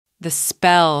The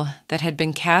spell that had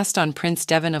been cast on Prince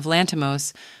Devon of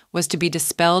Lantimos was to be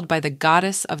dispelled by the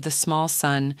goddess of the small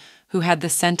sun, who had the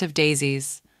scent of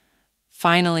daisies.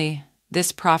 Finally,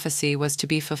 this prophecy was to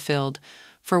be fulfilled,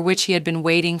 for which he had been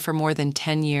waiting for more than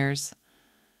 10 years.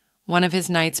 One of his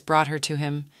knights brought her to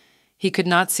him. He could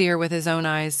not see her with his own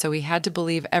eyes, so he had to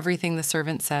believe everything the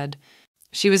servant said.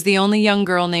 She was the only young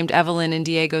girl named Evelyn in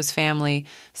Diego's family,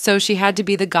 so she had to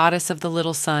be the goddess of the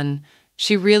little sun.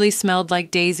 She really smelled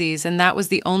like daisies, and that was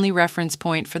the only reference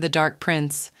point for the Dark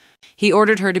Prince. He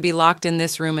ordered her to be locked in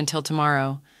this room until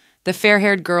tomorrow. The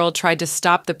fair-haired girl tried to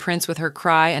stop the prince with her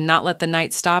cry and not let the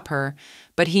knight stop her,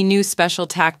 but he knew special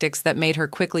tactics that made her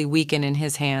quickly weaken in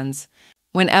his hands.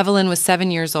 When Evelyn was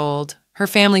 7 years old, her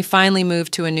family finally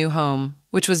moved to a new home,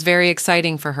 which was very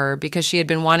exciting for her because she had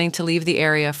been wanting to leave the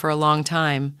area for a long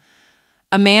time.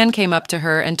 A man came up to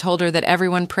her and told her that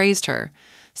everyone praised her,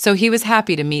 so he was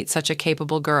happy to meet such a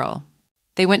capable girl.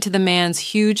 They went to the man's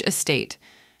huge estate.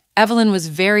 Evelyn was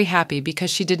very happy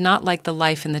because she did not like the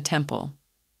life in the temple.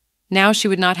 Now she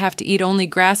would not have to eat only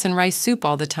grass and rice soup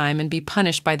all the time and be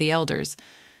punished by the elders.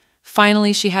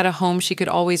 Finally, she had a home she could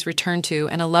always return to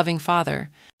and a loving father.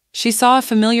 She saw a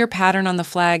familiar pattern on the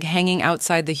flag hanging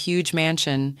outside the huge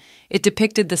mansion. It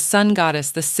depicted the sun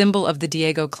goddess, the symbol of the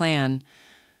Diego clan.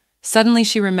 Suddenly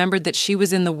she remembered that she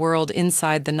was in the world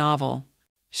inside the novel.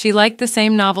 She liked the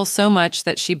same novel so much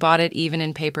that she bought it even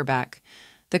in paperback.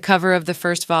 The cover of the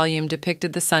first volume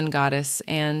depicted the sun goddess,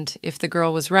 and, if the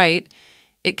girl was right,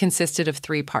 it consisted of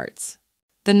 3 parts.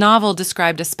 The novel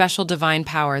described a special divine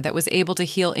power that was able to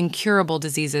heal incurable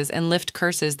diseases and lift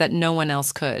curses that no one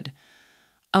else could.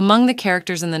 Among the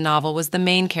characters in the novel was the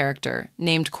main character,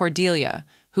 named Cordelia,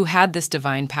 who had this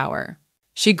divine power.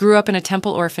 She grew up in a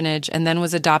temple orphanage and then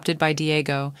was adopted by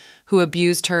Diego, who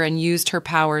abused her and used her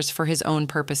powers for his own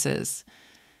purposes.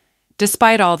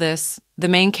 Despite all this, the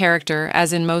main character,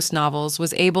 as in most novels,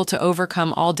 was able to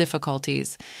overcome all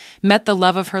difficulties, met the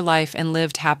love of her life, and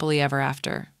lived happily ever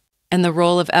after. And the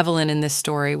role of Evelyn in this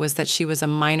story was that she was a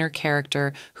minor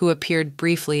character who appeared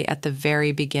briefly at the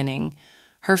very beginning.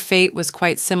 Her fate was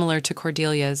quite similar to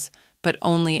Cordelia's, but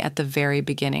only at the very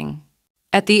beginning.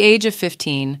 At the age of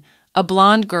 15, a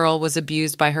blonde girl was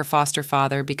abused by her foster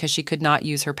father because she could not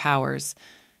use her powers.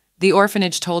 The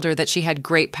orphanage told her that she had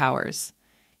great powers.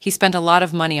 He spent a lot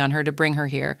of money on her to bring her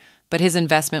here, but his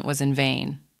investment was in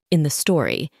vain. In the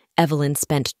story, Evelyn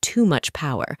spent too much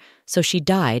power, so she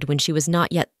died when she was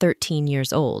not yet 13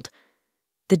 years old.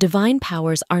 The divine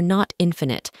powers are not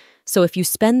infinite, so if you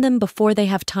spend them before they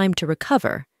have time to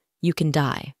recover, you can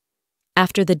die.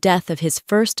 After the death of his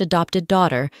first adopted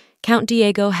daughter, Count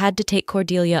Diego had to take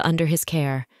Cordelia under his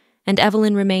care, and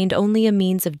Evelyn remained only a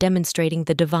means of demonstrating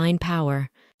the divine power.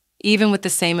 Even with the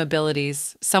same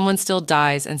abilities, someone still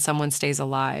dies and someone stays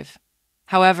alive.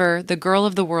 However, the girl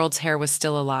of the world's hair was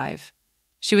still alive.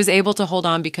 She was able to hold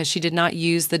on because she did not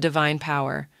use the divine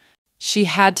power. She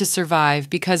had to survive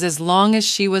because as long as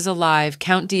she was alive,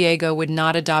 Count Diego would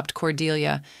not adopt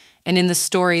Cordelia, and in the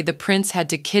story, the prince had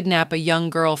to kidnap a young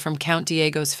girl from Count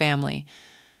Diego's family.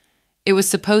 It was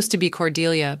supposed to be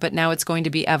Cordelia, but now it's going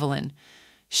to be Evelyn.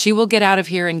 She will get out of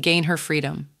here and gain her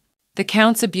freedom. The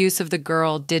Count's abuse of the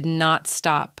girl did not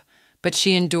stop, but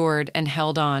she endured and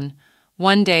held on.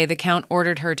 One day, the Count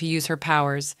ordered her to use her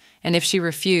powers, and if she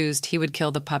refused, he would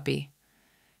kill the puppy.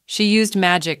 She used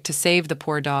magic to save the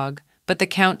poor dog, but the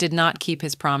Count did not keep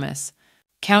his promise.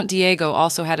 Count Diego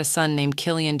also had a son named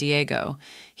Killian Diego.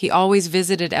 He always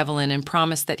visited Evelyn and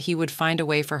promised that he would find a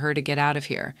way for her to get out of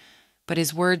here, but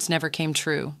his words never came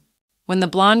true. When the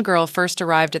blonde girl first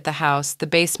arrived at the house, the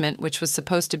basement, which was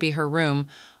supposed to be her room,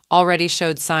 already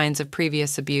showed signs of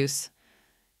previous abuse.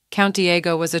 Count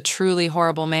Diego was a truly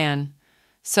horrible man,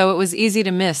 so it was easy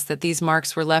to miss that these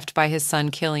marks were left by his son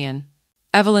Killian.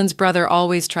 Evelyn's brother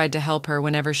always tried to help her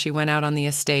whenever she went out on the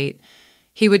estate.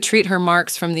 He would treat her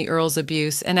marks from the Earl's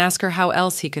abuse and ask her how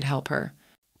else he could help her.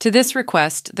 To this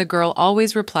request, the girl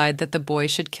always replied that the boy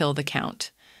should kill the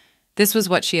Count. This was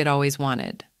what she had always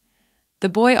wanted. The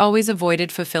boy always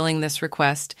avoided fulfilling this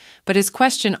request, but his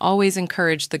question always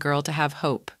encouraged the girl to have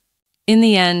hope. In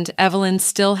the end, Evelyn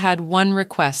still had one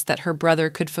request that her brother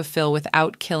could fulfill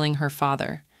without killing her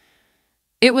father.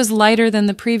 It was lighter than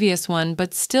the previous one,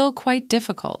 but still quite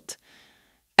difficult.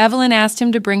 Evelyn asked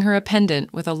him to bring her a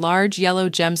pendant with a large yellow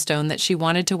gemstone that she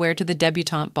wanted to wear to the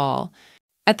debutante ball.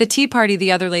 At the tea party,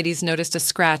 the other ladies noticed a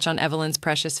scratch on Evelyn's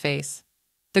precious face.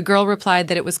 The girl replied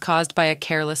that it was caused by a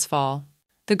careless fall.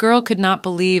 The girl could not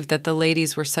believe that the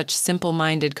ladies were such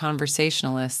simple-minded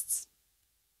conversationalists.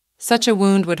 Such a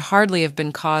wound would hardly have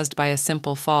been caused by a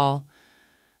simple fall.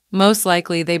 Most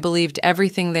likely, they believed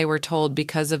everything they were told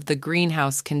because of the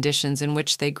greenhouse conditions in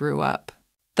which they grew up.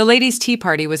 The ladies' tea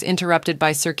party was interrupted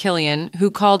by Sir Killian,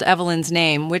 who called Evelyn's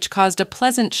name, which caused a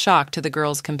pleasant shock to the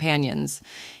girl's companions.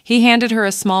 He handed her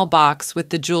a small box with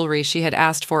the jewelry she had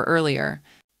asked for earlier.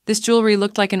 This jewelry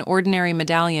looked like an ordinary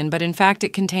medallion, but in fact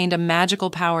it contained a magical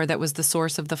power that was the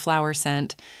source of the flower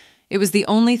scent. It was the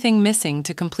only thing missing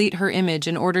to complete her image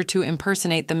in order to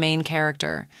impersonate the main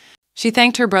character. She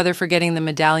thanked her brother for getting the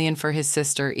medallion for his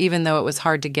sister, even though it was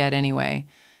hard to get anyway.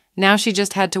 Now she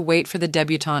just had to wait for the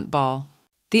debutante ball.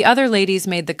 The other ladies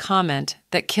made the comment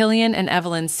that Killian and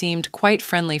Evelyn seemed quite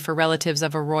friendly for relatives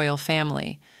of a royal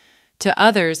family. To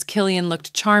others, Killian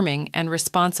looked charming and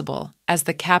responsible as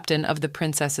the captain of the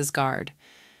princess's guard.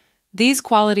 These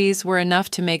qualities were enough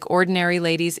to make ordinary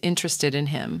ladies interested in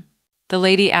him. The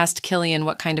lady asked Killian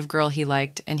what kind of girl he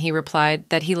liked, and he replied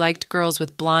that he liked girls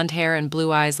with blonde hair and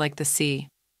blue eyes like the sea.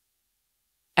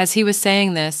 As he was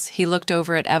saying this, he looked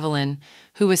over at Evelyn,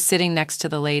 who was sitting next to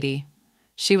the lady.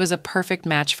 She was a perfect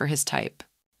match for his type.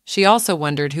 She also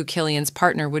wondered who Killian's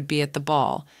partner would be at the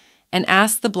ball, and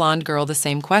asked the blonde girl the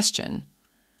same question.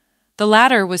 The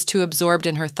latter was too absorbed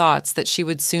in her thoughts that she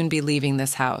would soon be leaving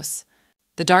this house.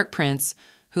 The Dark Prince,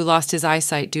 who lost his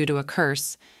eyesight due to a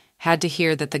curse, had to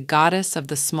hear that the goddess of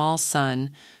the small sun,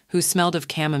 who smelled of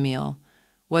chamomile,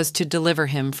 was to deliver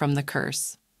him from the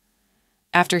curse.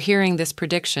 After hearing this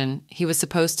prediction, he was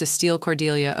supposed to steal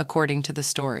Cordelia according to the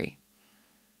story.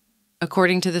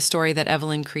 According to the story that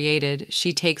Evelyn created,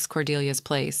 she takes Cordelia's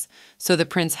place, so the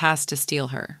prince has to steal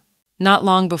her. Not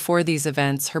long before these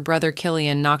events, her brother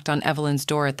Killian knocked on Evelyn's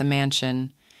door at the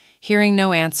mansion. Hearing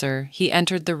no answer, he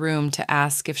entered the room to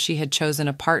ask if she had chosen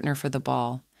a partner for the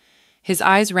ball. His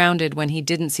eyes rounded when he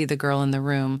didn't see the girl in the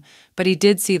room, but he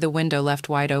did see the window left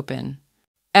wide open.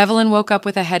 Evelyn woke up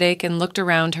with a headache and looked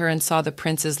around her and saw the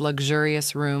prince's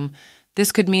luxurious room.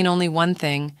 This could mean only one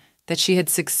thing, that she had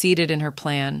succeeded in her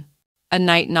plan. A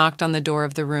knight knocked on the door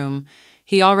of the room.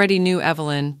 He already knew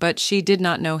Evelyn, but she did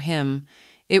not know him.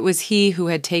 It was he who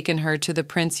had taken her to the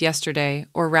prince yesterday,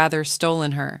 or rather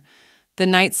stolen her. The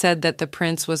knight said that the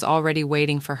prince was already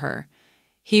waiting for her.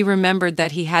 He remembered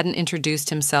that he hadn't introduced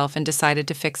himself and decided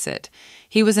to fix it.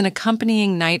 He was an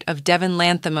accompanying knight of Devon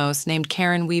Lanthimos named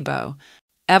Karen Weibo.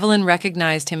 Evelyn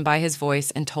recognized him by his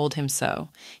voice and told him so.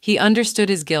 He understood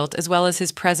his guilt as well as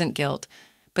his present guilt,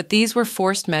 but these were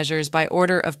forced measures by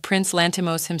order of Prince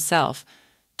Lanthimos himself,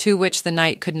 to which the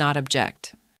knight could not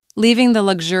object. Leaving the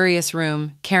luxurious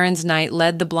room, Karen's knight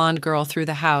led the blonde girl through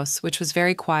the house, which was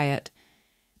very quiet.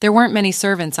 There weren't many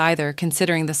servants either,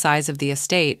 considering the size of the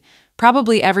estate.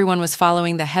 Probably everyone was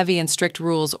following the heavy and strict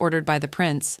rules ordered by the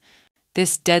prince.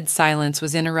 This dead silence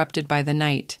was interrupted by the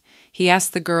knight. He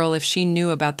asked the girl if she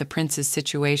knew about the prince's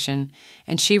situation,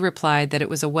 and she replied that it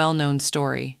was a well-known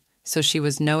story, so she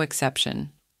was no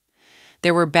exception.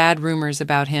 There were bad rumors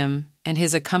about him, and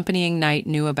his accompanying knight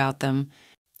knew about them.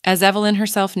 As Evelyn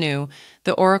herself knew,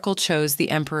 the oracle chose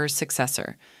the emperor's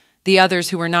successor. The others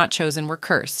who were not chosen were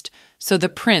cursed, so the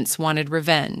prince wanted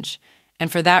revenge,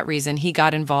 and for that reason he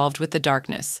got involved with the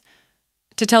darkness.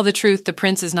 To tell the truth, the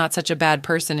prince is not such a bad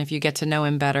person if you get to know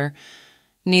him better.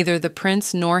 Neither the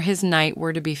prince nor his knight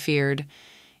were to be feared,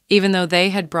 even though they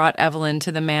had brought Evelyn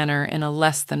to the manor in a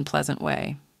less than pleasant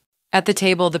way. At the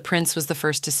table, the prince was the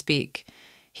first to speak.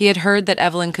 He had heard that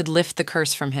Evelyn could lift the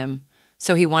curse from him,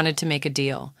 so he wanted to make a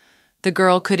deal. The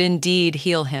girl could indeed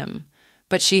heal him,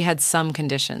 but she had some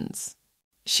conditions.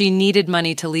 She needed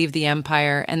money to leave the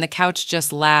empire, and the couch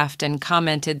just laughed and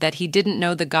commented that he didn't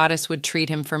know the goddess would treat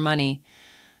him for money.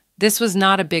 This was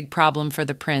not a big problem for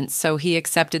the prince, so he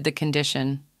accepted the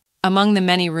condition. Among the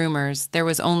many rumors, there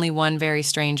was only one very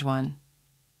strange one.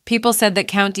 People said that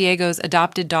Count Diego's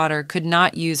adopted daughter could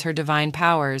not use her divine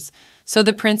powers, so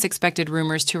the prince expected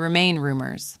rumors to remain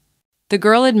rumors. The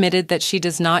girl admitted that she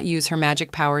does not use her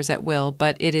magic powers at will,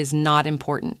 but it is not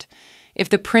important. If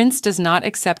the prince does not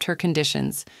accept her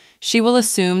conditions, she will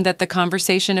assume that the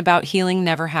conversation about healing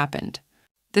never happened.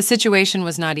 The situation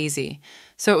was not easy,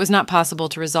 so it was not possible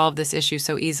to resolve this issue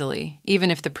so easily,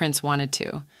 even if the prince wanted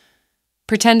to.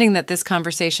 Pretending that this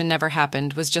conversation never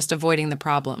happened was just avoiding the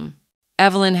problem.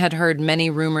 Evelyn had heard many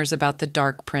rumors about the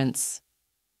Dark Prince.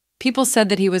 People said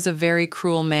that he was a very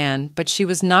cruel man, but she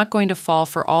was not going to fall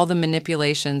for all the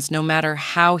manipulations no matter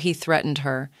how he threatened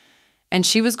her, and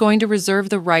she was going to reserve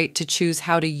the right to choose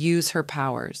how to use her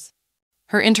powers.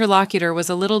 Her interlocutor was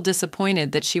a little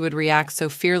disappointed that she would react so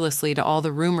fearlessly to all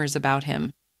the rumors about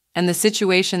him, and the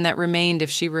situation that remained if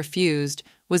she refused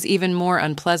was even more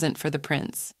unpleasant for the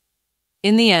prince.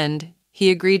 In the end, he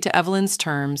agreed to Evelyn's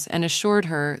terms and assured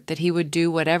her that he would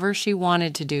do whatever she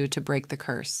wanted to do to break the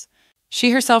curse.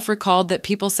 She herself recalled that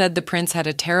people said the prince had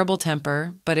a terrible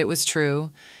temper, but it was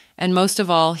true. And most of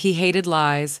all, he hated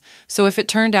lies, so if it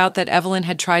turned out that Evelyn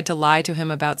had tried to lie to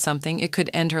him about something, it could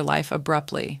end her life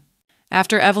abruptly.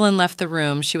 After Evelyn left the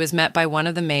room, she was met by one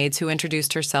of the maids who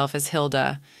introduced herself as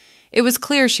Hilda. It was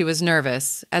clear she was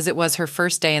nervous, as it was her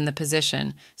first day in the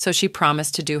position, so she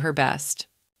promised to do her best.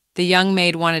 The young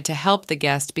maid wanted to help the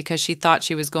guest because she thought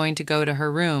she was going to go to her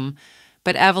room,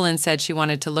 but Evelyn said she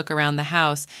wanted to look around the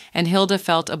house, and Hilda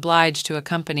felt obliged to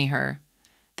accompany her.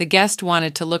 The guest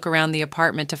wanted to look around the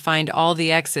apartment to find all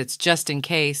the exits just in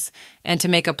case, and to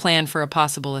make a plan for a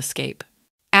possible escape.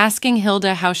 Asking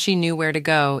Hilda how she knew where to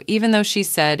go, even though she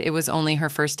said it was only her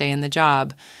first day in the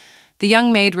job, the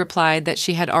young maid replied that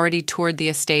she had already toured the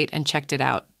estate and checked it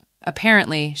out.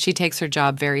 Apparently, she takes her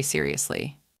job very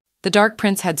seriously. The Dark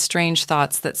Prince had strange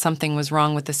thoughts that something was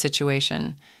wrong with the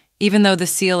situation. Even though the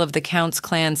seal of the Count's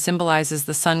clan symbolizes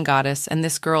the sun goddess and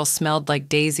this girl smelled like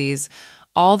daisies,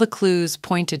 all the clues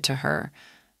pointed to her.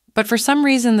 But for some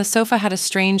reason, the sofa had a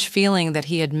strange feeling that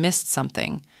he had missed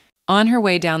something. On her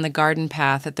way down the garden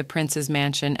path at the prince's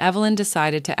mansion, Evelyn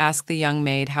decided to ask the young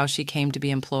maid how she came to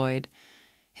be employed.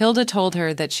 Hilda told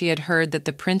her that she had heard that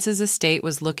the prince's estate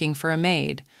was looking for a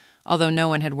maid, although no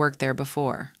one had worked there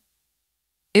before.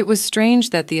 It was strange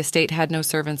that the estate had no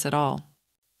servants at all.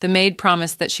 The maid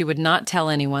promised that she would not tell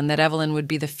anyone that Evelyn would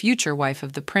be the future wife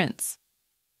of the prince.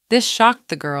 This shocked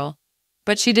the girl,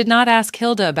 but she did not ask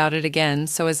Hilda about it again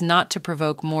so as not to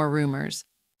provoke more rumors.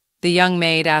 The young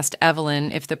maid asked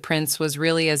Evelyn if the prince was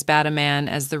really as bad a man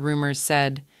as the rumors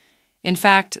said. In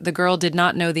fact, the girl did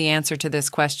not know the answer to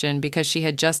this question because she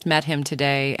had just met him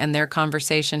today and their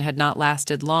conversation had not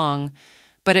lasted long,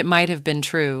 but it might have been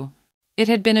true. It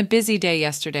had been a busy day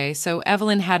yesterday, so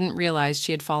Evelyn hadn't realized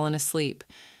she had fallen asleep.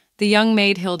 The young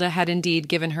maid Hilda had indeed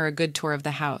given her a good tour of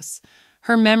the house.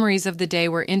 Her memories of the day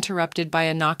were interrupted by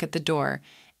a knock at the door,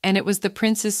 and it was the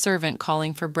prince's servant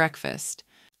calling for breakfast.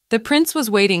 The prince was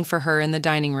waiting for her in the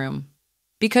dining room.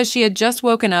 Because she had just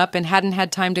woken up and hadn't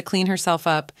had time to clean herself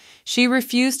up, she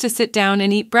refused to sit down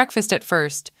and eat breakfast at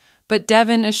first, but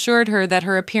Devon assured her that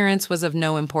her appearance was of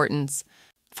no importance.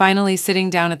 Finally, sitting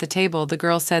down at the table, the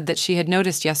girl said that she had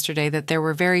noticed yesterday that there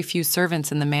were very few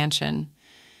servants in the mansion.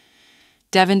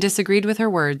 Devon disagreed with her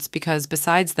words because,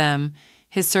 besides them,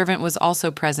 his servant was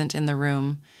also present in the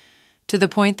room, to the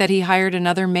point that he hired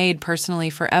another maid personally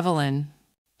for Evelyn.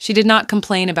 She did not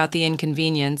complain about the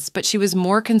inconvenience, but she was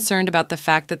more concerned about the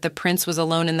fact that the prince was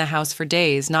alone in the house for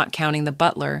days, not counting the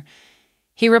butler.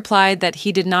 He replied that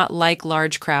he did not like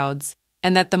large crowds,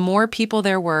 and that the more people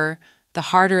there were, the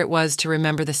harder it was to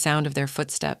remember the sound of their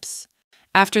footsteps.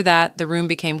 After that, the room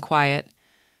became quiet,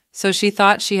 so she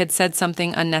thought she had said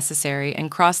something unnecessary and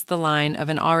crossed the line of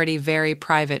an already very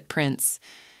private prince.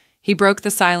 He broke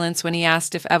the silence when he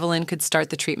asked if Evelyn could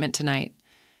start the treatment tonight.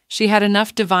 She had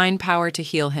enough divine power to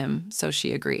heal him, so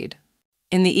she agreed.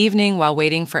 In the evening, while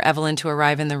waiting for Evelyn to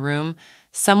arrive in the room,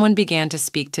 someone began to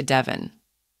speak to Devon.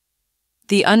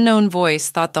 The unknown voice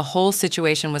thought the whole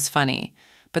situation was funny,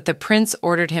 but the prince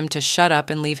ordered him to shut up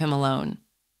and leave him alone.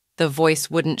 The voice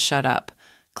wouldn't shut up,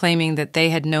 claiming that they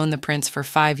had known the prince for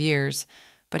 5 years,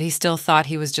 but he still thought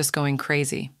he was just going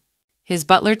crazy. His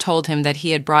butler told him that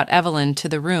he had brought Evelyn to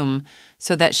the room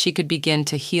so that she could begin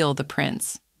to heal the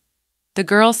prince. The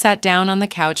girl sat down on the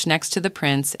couch next to the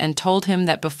prince and told him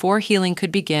that before healing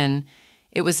could begin,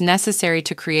 it was necessary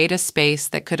to create a space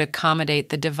that could accommodate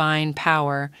the divine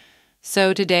power.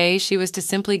 So today she was to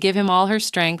simply give him all her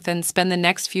strength and spend the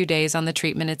next few days on the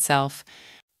treatment itself.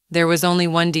 There was only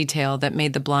one detail that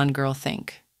made the blonde girl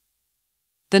think.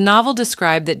 The novel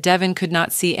described that Devon could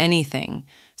not see anything,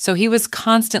 so he was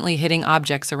constantly hitting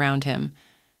objects around him.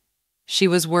 She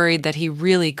was worried that he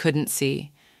really couldn't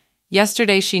see.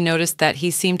 Yesterday she noticed that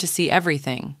he seemed to see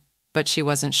everything, but she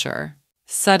wasn't sure.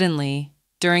 Suddenly,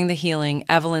 during the healing,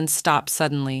 Evelyn stopped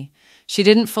suddenly. She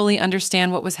didn't fully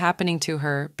understand what was happening to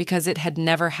her because it had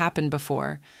never happened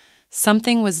before.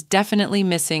 Something was definitely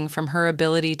missing from her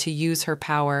ability to use her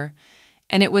power,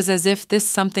 and it was as if this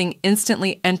something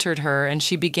instantly entered her and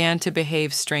she began to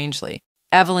behave strangely.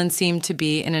 Evelyn seemed to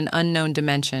be in an unknown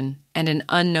dimension, and an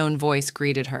unknown voice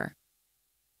greeted her.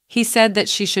 He said that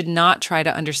she should not try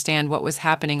to understand what was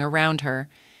happening around her.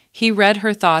 He read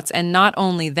her thoughts, and not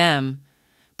only them,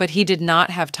 but he did not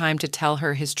have time to tell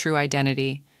her his true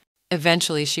identity.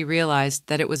 Eventually, she realized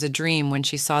that it was a dream when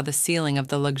she saw the ceiling of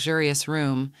the luxurious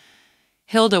room.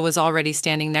 Hilda was already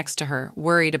standing next to her,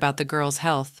 worried about the girl's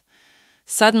health.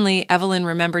 Suddenly, Evelyn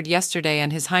remembered yesterday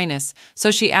and His Highness, so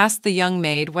she asked the young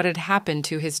maid what had happened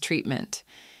to his treatment.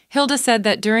 Hilda said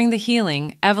that during the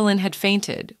healing, Evelyn had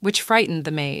fainted, which frightened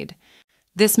the maid.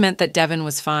 This meant that Devon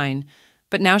was fine,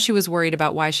 but now she was worried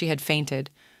about why she had fainted.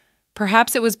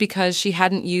 Perhaps it was because she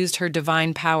hadn't used her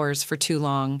divine powers for too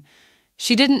long.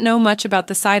 She didn't know much about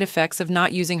the side effects of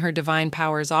not using her divine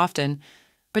powers often,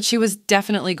 but she was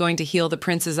definitely going to heal the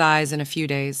prince's eyes in a few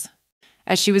days.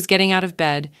 As she was getting out of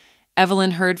bed,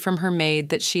 Evelyn heard from her maid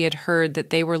that she had heard that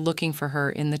they were looking for her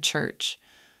in the church.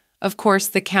 Of course,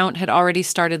 the Count had already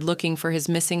started looking for his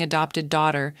missing adopted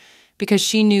daughter because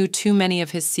she knew too many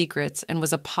of his secrets and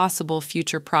was a possible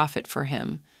future prophet for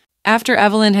him. After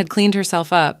Evelyn had cleaned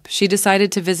herself up, she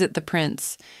decided to visit the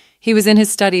prince. He was in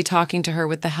his study talking to her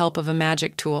with the help of a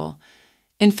magic tool.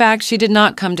 In fact, she did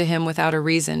not come to him without a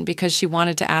reason because she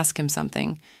wanted to ask him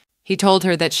something. He told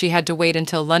her that she had to wait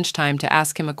until lunchtime to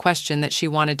ask him a question that she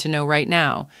wanted to know right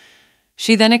now.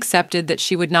 She then accepted that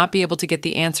she would not be able to get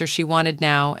the answer she wanted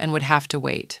now and would have to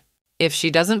wait. If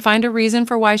she doesn't find a reason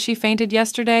for why she fainted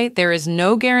yesterday, there is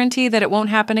no guarantee that it won't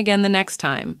happen again the next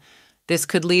time. This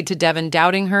could lead to Devon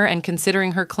doubting her and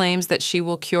considering her claims that she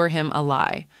will cure him a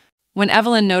lie. When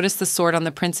Evelyn noticed the sword on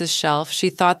the prince's shelf, she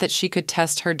thought that she could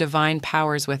test her divine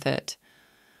powers with it.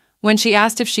 When she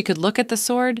asked if she could look at the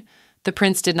sword, the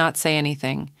prince did not say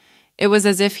anything. It was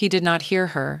as if he did not hear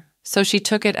her, so she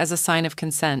took it as a sign of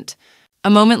consent. A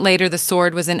moment later, the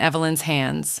sword was in Evelyn's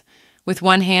hands. With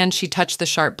one hand, she touched the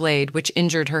sharp blade, which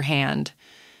injured her hand.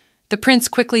 The prince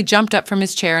quickly jumped up from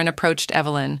his chair and approached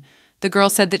Evelyn. The girl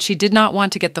said that she did not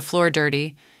want to get the floor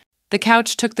dirty. The Count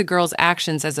took the girl's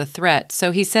actions as a threat,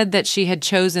 so he said that she had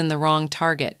chosen the wrong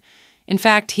target. In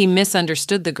fact, he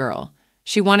misunderstood the girl.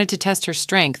 She wanted to test her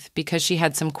strength because she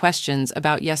had some questions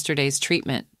about yesterday's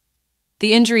treatment.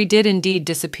 The injury did indeed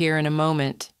disappear in a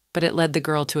moment, but it led the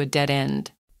girl to a dead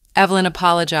end. Evelyn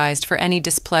apologized for any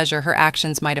displeasure her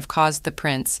actions might have caused the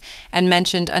prince and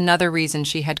mentioned another reason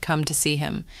she had come to see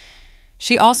him.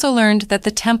 She also learned that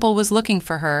the temple was looking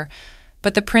for her,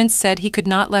 but the prince said he could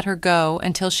not let her go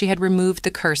until she had removed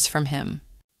the curse from him.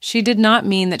 She did not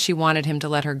mean that she wanted him to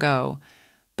let her go,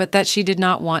 but that she did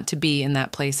not want to be in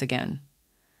that place again.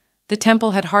 The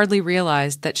temple had hardly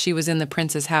realized that she was in the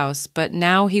prince's house, but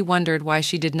now he wondered why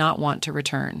she did not want to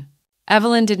return.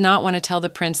 Evelyn did not want to tell the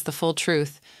prince the full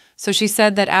truth, so she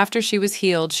said that after she was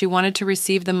healed, she wanted to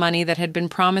receive the money that had been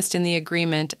promised in the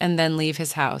agreement and then leave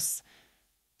his house.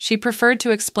 She preferred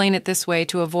to explain it this way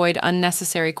to avoid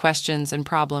unnecessary questions and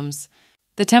problems.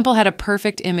 The temple had a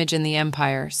perfect image in the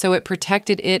empire, so it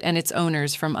protected it and its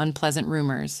owners from unpleasant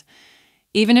rumors.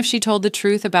 Even if she told the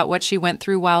truth about what she went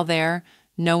through while there,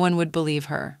 no one would believe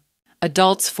her.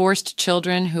 Adults forced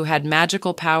children who had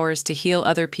magical powers to heal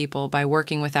other people by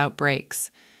working without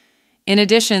breaks. In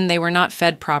addition, they were not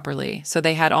fed properly, so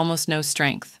they had almost no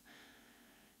strength.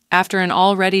 After an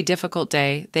already difficult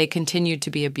day, they continued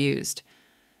to be abused.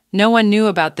 No one knew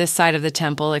about this side of the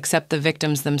temple except the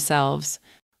victims themselves.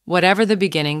 Whatever the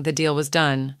beginning, the deal was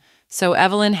done, so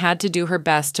Evelyn had to do her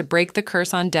best to break the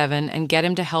curse on Devon and get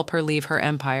him to help her leave her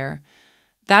empire.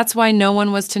 That's why no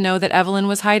one was to know that Evelyn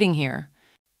was hiding here.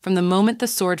 From the moment the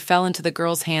sword fell into the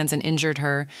girl's hands and injured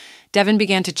her, Devon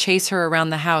began to chase her around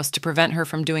the house to prevent her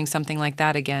from doing something like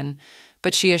that again,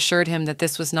 but she assured him that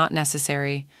this was not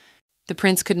necessary. The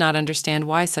prince could not understand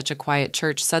why such a quiet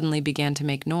church suddenly began to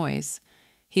make noise.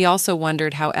 He also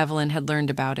wondered how Evelyn had learned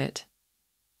about it.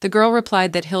 The girl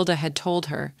replied that Hilda had told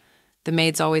her. The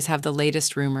maids always have the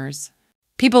latest rumors.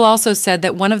 People also said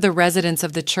that one of the residents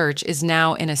of the church is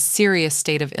now in a serious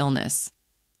state of illness.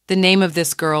 The name of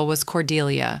this girl was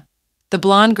Cordelia. The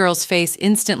blonde girl's face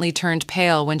instantly turned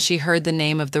pale when she heard the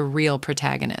name of the real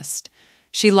protagonist.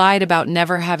 She lied about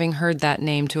never having heard that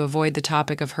name to avoid the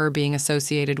topic of her being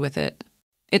associated with it.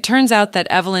 It turns out that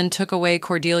Evelyn took away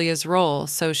Cordelia's role,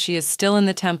 so she is still in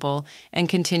the temple and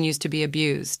continues to be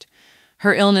abused.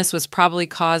 Her illness was probably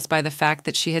caused by the fact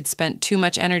that she had spent too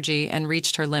much energy and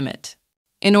reached her limit.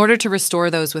 In order to restore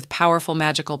those with powerful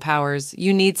magical powers,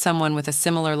 you need someone with a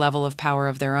similar level of power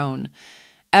of their own.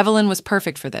 Evelyn was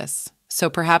perfect for this, so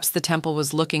perhaps the temple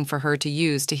was looking for her to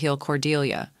use to heal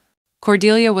Cordelia.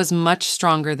 Cordelia was much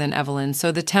stronger than Evelyn,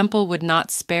 so the temple would not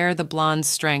spare the blonde's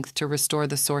strength to restore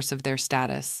the source of their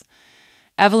status.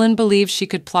 Evelyn believes she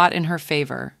could plot in her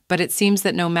favor, but it seems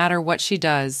that no matter what she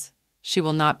does, she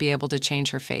will not be able to change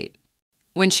her fate.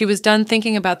 When she was done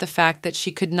thinking about the fact that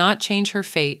she could not change her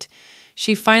fate,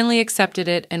 she finally accepted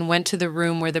it and went to the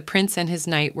room where the prince and his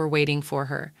knight were waiting for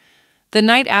her. The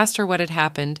knight asked her what had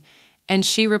happened, and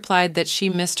she replied that she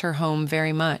missed her home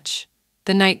very much.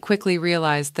 The knight quickly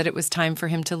realized that it was time for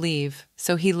him to leave,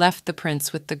 so he left the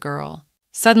prince with the girl.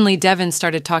 Suddenly, Devon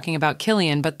started talking about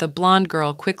Killian, but the blonde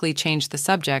girl quickly changed the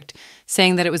subject,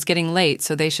 saying that it was getting late,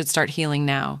 so they should start healing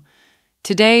now.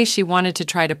 Today, she wanted to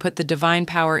try to put the divine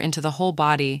power into the whole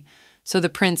body, so the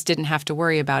prince didn't have to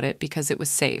worry about it because it was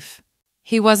safe.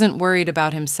 He wasn't worried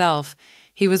about himself.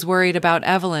 He was worried about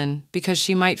Evelyn because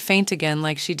she might faint again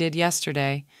like she did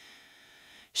yesterday.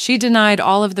 She denied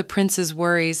all of the prince's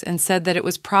worries and said that it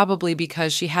was probably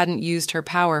because she hadn't used her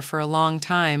power for a long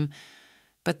time,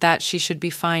 but that she should be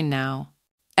fine now.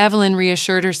 Evelyn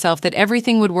reassured herself that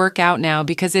everything would work out now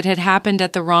because it had happened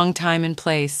at the wrong time and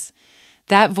place.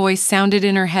 That voice sounded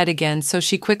in her head again, so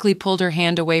she quickly pulled her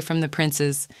hand away from the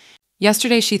prince's.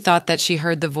 Yesterday she thought that she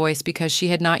heard the voice because she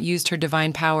had not used her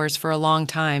divine powers for a long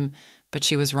time, but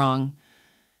she was wrong.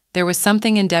 There was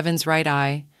something in Devon's right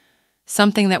eye,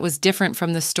 something that was different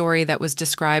from the story that was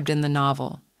described in the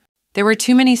novel. There were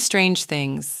too many strange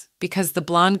things, because the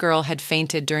blonde girl had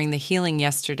fainted during the healing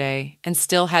yesterday and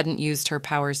still hadn't used her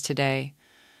powers today.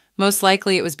 Most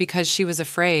likely it was because she was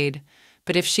afraid,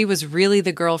 but if she was really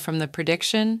the girl from the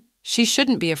prediction, she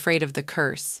shouldn't be afraid of the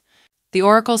curse. The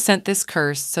oracle sent this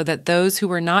curse so that those who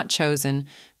were not chosen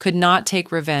could not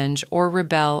take revenge or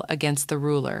rebel against the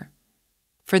ruler.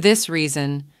 For this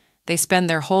reason, they spend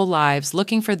their whole lives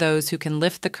looking for those who can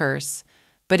lift the curse,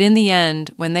 but in the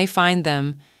end, when they find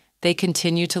them, they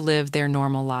continue to live their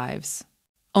normal lives.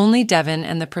 Only Devon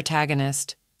and the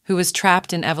protagonist, who was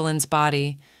trapped in Evelyn's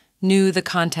body, knew the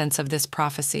contents of this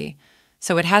prophecy,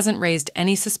 so it hasn't raised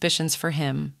any suspicions for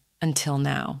him until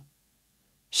now.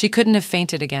 She couldn't have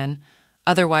fainted again,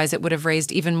 otherwise it would have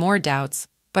raised even more doubts,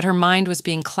 but her mind was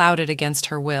being clouded against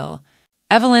her will.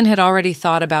 Evelyn had already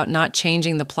thought about not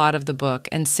changing the plot of the book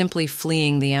and simply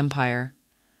fleeing the Empire.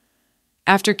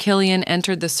 After Killian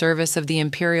entered the service of the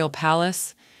Imperial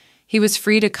Palace, he was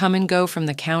free to come and go from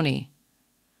the county.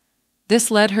 This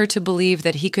led her to believe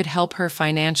that he could help her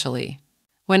financially.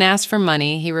 When asked for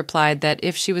money, he replied that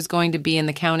if she was going to be in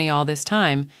the county all this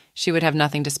time, she would have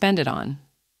nothing to spend it on.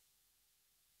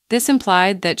 This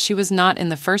implied that she was not in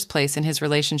the first place in his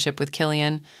relationship with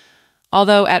Killian,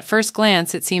 although at first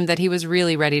glance it seemed that he was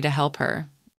really ready to help her.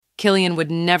 Killian would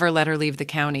never let her leave the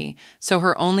county, so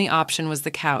her only option was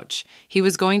the couch. He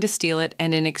was going to steal it,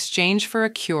 and in exchange for a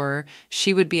cure,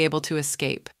 she would be able to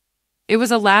escape. It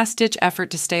was a last-ditch effort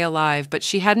to stay alive, but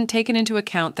she hadn't taken into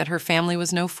account that her family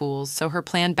was no fools, so her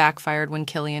plan backfired when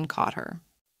Killian caught her.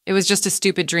 It was just a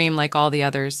stupid dream like all the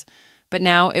others, but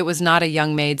now it was not a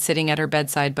young maid sitting at her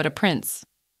bedside, but a prince.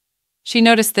 She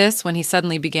noticed this when he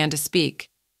suddenly began to speak.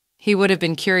 He would have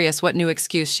been curious what new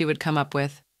excuse she would come up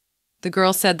with. The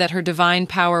girl said that her divine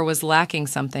power was lacking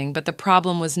something, but the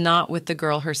problem was not with the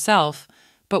girl herself,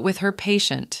 but with her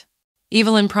patient.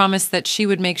 Evelyn promised that she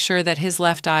would make sure that his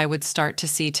left eye would start to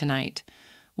see tonight.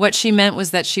 What she meant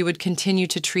was that she would continue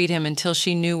to treat him until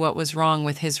she knew what was wrong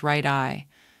with his right eye.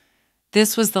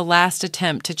 This was the last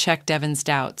attempt to check Devon's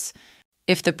doubts.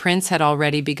 If the prince had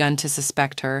already begun to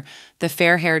suspect her, the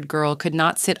fair-haired girl could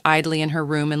not sit idly in her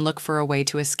room and look for a way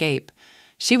to escape.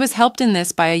 She was helped in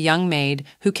this by a young maid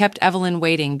who kept Evelyn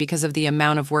waiting because of the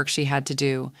amount of work she had to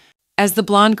do. As the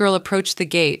blonde girl approached the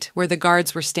gate, where the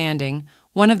guards were standing,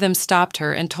 one of them stopped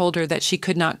her and told her that she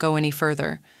could not go any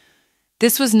further.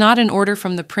 This was not an order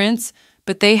from the prince,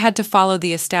 but they had to follow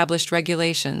the established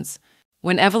regulations.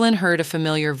 When Evelyn heard a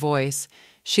familiar voice,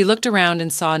 she looked around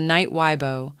and saw Knight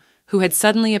Weibo, who had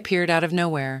suddenly appeared out of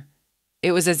nowhere.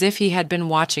 It was as if he had been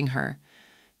watching her.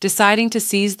 Deciding to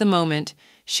seize the moment,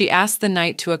 she asked the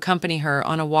knight to accompany her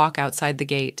on a walk outside the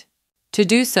gate. To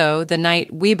do so, the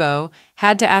knight Weibo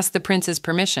had to ask the prince's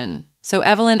permission, so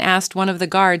Evelyn asked one of the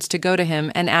guards to go to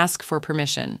him and ask for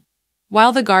permission.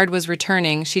 While the guard was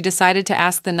returning, she decided to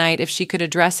ask the knight if she could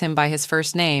address him by his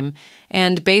first name,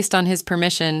 and based on his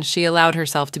permission, she allowed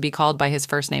herself to be called by his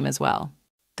first name as well.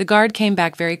 The guard came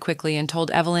back very quickly and told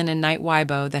Evelyn and Knight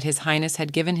Weibo that His Highness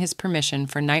had given his permission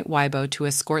for Knight Weibo to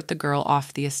escort the girl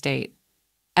off the estate.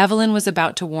 Evelyn was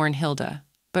about to warn Hilda,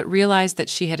 but realized that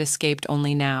she had escaped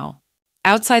only now.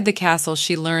 Outside the castle,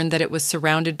 she learned that it was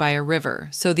surrounded by a river,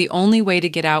 so the only way to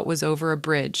get out was over a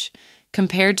bridge.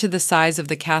 Compared to the size of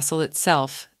the castle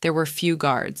itself, there were few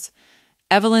guards.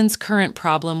 Evelyn's current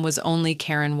problem was only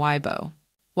Karen Weibo.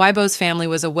 Weibo's family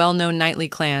was a well-known knightly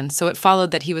clan, so it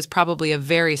followed that he was probably a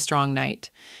very strong knight.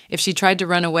 If she tried to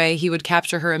run away, he would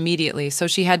capture her immediately, so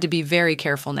she had to be very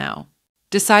careful now.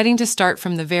 Deciding to start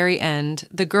from the very end,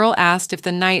 the girl asked if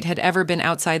the knight had ever been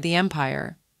outside the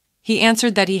Empire. He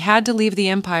answered that he had to leave the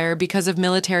Empire because of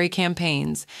military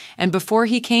campaigns, and before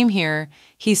he came here,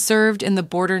 he served in the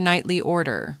Border Knightly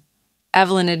Order.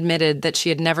 Evelyn admitted that she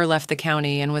had never left the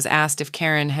county and was asked if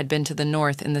Karen had been to the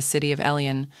north in the city of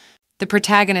Elion. The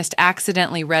protagonist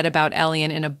accidentally read about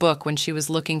Elion in a book when she was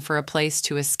looking for a place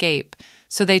to escape,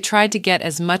 so they tried to get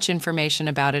as much information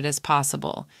about it as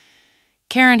possible.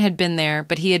 Karen had been there,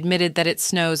 but he admitted that it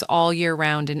snows all year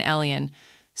round in Elion,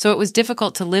 so it was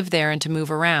difficult to live there and to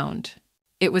move around.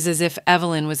 It was as if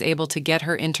Evelyn was able to get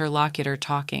her interlocutor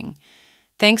talking.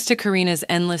 Thanks to Karina's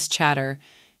endless chatter,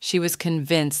 she was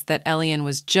convinced that Elion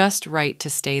was just right to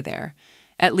stay there,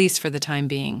 at least for the time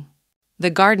being.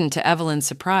 The garden, to Evelyn's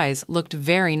surprise, looked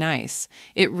very nice.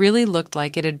 It really looked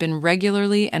like it had been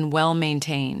regularly and well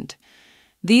maintained.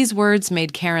 These words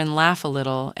made Karen laugh a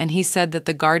little, and he said that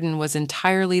the garden was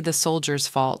entirely the soldiers'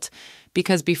 fault,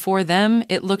 because before them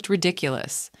it looked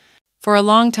ridiculous. For a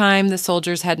long time the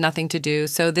soldiers had nothing to do,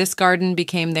 so this garden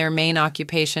became their main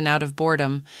occupation out of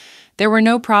boredom. There were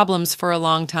no problems for a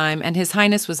long time, and His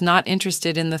Highness was not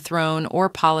interested in the throne or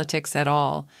politics at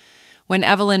all. When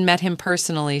Evelyn met him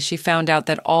personally, she found out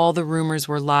that all the rumors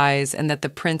were lies and that the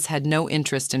prince had no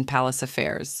interest in palace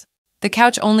affairs. The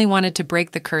couch only wanted to break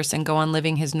the curse and go on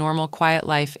living his normal, quiet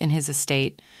life in his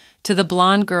estate. To the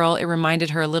blonde girl, it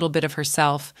reminded her a little bit of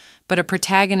herself, but a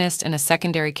protagonist and a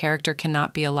secondary character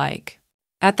cannot be alike.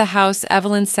 At the house,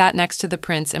 Evelyn sat next to the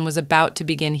prince and was about to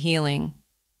begin healing.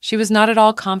 She was not at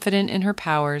all confident in her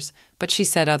powers, but she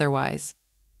said otherwise.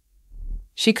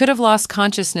 She could have lost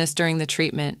consciousness during the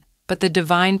treatment, but the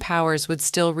divine powers would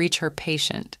still reach her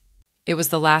patient. It was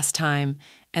the last time,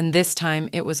 and this time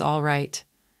it was all right.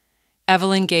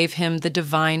 Evelyn gave him the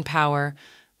divine power,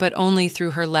 but only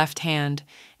through her left hand,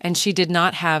 and she did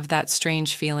not have that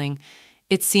strange feeling.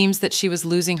 It seems that she was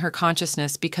losing her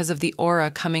consciousness because of the aura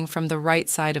coming from the right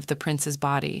side of the prince's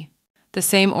body. The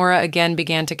same aura again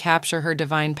began to capture her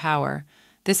divine power.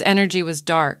 This energy was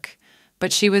dark,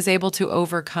 but she was able to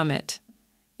overcome it.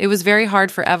 It was very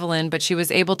hard for Evelyn, but she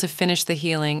was able to finish the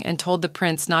healing and told the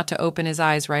prince not to open his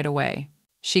eyes right away.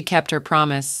 She kept her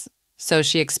promise, so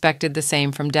she expected the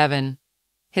same from Devon.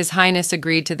 His Highness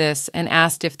agreed to this and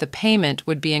asked if the payment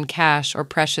would be in cash or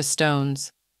precious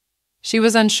stones. She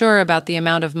was unsure about the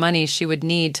amount of money she would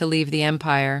need to leave the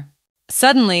empire.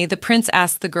 Suddenly, the prince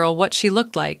asked the girl what she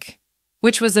looked like,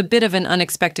 which was a bit of an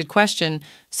unexpected question,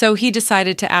 so he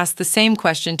decided to ask the same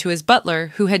question to his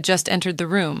butler, who had just entered the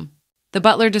room. The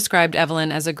butler described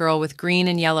Evelyn as a girl with green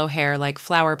and yellow hair like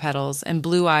flower petals and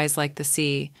blue eyes like the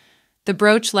sea. The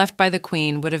brooch left by the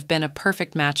queen would have been a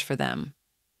perfect match for them.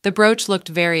 The brooch looked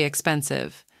very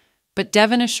expensive, but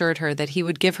Devon assured her that he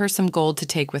would give her some gold to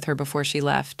take with her before she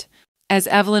left. As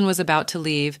Evelyn was about to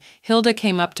leave, Hilda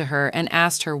came up to her and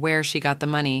asked her where she got the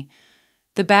money.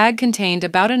 The bag contained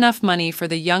about enough money for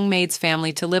the young maid's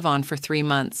family to live on for 3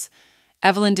 months.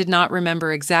 Evelyn did not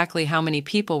remember exactly how many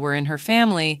people were in her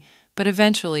family, but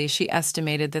eventually she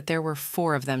estimated that there were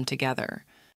 4 of them together.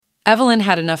 Evelyn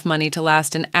had enough money to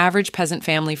last an average peasant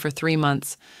family for 3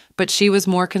 months, but she was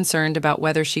more concerned about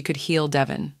whether she could heal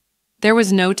Devon. There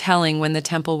was no telling when the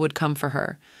temple would come for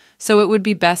her, so it would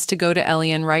be best to go to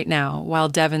Elion right now while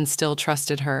Devon still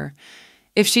trusted her.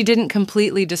 If she didn't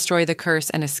completely destroy the curse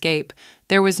and escape,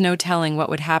 there was no telling what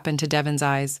would happen to Devon's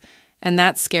eyes, and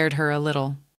that scared her a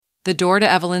little. The door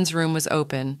to Evelyn's room was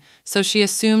open, so she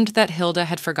assumed that Hilda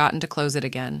had forgotten to close it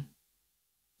again.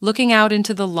 Looking out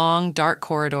into the long, dark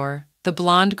corridor, the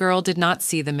blonde girl did not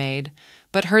see the maid,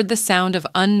 but heard the sound of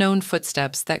unknown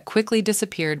footsteps that quickly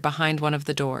disappeared behind one of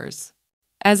the doors.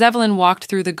 As Evelyn walked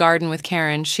through the garden with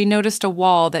Karen, she noticed a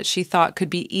wall that she thought could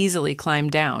be easily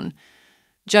climbed down.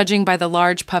 Judging by the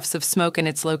large puffs of smoke and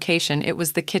its location, it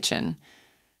was the kitchen.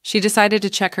 She decided to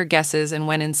check her guesses and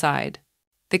went inside.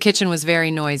 The kitchen was very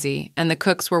noisy, and the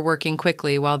cooks were working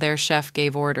quickly while their chef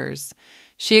gave orders.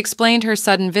 She explained her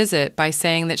sudden visit by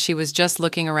saying that she was just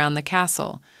looking around the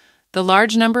castle. The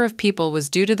large number of people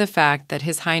was due to the fact that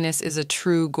His Highness is a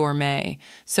true gourmet,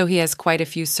 so he has quite a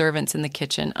few servants in the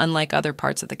kitchen, unlike other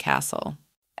parts of the castle.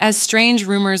 As strange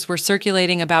rumors were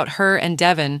circulating about her and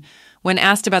Devon, when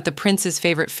asked about the prince's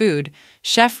favorite food,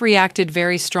 Chef reacted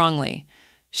very strongly.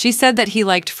 She said that he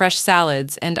liked fresh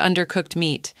salads and undercooked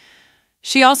meat.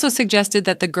 She also suggested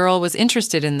that the girl was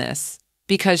interested in this,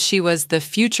 because she was the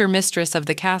future mistress of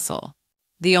the castle.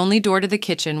 The only door to the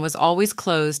kitchen was always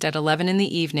closed at 11 in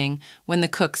the evening when the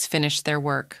cooks finished their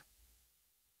work.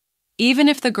 Even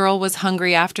if the girl was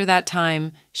hungry after that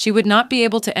time, she would not be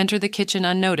able to enter the kitchen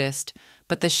unnoticed,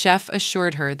 but the chef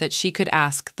assured her that she could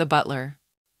ask the butler.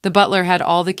 The butler had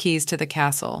all the keys to the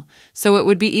castle, so it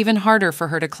would be even harder for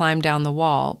her to climb down the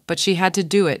wall, but she had to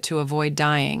do it to avoid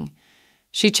dying.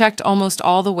 She checked almost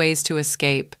all the ways to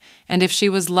escape, and if she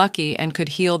was lucky and could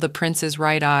heal the prince's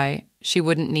right eye, she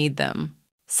wouldn't need them.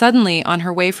 Suddenly, on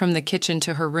her way from the kitchen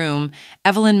to her room,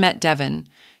 Evelyn met Devon.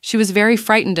 She was very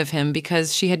frightened of him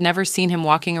because she had never seen him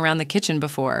walking around the kitchen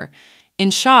before.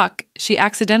 In shock, she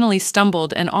accidentally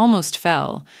stumbled and almost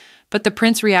fell, but the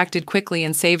prince reacted quickly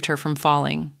and saved her from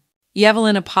falling.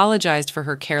 Evelyn apologized for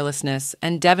her carelessness,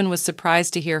 and Devon was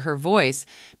surprised to hear her voice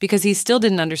because he still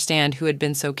didn't understand who had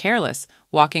been so careless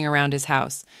walking around his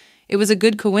house. It was a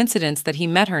good coincidence that he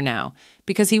met her now,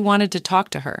 because he wanted to talk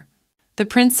to her. The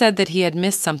prince said that he had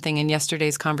missed something in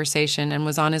yesterday's conversation and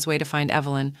was on his way to find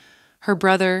Evelyn. Her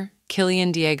brother,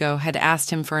 Killian Diego, had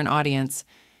asked him for an audience.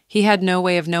 He had no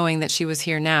way of knowing that she was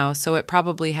here now, so it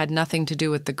probably had nothing to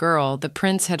do with the girl. The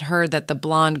prince had heard that the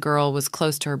blonde girl was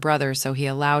close to her brother, so he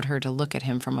allowed her to look at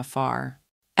him from afar.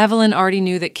 Evelyn already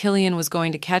knew that Killian was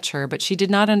going to catch her, but she did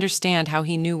not understand how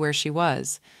he knew where she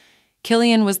was.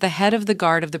 Killian was the head of the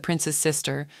guard of the prince's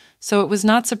sister, so it was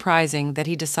not surprising that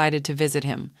he decided to visit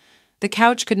him. The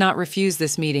couch could not refuse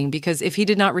this meeting because if he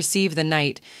did not receive the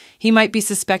knight, he might be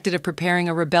suspected of preparing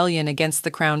a rebellion against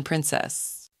the crown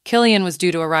princess. Killian was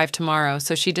due to arrive tomorrow,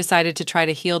 so she decided to try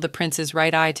to heal the prince's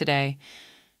right eye today.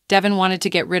 Devon wanted to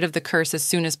get rid of the curse as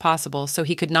soon as possible, so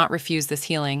he could not refuse this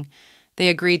healing. They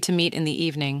agreed to meet in the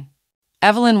evening.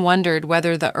 Evelyn wondered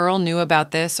whether the Earl knew about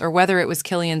this or whether it was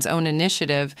Killian's own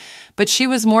initiative, but she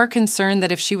was more concerned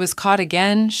that if she was caught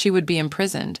again, she would be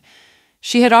imprisoned.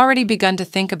 She had already begun to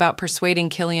think about persuading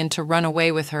Killian to run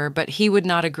away with her, but he would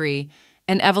not agree,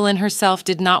 and Evelyn herself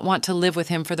did not want to live with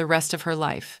him for the rest of her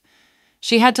life.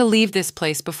 She had to leave this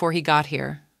place before he got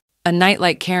here. A knight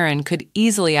like Karen could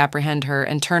easily apprehend her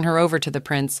and turn her over to the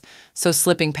prince, so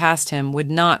slipping past him would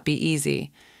not be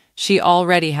easy. She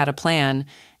already had a plan,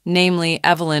 namely,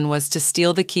 Evelyn was to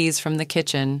steal the keys from the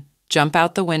kitchen, jump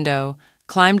out the window,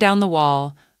 climb down the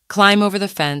wall, climb over the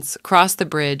fence, cross the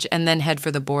bridge, and then head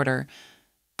for the border.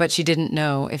 But she didn't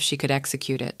know if she could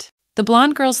execute it. The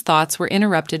blonde girl's thoughts were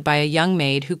interrupted by a young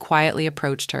maid who quietly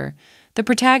approached her. The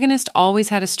protagonist always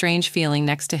had a strange feeling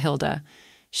next to Hilda.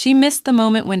 She missed the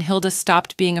moment when Hilda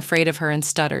stopped being afraid of her and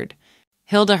stuttered.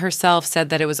 Hilda herself said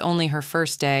that it was only her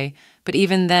first day, but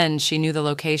even then she knew the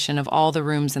location of all the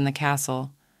rooms in the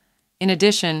castle. In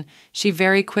addition, she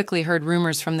very quickly heard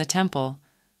rumors from the temple,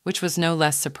 which was no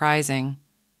less surprising.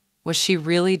 Was she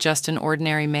really just an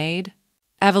ordinary maid?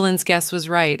 Evelyn's guess was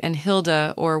right, and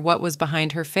Hilda, or what was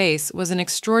behind her face, was an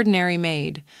extraordinary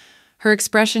maid. Her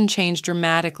expression changed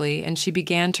dramatically, and she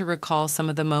began to recall some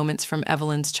of the moments from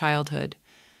Evelyn's childhood.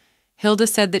 Hilda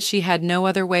said that she had no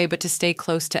other way but to stay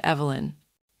close to Evelyn.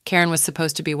 Karen was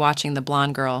supposed to be watching the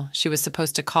blonde girl. She was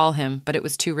supposed to call him, but it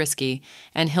was too risky,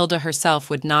 and Hilda herself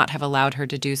would not have allowed her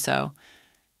to do so.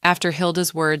 After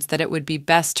Hilda's words that it would be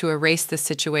best to erase this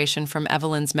situation from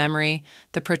Evelyn's memory,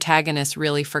 the protagonist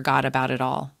really forgot about it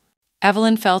all.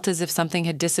 Evelyn felt as if something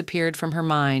had disappeared from her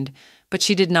mind, but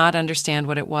she did not understand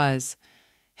what it was.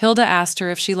 Hilda asked her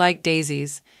if she liked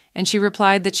daisies, and she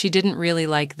replied that she didn't really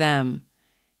like them.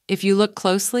 If you look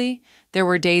closely, there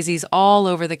were daisies all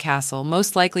over the castle,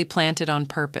 most likely planted on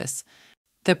purpose.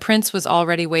 The prince was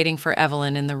already waiting for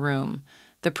Evelyn in the room.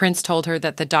 The prince told her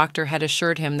that the doctor had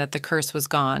assured him that the curse was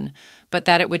gone, but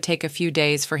that it would take a few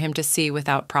days for him to see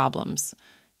without problems.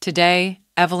 Today,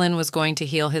 Evelyn was going to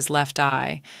heal his left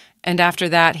eye, and after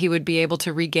that he would be able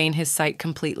to regain his sight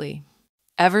completely.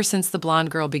 Ever since the blonde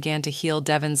girl began to heal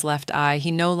Devon's left eye, he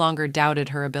no longer doubted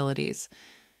her abilities.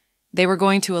 They were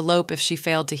going to elope if she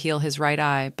failed to heal his right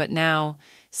eye, but now,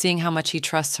 seeing how much he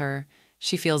trusts her,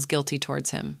 she feels guilty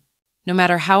towards him. No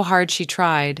matter how hard she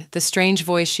tried, the strange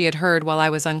voice she had heard while I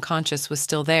was unconscious was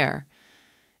still there.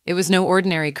 It was no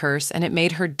ordinary curse, and it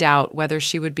made her doubt whether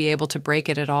she would be able to break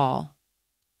it at all.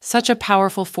 Such a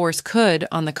powerful force could,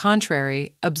 on the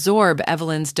contrary, absorb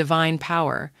Evelyn's divine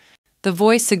power. The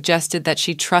voice suggested that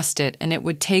she trust it and it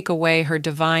would take away her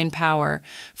divine power,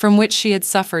 from which she had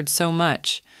suffered so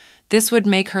much. This would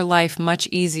make her life much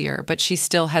easier, but she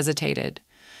still hesitated.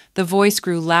 The voice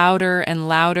grew louder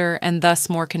and thus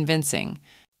more convincing.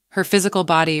 Her physical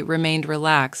body remained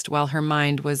relaxed while her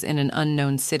mind was in an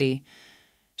unknown city.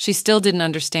 She still didn't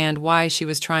understand why she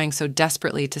was trying so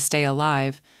desperately to stay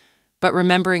alive, but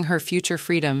remembering her future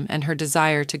freedom and her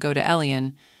desire to go to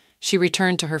Elian, she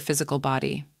returned to her physical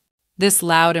body. This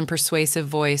loud and persuasive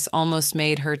voice almost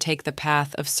made her take the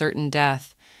path of certain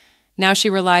death. Now she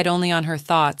relied only on her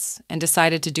thoughts and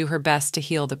decided to do her best to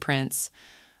heal the prince.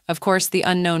 Of course, the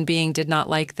unknown being did not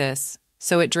like this,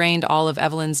 so it drained all of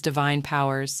Evelyn's divine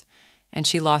powers, and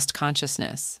she lost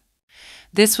consciousness.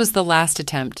 This was the last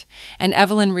attempt, and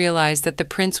Evelyn realized that the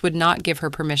prince would not give her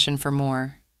permission for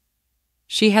more.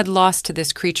 She had lost to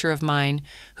this creature of mine,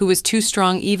 who was too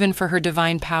strong even for her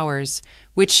divine powers,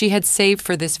 which she had saved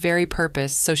for this very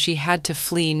purpose, so she had to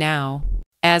flee now.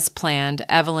 As planned,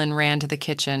 Evelyn ran to the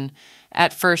kitchen.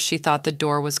 At first she thought the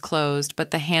door was closed,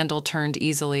 but the handle turned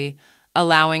easily,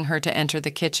 allowing her to enter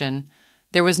the kitchen.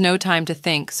 There was no time to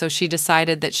think, so she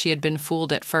decided that she had been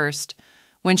fooled at first.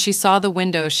 When she saw the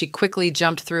window, she quickly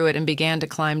jumped through it and began to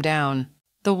climb down.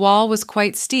 The wall was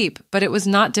quite steep, but it was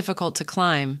not difficult to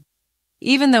climb.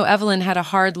 Even though Evelyn had a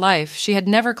hard life, she had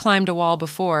never climbed a wall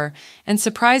before, and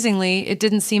surprisingly, it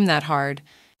didn't seem that hard.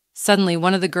 Suddenly,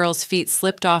 one of the girl's feet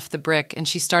slipped off the brick and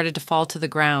she started to fall to the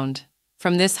ground.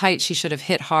 From this height, she should have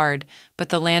hit hard, but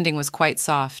the landing was quite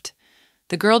soft.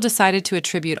 The girl decided to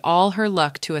attribute all her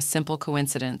luck to a simple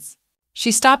coincidence.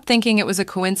 She stopped thinking it was a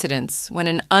coincidence when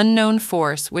an unknown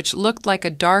force, which looked like a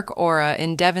dark aura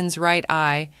in Devon's right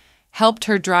eye, helped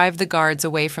her drive the guards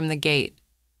away from the gate.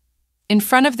 In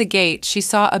front of the gate, she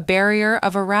saw a barrier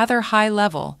of a rather high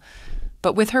level,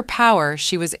 but with her power,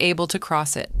 she was able to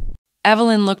cross it.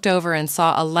 Evelyn looked over and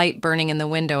saw a light burning in the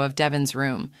window of Devon's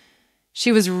room.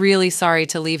 She was really sorry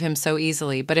to leave him so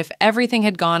easily, but if everything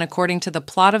had gone according to the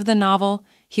plot of the novel,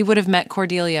 he would have met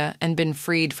Cordelia and been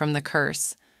freed from the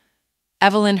curse.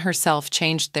 Evelyn herself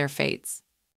changed their fates.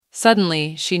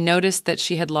 Suddenly, she noticed that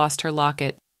she had lost her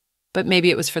locket, but maybe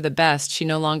it was for the best. She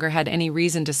no longer had any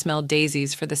reason to smell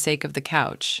daisies for the sake of the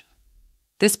couch.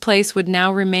 This place would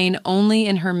now remain only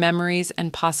in her memories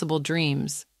and possible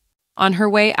dreams. On her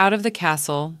way out of the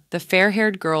castle, the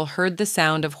fair-haired girl heard the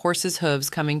sound of horses' hooves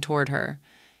coming toward her.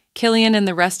 Killian and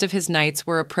the rest of his knights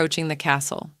were approaching the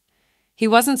castle. He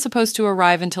wasn't supposed to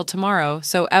arrive until tomorrow,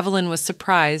 so Evelyn was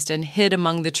surprised and hid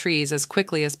among the trees as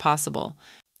quickly as possible.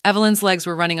 Evelyn's legs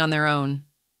were running on their own.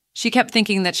 She kept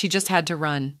thinking that she just had to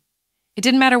run. It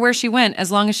didn't matter where she went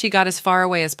as long as she got as far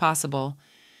away as possible.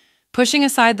 Pushing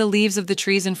aside the leaves of the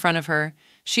trees in front of her,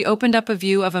 she opened up a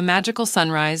view of a magical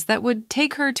sunrise that would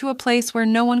take her to a place where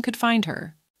no one could find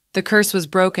her. The curse was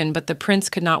broken, but the prince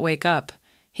could not wake up.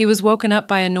 He was woken up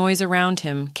by a noise around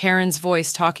him, Karen's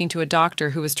voice talking to a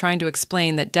doctor who was trying to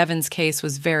explain that Devon's case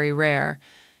was very rare.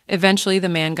 Eventually, the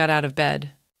man got out of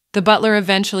bed. The butler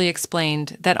eventually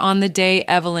explained that on the day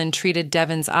Evelyn treated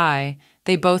Devon's eye,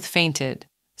 they both fainted,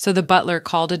 so the butler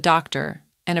called a doctor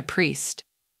and a priest.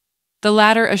 The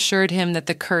latter assured him that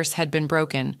the curse had been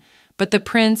broken, but the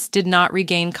prince did not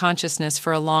regain consciousness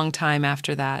for a long time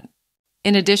after that.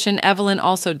 In addition, Evelyn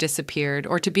also disappeared,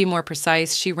 or to be more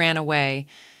precise, she ran away.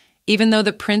 Even though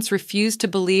the prince refused to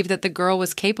believe that the girl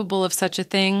was capable of such a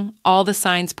thing, all the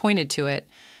signs pointed to it.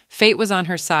 Fate was on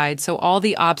her side, so all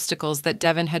the obstacles that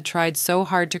Devon had tried so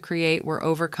hard to create were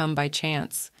overcome by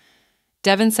chance.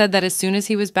 Devon said that as soon as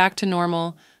he was back to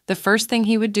normal, the first thing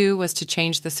he would do was to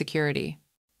change the security.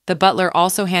 The butler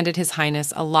also handed His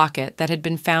Highness a locket that had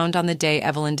been found on the day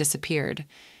Evelyn disappeared.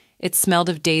 It smelled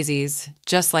of daisies,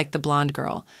 just like the blonde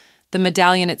girl. The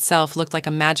medallion itself looked like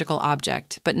a magical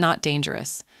object, but not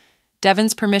dangerous.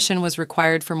 Devon's permission was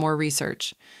required for more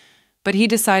research, but he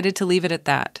decided to leave it at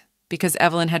that, because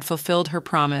Evelyn had fulfilled her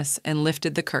promise and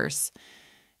lifted the curse,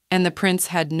 and the prince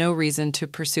had no reason to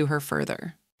pursue her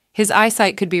further. His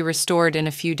eyesight could be restored in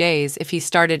a few days if he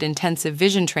started intensive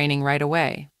vision training right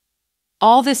away.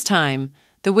 All this time,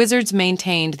 the wizards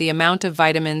maintained the amount of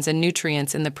vitamins and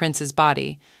nutrients in the prince's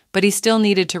body, but he still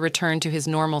needed to return to his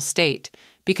normal state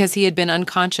because he had been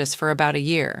unconscious for about a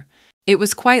year. It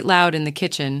was quite loud in the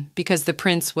kitchen because the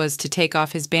prince was to take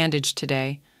off his bandage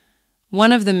today.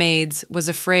 One of the maids was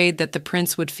afraid that the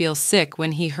prince would feel sick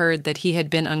when he heard that he had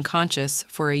been unconscious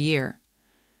for a year.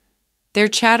 Their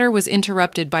chatter was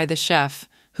interrupted by the chef,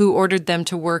 who ordered them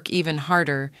to work even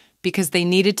harder because they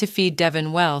needed to feed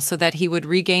Devon well so that he would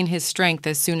regain his strength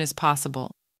as soon as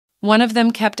possible. One of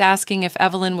them kept asking if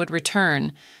Evelyn would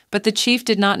return, but the chief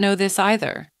did not know this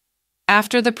either.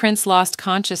 After the prince lost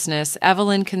consciousness,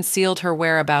 Evelyn concealed her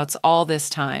whereabouts all this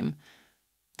time.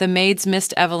 The maids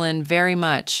missed Evelyn very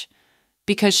much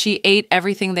because she ate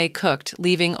everything they cooked,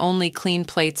 leaving only clean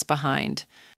plates behind.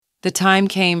 The time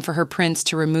came for her prince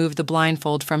to remove the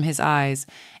blindfold from his eyes.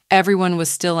 Everyone was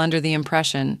still under the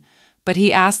impression, but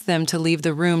he asked them to leave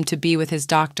the room to be with his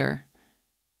doctor.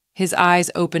 His eyes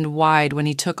opened wide when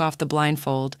he took off the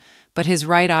blindfold, but his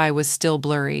right eye was still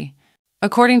blurry.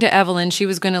 According to Evelyn, she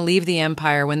was going to leave the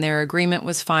Empire when their agreement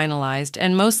was finalized,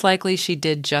 and most likely she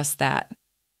did just that.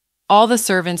 All the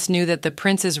servants knew that the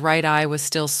prince's right eye was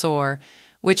still sore,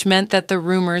 which meant that the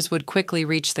rumors would quickly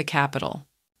reach the capital.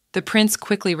 The prince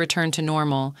quickly returned to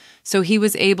normal, so he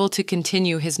was able to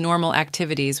continue his normal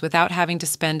activities without having to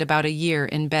spend about a year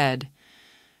in bed.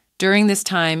 During this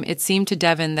time, it seemed to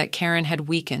Devon that Karen had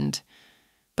weakened,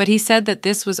 but he said that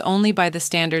this was only by the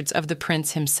standards of the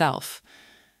prince himself.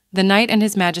 The knight and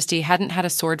his majesty hadn't had a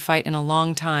sword fight in a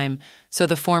long time, so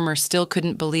the former still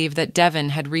couldn't believe that Devon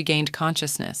had regained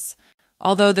consciousness.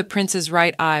 Although the prince's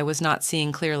right eye was not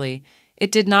seeing clearly,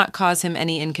 it did not cause him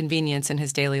any inconvenience in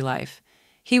his daily life.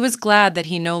 He was glad that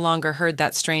he no longer heard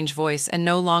that strange voice and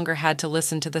no longer had to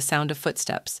listen to the sound of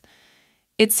footsteps.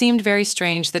 It seemed very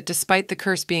strange that despite the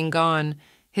curse being gone,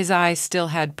 his eyes still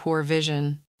had poor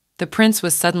vision. The prince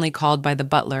was suddenly called by the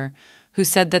butler, who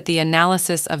said that the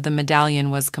analysis of the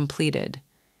medallion was completed.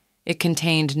 It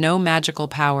contained no magical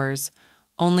powers,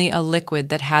 only a liquid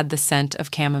that had the scent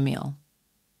of chamomile.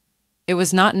 It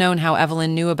was not known how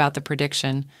Evelyn knew about the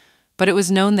prediction, but it was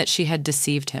known that she had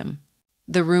deceived him.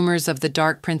 The rumors of the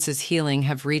Dark Prince's healing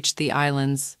have reached the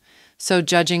islands, so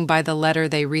judging by the letter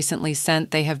they recently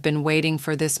sent, they have been waiting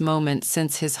for this moment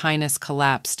since His Highness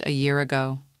collapsed a year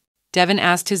ago. Devon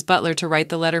asked his butler to write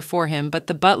the letter for him, but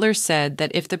the butler said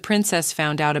that if the princess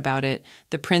found out about it,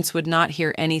 the prince would not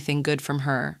hear anything good from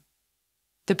her.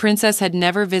 The princess had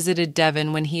never visited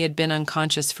Devon when he had been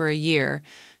unconscious for a year,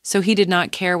 so he did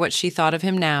not care what she thought of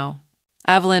him now.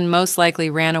 Evelyn most likely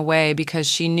ran away because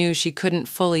she knew she couldn't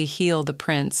fully heal the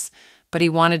prince, but he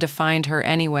wanted to find her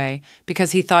anyway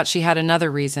because he thought she had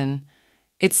another reason.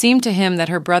 It seemed to him that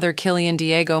her brother Killian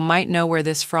Diego might know where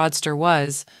this fraudster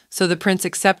was, so the prince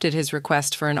accepted his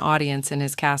request for an audience in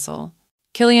his castle.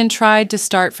 Killian tried to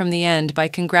start from the end by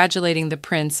congratulating the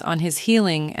prince on his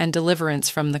healing and deliverance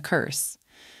from the curse.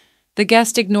 The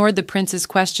guest ignored the prince's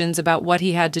questions about what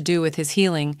he had to do with his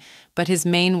healing, but his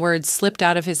main words slipped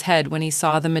out of his head when he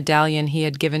saw the medallion he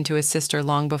had given to his sister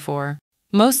long before.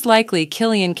 Most likely,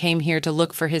 Killian came here to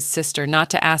look for his sister, not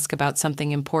to ask about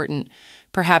something important.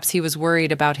 Perhaps he was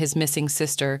worried about his missing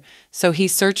sister, so he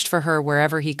searched for her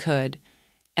wherever he could.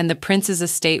 And the prince's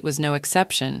estate was no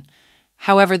exception.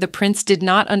 However, the prince did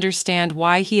not understand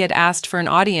why he had asked for an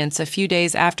audience a few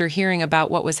days after hearing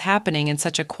about what was happening in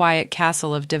such a quiet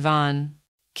castle of Divan.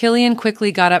 Killian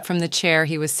quickly got up from the chair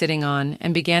he was sitting on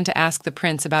and began to ask the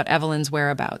prince about Evelyn's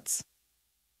whereabouts.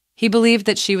 He believed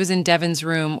that she was in Devon's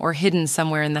room or hidden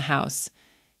somewhere in the house.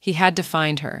 He had to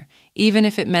find her, even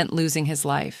if it meant losing his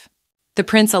life. The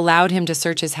prince allowed him to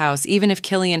search his house, even if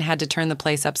Killian had to turn the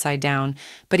place upside down,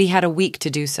 but he had a week to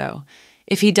do so.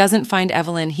 If he doesn't find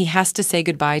Evelyn, he has to say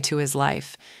goodbye to his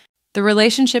life. The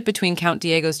relationship between Count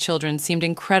Diego's children seemed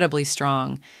incredibly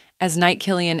strong, as Knight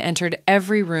Killian entered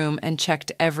every room and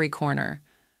checked every corner.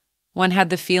 One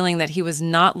had the feeling that he was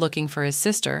not looking for his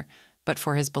sister, but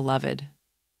for his beloved.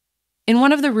 In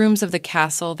one of the rooms of the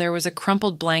castle, there was a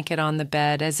crumpled blanket on the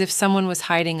bed, as if someone was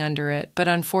hiding under it, but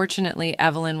unfortunately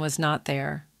Evelyn was not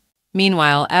there.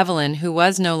 Meanwhile, Evelyn, who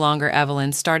was no longer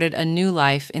Evelyn, started a new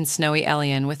life in Snowy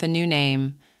Ellion with a new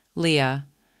name, Leah.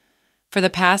 For the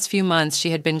past few months,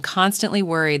 she had been constantly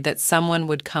worried that someone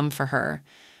would come for her,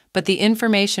 but the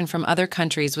information from other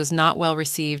countries was not well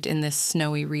received in this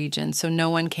snowy region, so no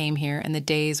one came here and the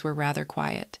days were rather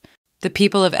quiet. The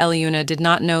people of Eliuna did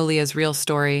not know Leah's real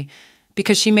story,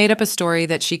 because she made up a story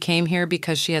that she came here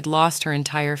because she had lost her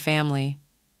entire family.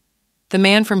 The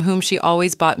man from whom she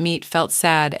always bought meat felt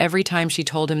sad every time she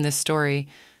told him this story,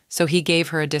 so he gave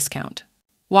her a discount.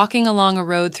 Walking along a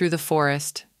road through the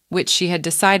forest, which she had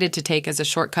decided to take as a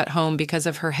shortcut home because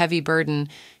of her heavy burden,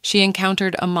 she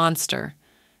encountered a monster.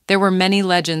 There were many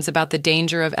legends about the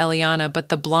danger of Eliana, but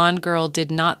the blonde girl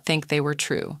did not think they were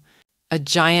true. A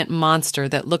giant monster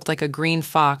that looked like a green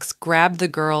fox grabbed the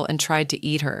girl and tried to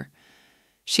eat her.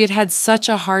 She had had such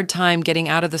a hard time getting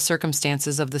out of the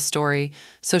circumstances of the story,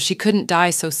 so she couldn't die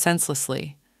so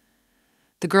senselessly.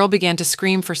 The girl began to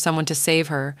scream for someone to save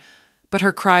her, but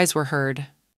her cries were heard.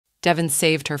 Devon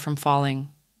saved her from falling.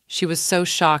 She was so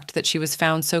shocked that she was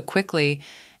found so quickly,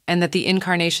 and that the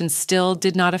incarnation still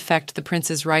did not affect the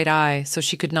prince's right eye, so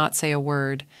she could not say a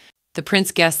word. The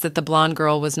prince guessed that the blonde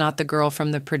girl was not the girl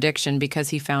from the prediction because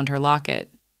he found her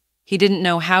locket. He didn't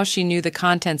know how she knew the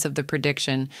contents of the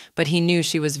prediction, but he knew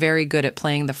she was very good at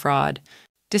playing the fraud.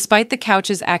 Despite the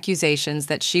Couch's accusations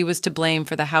that she was to blame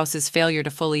for the house's failure to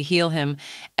fully heal him,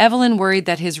 Evelyn worried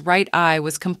that his right eye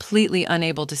was completely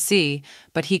unable to see,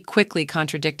 but he quickly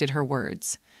contradicted her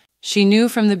words. She knew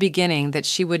from the beginning that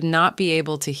she would not be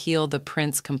able to heal the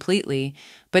prince completely,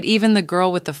 but even the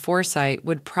girl with the foresight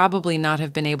would probably not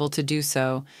have been able to do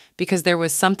so, because there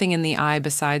was something in the eye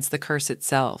besides the curse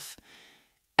itself.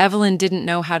 Evelyn didn't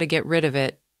know how to get rid of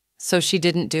it, so she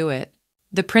didn't do it.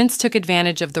 The prince took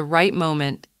advantage of the right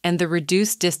moment and the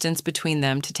reduced distance between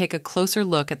them to take a closer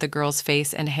look at the girl's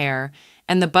face and hair,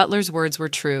 and the butler's words were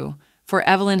true, for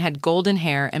Evelyn had golden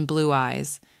hair and blue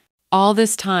eyes. All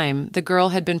this time, the girl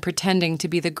had been pretending to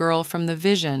be the girl from the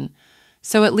vision,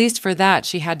 so at least for that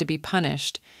she had to be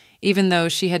punished, even though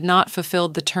she had not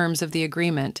fulfilled the terms of the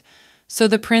agreement, so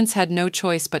the prince had no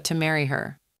choice but to marry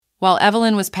her. While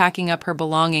Evelyn was packing up her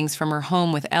belongings from her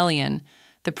home with Elian,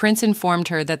 the prince informed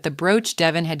her that the brooch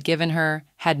Devon had given her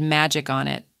had magic on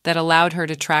it that allowed her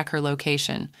to track her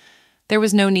location. There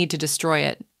was no need to destroy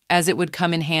it, as it would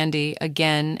come in handy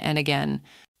again and again.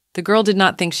 The girl did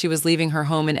not think she was leaving her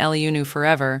home in Eliunu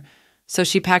forever, so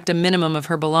she packed a minimum of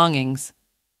her belongings.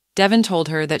 Devon told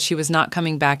her that she was not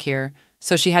coming back here,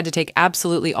 so she had to take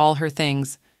absolutely all her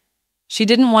things. She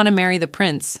didn't want to marry the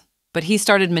prince, but he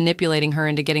started manipulating her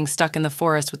into getting stuck in the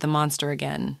forest with the monster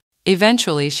again.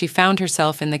 Eventually, she found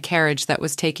herself in the carriage that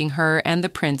was taking her and the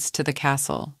prince to the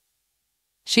castle.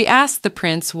 She asked the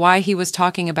prince why he was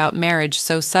talking about marriage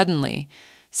so suddenly,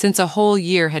 since a whole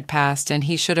year had passed and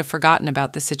he should have forgotten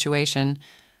about the situation,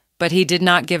 but he did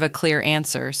not give a clear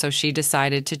answer, so she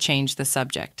decided to change the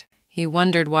subject. He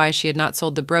wondered why she had not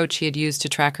sold the brooch he had used to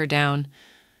track her down.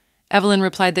 Evelyn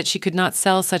replied that she could not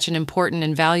sell such an important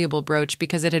and valuable brooch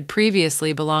because it had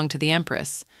previously belonged to the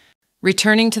Empress.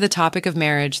 Returning to the topic of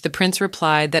marriage, the prince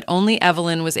replied that only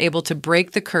Evelyn was able to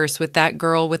break the curse with that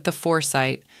girl with the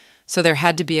foresight, so there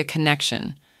had to be a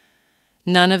connection.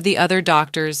 None of the other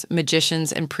doctors,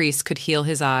 magicians, and priests could heal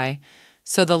his eye,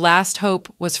 so the last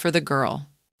hope was for the girl.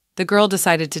 The girl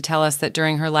decided to tell us that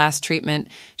during her last treatment,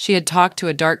 she had talked to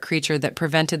a dark creature that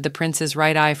prevented the prince's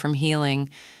right eye from healing.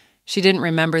 She didn't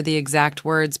remember the exact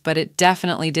words, but it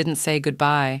definitely didn't say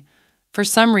goodbye. For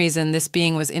some reason, this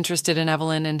being was interested in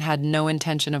Evelyn and had no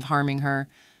intention of harming her.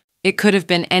 It could have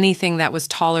been anything that was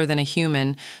taller than a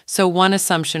human, so one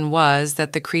assumption was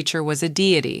that the creature was a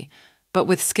deity. But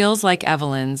with skills like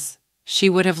Evelyn's, she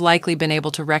would have likely been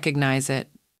able to recognize it.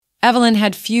 Evelyn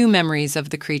had few memories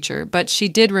of the creature, but she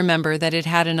did remember that it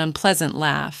had an unpleasant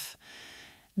laugh.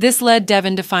 This led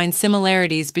Devon to find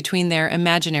similarities between their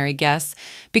imaginary guests,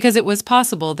 because it was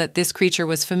possible that this creature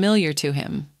was familiar to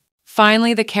him.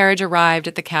 Finally, the carriage arrived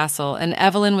at the castle, and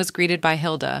Evelyn was greeted by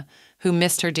Hilda, who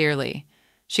missed her dearly.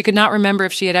 She could not remember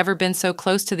if she had ever been so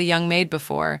close to the young maid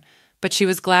before, but she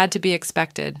was glad to be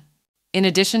expected. In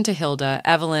addition to Hilda,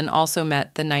 Evelyn also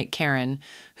met the knight Karen,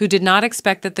 who did not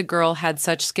expect that the girl had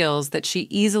such skills that she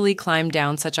easily climbed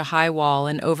down such a high wall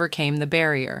and overcame the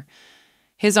barrier.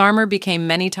 His armor became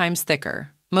many times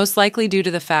thicker, most likely due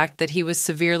to the fact that he was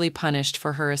severely punished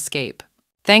for her escape.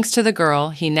 Thanks to the girl,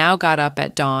 he now got up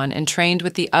at dawn and trained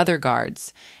with the other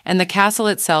guards, and the castle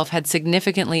itself had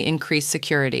significantly increased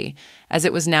security, as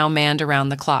it was now manned around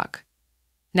the clock.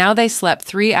 Now they slept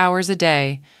 3 hours a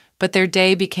day, but their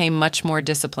day became much more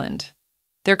disciplined.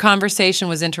 Their conversation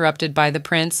was interrupted by the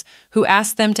prince, who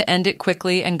asked them to end it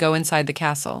quickly and go inside the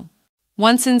castle.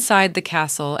 Once inside the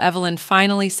castle, Evelyn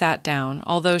finally sat down,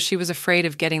 although she was afraid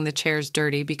of getting the chairs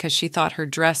dirty because she thought her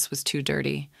dress was too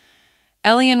dirty.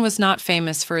 Elion was not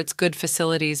famous for its good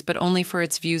facilities, but only for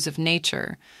its views of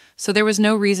nature, so there was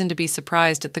no reason to be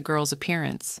surprised at the girl's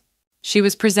appearance. She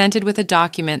was presented with a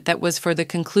document that was for the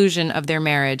conclusion of their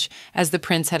marriage, as the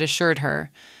prince had assured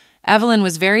her. Evelyn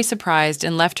was very surprised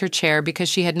and left her chair because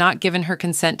she had not given her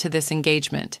consent to this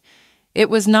engagement. It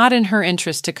was not in her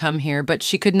interest to come here, but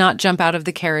she could not jump out of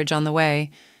the carriage on the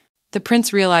way. The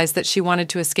prince realized that she wanted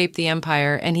to escape the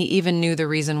empire, and he even knew the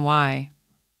reason why.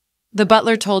 The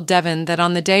butler told Devon that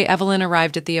on the day Evelyn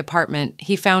arrived at the apartment,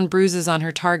 he found bruises on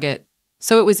her target,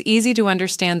 so it was easy to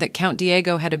understand that Count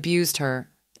Diego had abused her,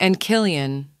 and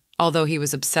Killian, although he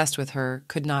was obsessed with her,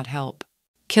 could not help.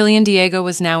 Killian Diego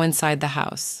was now inside the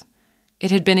house. It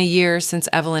had been a year since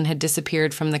Evelyn had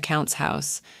disappeared from the Count's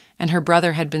house, and her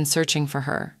brother had been searching for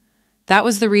her. That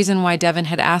was the reason why Devon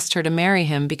had asked her to marry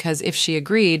him, because if she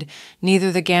agreed,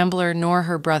 neither the gambler nor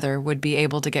her brother would be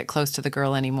able to get close to the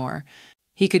girl anymore.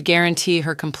 He could guarantee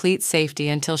her complete safety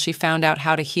until she found out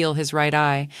how to heal his right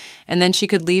eye, and then she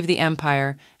could leave the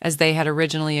empire, as they had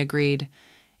originally agreed.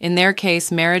 In their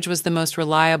case, marriage was the most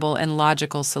reliable and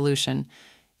logical solution.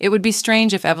 It would be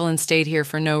strange if Evelyn stayed here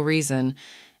for no reason,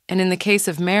 and in the case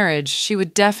of marriage, she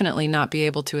would definitely not be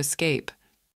able to escape.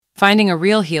 Finding a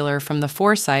real healer from the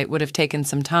foresight would have taken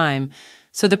some time,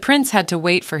 so the prince had to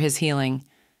wait for his healing.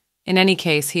 In any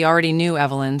case, he already knew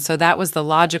Evelyn, so that was the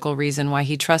logical reason why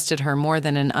he trusted her more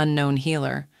than an unknown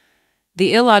healer.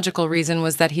 The illogical reason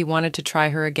was that he wanted to try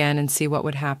her again and see what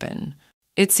would happen.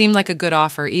 It seemed like a good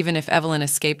offer, even if Evelyn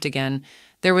escaped again.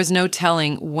 There was no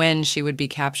telling when she would be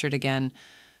captured again.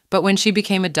 But when she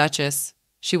became a duchess,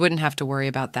 she wouldn't have to worry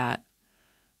about that.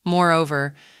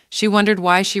 Moreover, she wondered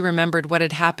why she remembered what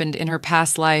had happened in her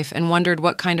past life and wondered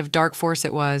what kind of dark force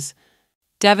it was.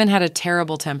 Devon had a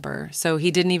terrible temper, so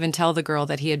he didn't even tell the girl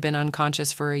that he had been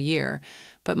unconscious for a year,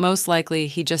 but most likely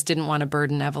he just didn't want to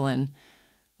burden Evelyn.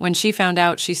 When she found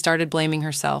out, she started blaming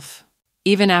herself.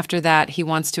 Even after that, he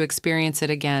wants to experience it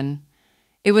again.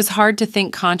 It was hard to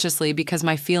think consciously because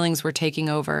my feelings were taking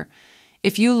over.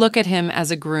 If you look at him as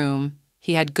a groom,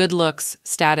 he had good looks,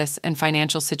 status, and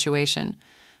financial situation.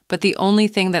 But the only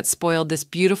thing that spoiled this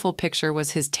beautiful picture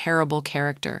was his terrible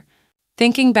character.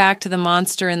 Thinking back to the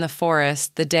monster in the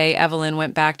forest the day Evelyn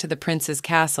went back to the prince's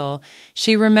castle,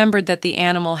 she remembered that the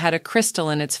animal had a crystal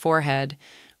in its forehead,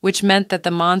 which meant that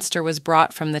the monster was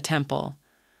brought from the temple.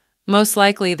 Most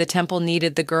likely, the temple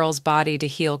needed the girl's body to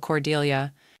heal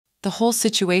Cordelia. The whole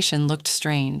situation looked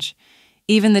strange.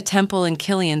 Even the temple and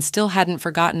Killian still hadn't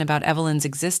forgotten about Evelyn's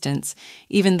existence,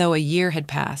 even though a year had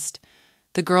passed.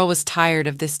 The girl was tired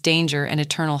of this danger and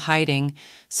eternal hiding,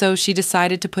 so she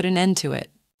decided to put an end to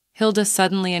it. Hilda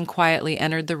suddenly and quietly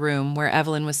entered the room where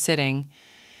Evelyn was sitting.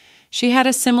 She had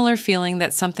a similar feeling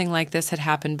that something like this had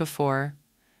happened before.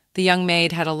 The young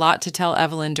maid had a lot to tell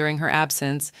Evelyn during her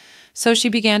absence, so she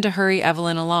began to hurry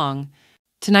Evelyn along.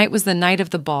 Tonight was the night of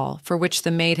the ball, for which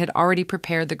the maid had already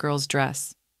prepared the girl's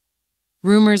dress.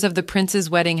 Rumors of the prince's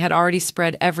wedding had already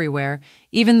spread everywhere,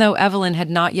 even though Evelyn had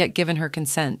not yet given her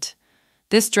consent.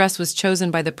 This dress was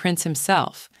chosen by the prince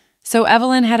himself, so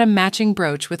Evelyn had a matching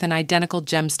brooch with an identical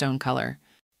gemstone color.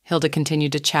 Hilda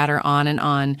continued to chatter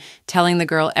on, telling the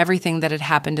girl everything that had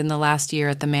happened in the last year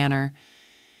at the manor.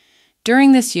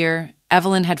 During this year,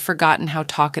 Evelyn had forgotten how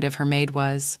talkative her maid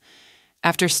was.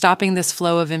 After stopping this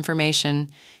flow of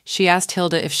information, she asked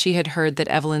Hilda if she had heard that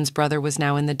Evelyn's brother was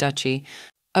now in the duchy.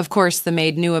 Of course, the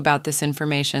maid knew about this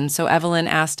information, so Evelyn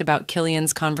asked about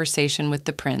Killian's conversation with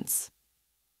the prince.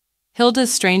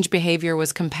 Hilda's strange behavior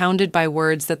was compounded by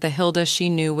words that the Hilda she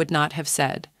knew would not have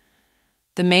said.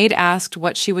 The maid asked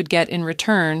what she would get in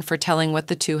return for telling what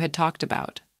the two had talked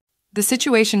about. The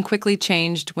situation quickly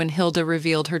changed when Hilda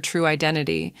revealed her true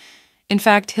identity. In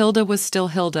fact, Hilda was still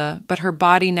Hilda, but her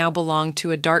body now belonged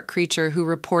to a dark creature who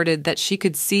reported that she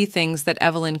could see things that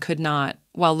Evelyn could not,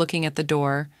 while looking at the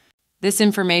door. This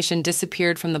information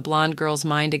disappeared from the blonde girl's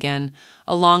mind again,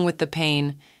 along with the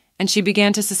pain, and she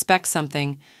began to suspect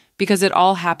something, because it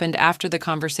all happened after the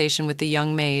conversation with the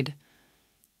young maid.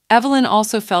 Evelyn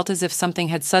also felt as if something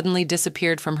had suddenly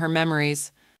disappeared from her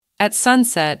memories. At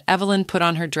sunset, Evelyn put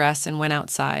on her dress and went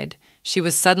outside. She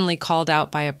was suddenly called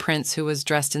out by a prince who was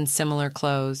dressed in similar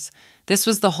clothes. This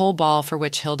was the whole ball for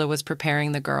which Hilda was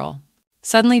preparing the girl.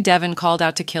 Suddenly Devon called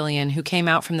out to Killian, who came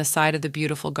out from the side of the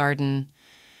beautiful garden.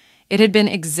 It had been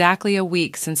exactly a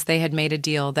week since they had made a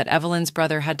deal that Evelyn's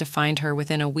brother had to find her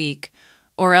within a week,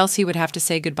 or else he would have to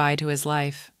say goodbye to his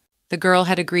life. The girl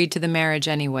had agreed to the marriage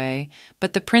anyway,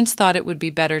 but the prince thought it would be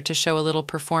better to show a little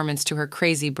performance to her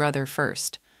crazy brother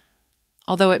first.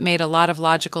 Although it made a lot of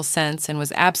logical sense and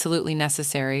was absolutely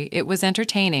necessary, it was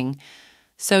entertaining,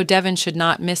 so Devon should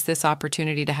not miss this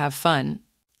opportunity to have fun.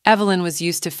 Evelyn was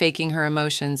used to faking her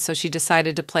emotions, so she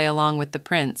decided to play along with the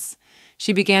prince.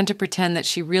 She began to pretend that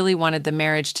she really wanted the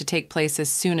marriage to take place as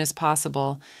soon as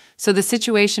possible, so the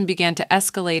situation began to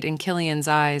escalate in Killian's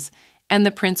eyes, and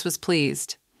the prince was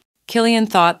pleased. Killian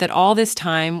thought that all this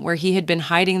time where he had been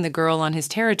hiding the girl on his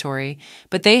territory,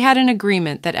 but they had an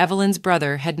agreement that Evelyn's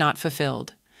brother had not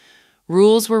fulfilled.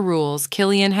 Rules were rules.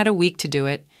 Killian had a week to do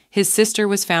it. His sister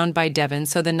was found by Devon,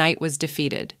 so the night was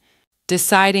defeated.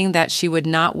 Deciding that she would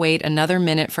not wait another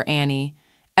minute for Annie,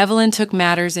 Evelyn took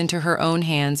matters into her own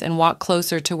hands and walked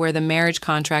closer to where the marriage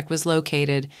contract was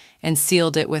located and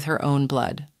sealed it with her own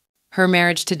blood. Her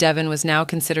marriage to Devon was now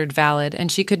considered valid,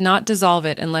 and she could not dissolve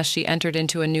it unless she entered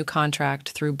into a new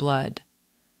contract through blood.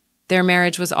 Their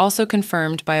marriage was also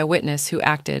confirmed by a witness who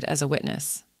acted as a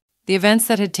witness. The events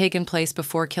that had taken place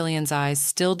before Killian's eyes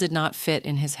still did not fit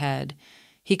in his head.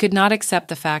 He could not accept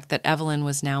the fact that Evelyn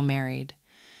was now married.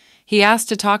 He asked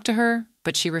to talk to her,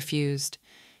 but she refused.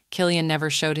 Killian never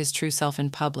showed his true self in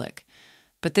public,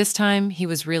 but this time he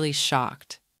was really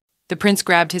shocked. The prince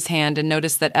grabbed his hand and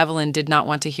noticed that Evelyn did not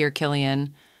want to hear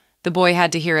Killian. The boy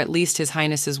had to hear at least His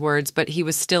Highness's words, but he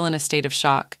was still in a state of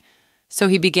shock, so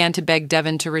he began to beg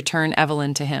Devon to return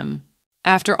Evelyn to him.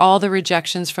 After all the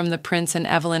rejections from the prince and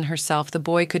Evelyn herself, the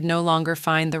boy could no longer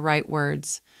find the right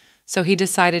words, so he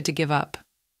decided to give up.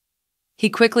 He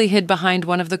quickly hid behind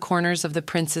one of the corners of the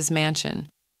prince's mansion,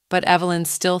 but Evelyn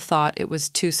still thought it was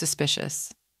too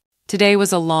suspicious. Today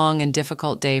was a long and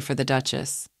difficult day for the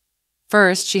Duchess.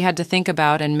 First, she had to think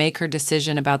about and make her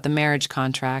decision about the marriage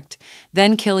contract.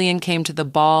 Then Killian came to the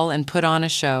ball and put on a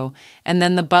show, and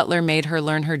then the butler made her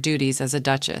learn her duties as a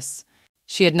duchess.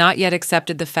 She had not yet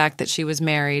accepted the fact that she was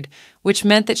married, which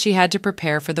meant that she had to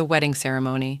prepare for the wedding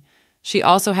ceremony. She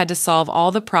also had to solve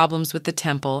all the problems with the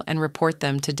temple and report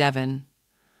them to Devon.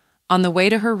 On the way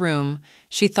to her room,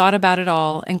 she thought about it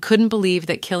all and couldn't believe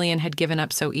that Killian had given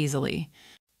up so easily.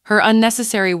 Her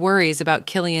unnecessary worries about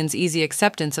Killian's easy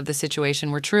acceptance of the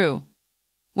situation were true.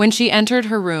 When she entered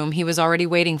her room, he was already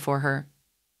waiting for her.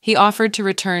 He offered to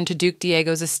return to Duke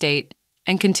Diego's estate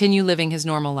and continue living his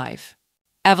normal life.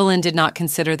 Evelyn did not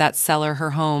consider that cellar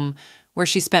her home, where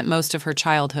she spent most of her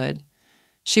childhood.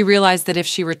 She realized that if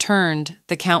she returned,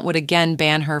 the Count would again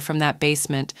ban her from that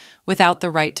basement without the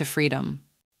right to freedom.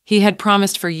 He had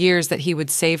promised for years that he would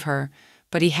save her,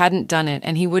 but he hadn't done it,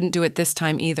 and he wouldn't do it this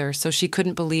time either, so she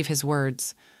couldn't believe his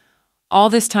words. All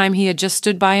this time he had just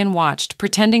stood by and watched,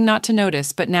 pretending not to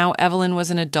notice, but now Evelyn was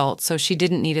an adult, so she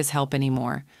didn't need his help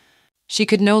anymore. She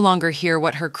could no longer hear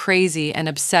what her crazy and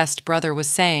obsessed brother was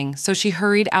saying, so she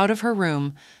hurried out of her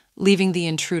room, leaving the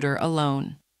intruder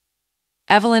alone.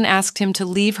 Evelyn asked him to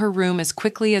leave her room as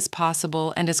quickly as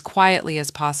possible and as quietly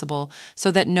as possible so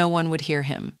that no one would hear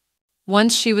him.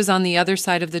 Once she was on the other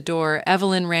side of the door,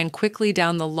 Evelyn ran quickly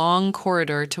down the long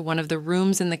corridor to one of the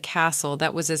rooms in the castle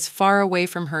that was as far away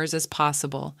from hers as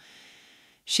possible.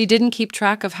 She didn't keep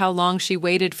track of how long she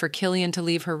waited for Killian to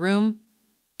leave her room,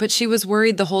 but she was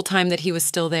worried the whole time that he was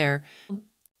still there.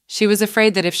 She was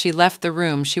afraid that if she left the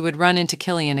room, she would run into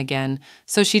Killian again,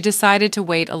 so she decided to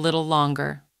wait a little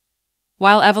longer.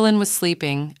 While Evelyn was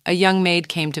sleeping, a young maid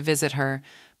came to visit her,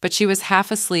 but she was half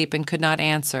asleep and could not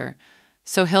answer,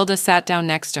 so Hilda sat down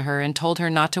next to her and told her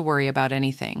not to worry about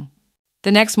anything.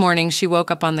 The next morning, she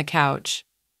woke up on the couch.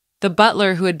 The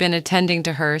butler who had been attending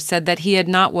to her said that he had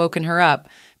not woken her up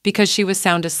because she was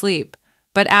sound asleep,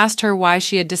 but asked her why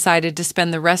she had decided to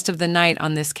spend the rest of the night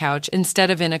on this couch instead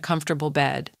of in a comfortable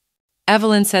bed.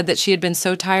 Evelyn said that she had been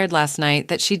so tired last night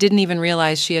that she didn't even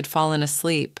realize she had fallen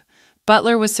asleep.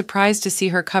 Butler was surprised to see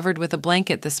her covered with a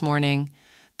blanket this morning.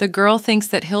 The girl thinks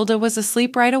that Hilda was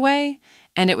asleep right away,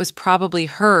 and it was probably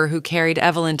her who carried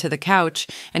Evelyn to the couch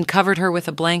and covered her with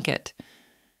a blanket.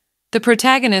 The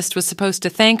protagonist was supposed to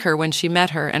thank her when she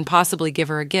met her and possibly give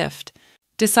her a gift.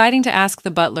 Deciding to ask the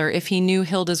butler if he knew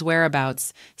Hilda's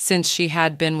whereabouts, since she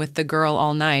had been with the girl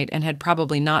all night and had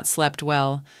probably not slept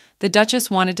well, the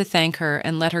Duchess wanted to thank her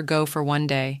and let her go for one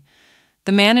day.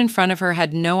 The man in front of her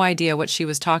had no idea what she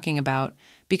was talking about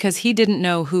because he didn't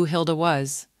know who Hilda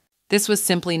was. This was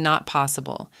simply not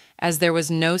possible, as there was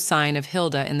no sign of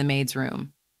Hilda in the maid's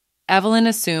room. Evelyn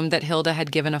assumed that Hilda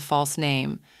had given a false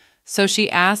name, so she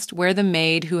asked where the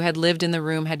maid who had lived in the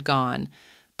room had gone,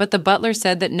 but the butler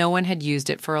said that no one had used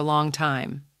it for a long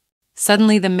time.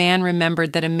 Suddenly the man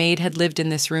remembered that a maid had lived in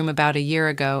this room about a year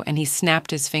ago, and he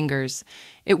snapped his fingers.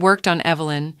 It worked on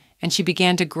Evelyn, and she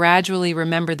began to gradually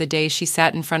remember the day she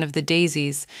sat in front of the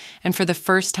daisies, and for the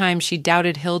first time she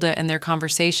doubted Hilda and their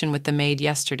conversation with the maid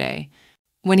yesterday.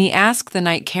 When he asked the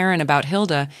knight Karen about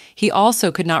Hilda, he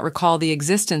also could not recall the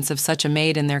existence of such a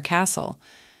maid in their castle.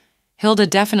 Hilda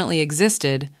definitely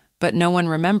existed, but no one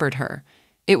remembered her.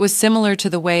 It was similar to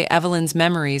the way Evelyn's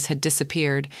memories had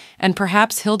disappeared, and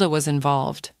perhaps Hilda was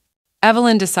involved.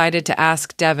 Evelyn decided to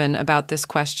ask Devon about this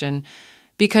question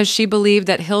because she believed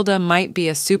that Hilda might be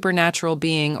a supernatural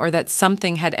being or that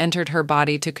something had entered her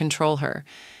body to control her.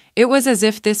 It was as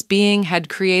if this being had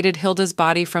created Hilda's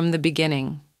body from the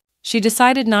beginning. She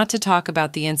decided not to talk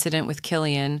about the incident with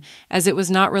Killian, as it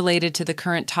was not related to the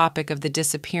current topic of the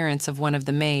disappearance of one of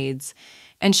the maids,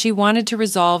 and she wanted to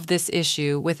resolve this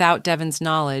issue without Devon's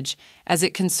knowledge, as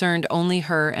it concerned only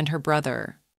her and her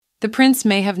brother. The prince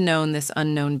may have known this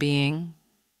unknown being.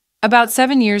 About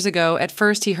 7 years ago, at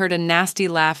first he heard a nasty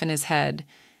laugh in his head,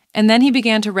 and then he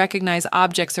began to recognize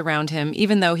objects around him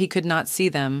even though he could not see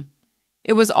them.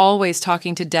 It was always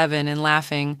talking to Devon and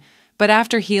laughing, but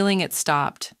after healing it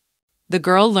stopped. The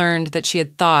girl learned that she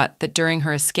had thought that during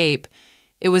her escape,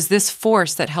 it was this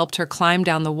force that helped her climb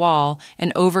down the wall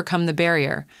and overcome the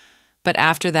barrier, but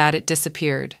after that it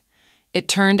disappeared. It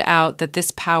turned out that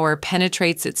this power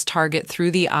penetrates its target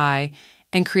through the eye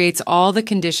and creates all the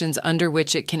conditions under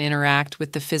which it can interact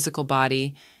with the physical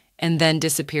body and then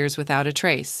disappears without a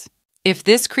trace. If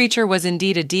this creature was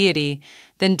indeed a deity,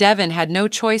 then Devon had no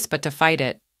choice but to fight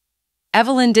it.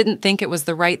 Evelyn didn't think it was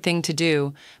the right thing to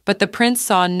do, but the prince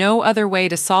saw no other way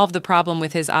to solve the problem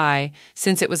with his eye,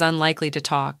 since it was unlikely to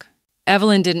talk.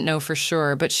 Evelyn didn't know for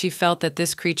sure, but she felt that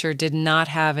this creature did not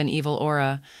have an evil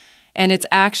aura, and its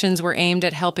actions were aimed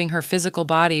at helping her physical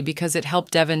body because it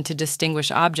helped Devon to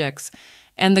distinguish objects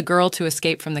and the girl to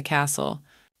escape from the castle.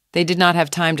 They did not have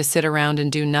time to sit around and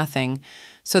do nothing,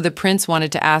 so the prince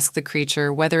wanted to ask the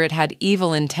creature whether it had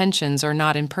evil intentions or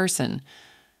not in person.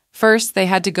 First, they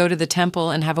had to go to the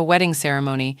temple and have a wedding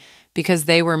ceremony because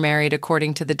they were married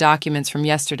according to the documents from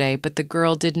yesterday, but the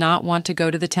girl did not want to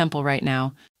go to the temple right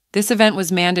now. This event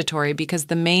was mandatory because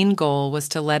the main goal was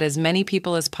to let as many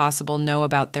people as possible know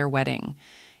about their wedding.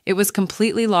 It was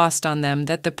completely lost on them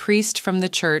that the priest from the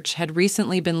church had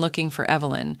recently been looking for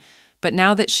Evelyn, but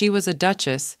now that she was a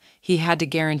duchess, he had to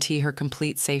guarantee her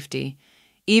complete safety.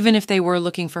 Even if they were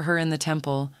looking for her in the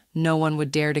temple, no one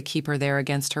would dare to keep her there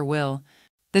against her will.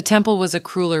 The temple was a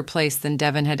crueler place than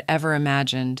Devon had ever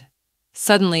imagined.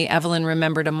 Suddenly, Evelyn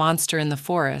remembered a monster in the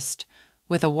forest,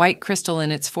 with a white crystal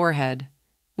in its forehead,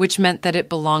 which meant that it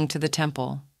belonged to the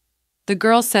temple. The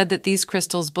girl said that these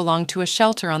crystals belonged to a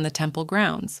shelter on the temple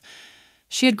grounds.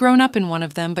 She had grown up in one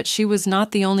of them, but she was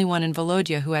not the only one in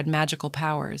Volodya who had magical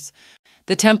powers.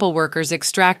 The temple workers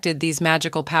extracted these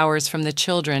magical powers from the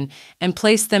children and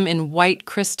placed them in white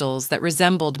crystals that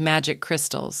resembled magic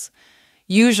crystals.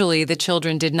 Usually, the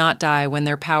children did not die when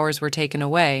their powers were taken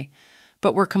away,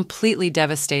 but were completely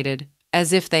devastated,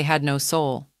 as if they had no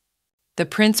soul. The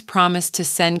prince promised to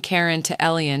send Karen to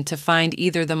Elian to find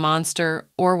either the monster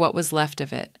or what was left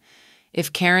of it.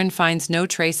 If Karen finds no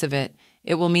trace of it,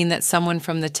 it will mean that someone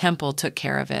from the temple took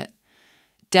care of it.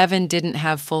 Devon didn't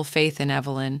have full faith in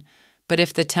Evelyn, but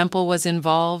if the temple was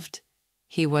involved,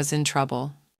 he was in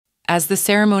trouble. As the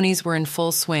ceremonies were in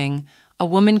full swing, a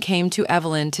woman came to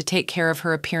Evelyn to take care of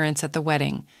her appearance at the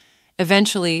wedding.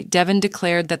 Eventually, Devon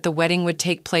declared that the wedding would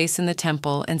take place in the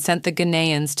temple and sent the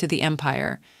Ghanaians to the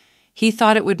empire. He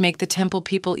thought it would make the temple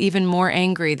people even more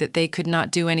angry that they could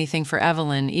not do anything for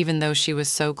Evelyn, even though she was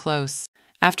so close.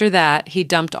 After that, he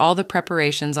dumped all the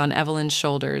preparations on Evelyn's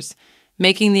shoulders,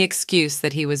 making the excuse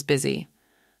that he was busy.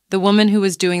 The woman who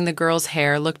was doing the girl's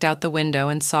hair looked out the window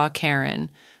and saw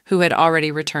Karen, who had already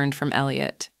returned from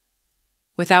Elliot.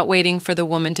 Without waiting for the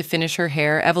woman to finish her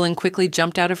hair, Evelyn quickly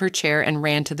jumped out of her chair and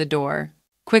ran to the door.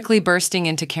 Quickly bursting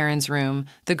into Karen's room,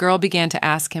 the girl began to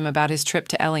ask him about his trip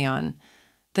to Elion.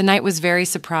 The knight was very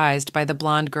surprised by the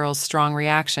blonde girl's strong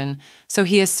reaction, so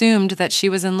he assumed that she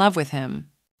was in love with him.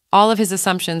 All of his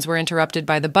assumptions were interrupted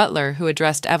by the butler, who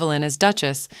addressed Evelyn as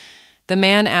Duchess. The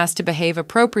man asked to behave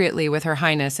appropriately with Her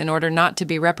Highness in order not to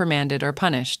be reprimanded or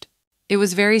punished. It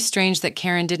was very strange that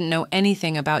Karen didn't know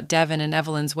anything about Devon and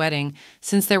Evelyn's wedding,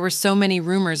 since there were so many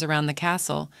rumors around the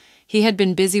castle. He had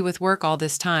been busy with work all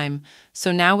this time,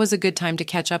 so now was a good time to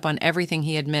catch up on everything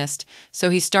he had missed, so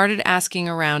he started asking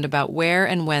around about where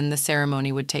and when the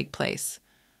ceremony would take place.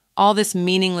 All this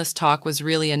meaningless talk was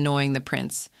really annoying the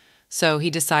prince, so he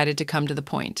decided to come to the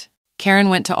point. Karen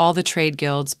went to all the trade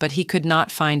guilds, but he could not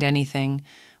find anything,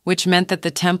 which meant that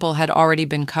the temple had already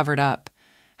been covered up.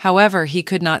 However, he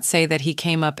could not say that he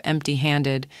came up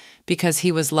empty-handed, because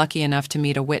he was lucky enough to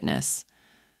meet a witness.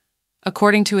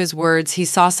 According to his words, he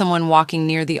saw someone walking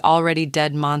near the already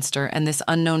dead monster, and this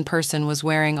unknown person was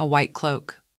wearing a white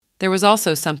cloak. There was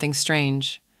also something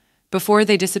strange. Before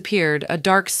they disappeared, a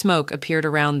dark smoke appeared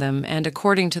around them, and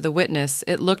according to the witness,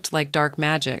 it looked like dark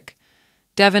magic.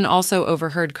 Devon also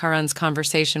overheard Karan's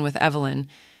conversation with Evelyn,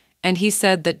 and he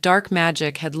said that dark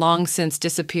magic had long since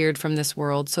disappeared from this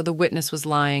world, so the witness was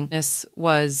lying.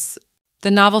 The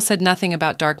novel said nothing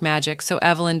about dark magic, so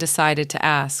Evelyn decided to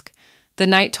ask. The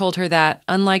knight told her that,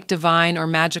 unlike divine or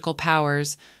magical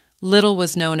powers, little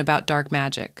was known about dark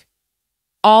magic.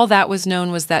 All that was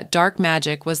known was that dark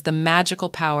magic was the magical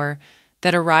power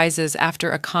that arises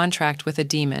after a contract with a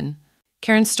demon.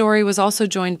 Karen's story was also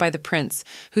joined by the prince,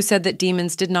 who said that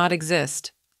demons did not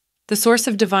exist. The source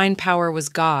of divine power was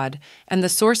God, and the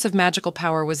source of magical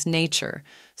power was nature,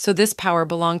 so this power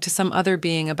belonged to some other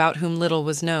being about whom little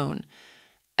was known.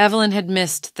 Evelyn had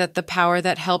missed that the power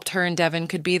that helped her and Devon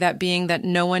could be that being that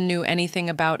no one knew anything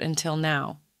about until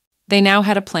now. They now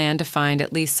had a plan to find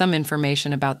at least some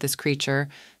information about this creature,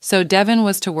 so Devon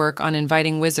was to work on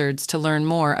inviting wizards to learn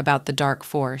more about the dark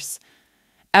force.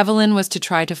 Evelyn was to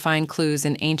try to find clues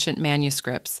in ancient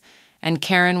manuscripts, and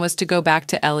Karen was to go back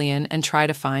to Elion and try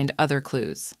to find other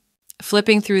clues.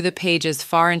 Flipping through the pages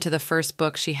far into the first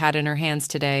book she had in her hands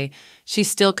today, she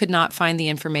still could not find the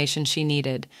information she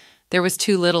needed. There was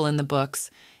too little in the books.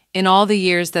 In all the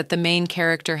years that the main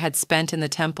character had spent in the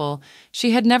temple,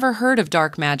 she had never heard of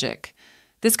dark magic.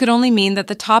 This could only mean that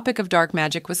the topic of dark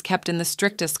magic was kept in the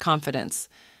strictest confidence.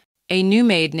 A new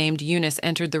maid named Eunice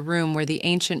entered the room where the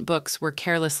ancient books were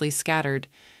carelessly scattered.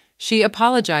 She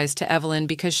apologized to Evelyn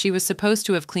because she was supposed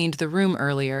to have cleaned the room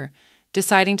earlier.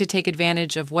 Deciding to take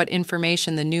advantage of what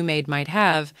information the new maid might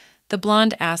have, the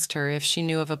blonde asked her if she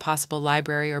knew of a possible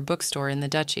library or bookstore in the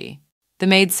duchy. The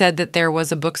maid said that there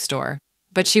was a bookstore,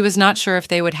 but she was not sure if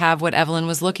they would have what Evelyn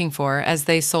was looking for, as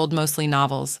they sold mostly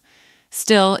novels.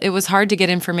 Still, it was hard to get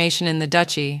information in the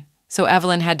duchy, so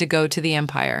Evelyn had to go to the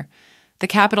empire. The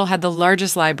capital had the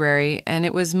largest library, and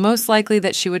it was most likely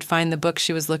that she would find the book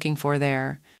she was looking for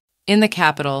there. In the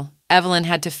capital, Evelyn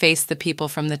had to face the people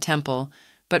from the temple,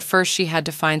 but first she had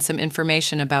to find some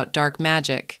information about dark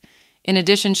magic. In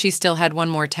addition, she still had one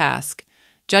more task.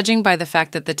 Judging by the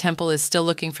fact that the temple is still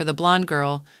looking for the blonde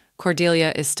girl,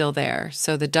 Cordelia is still there,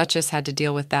 so the Duchess had to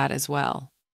deal with that as well.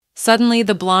 Suddenly,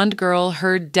 the blonde girl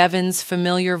heard Devon's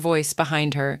familiar voice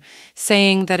behind her,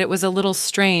 saying that it was a little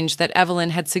strange that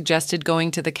Evelyn had suggested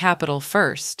going to the capital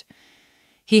first.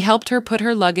 He helped her put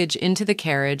her luggage into the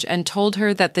carriage and told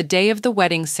her that the day of the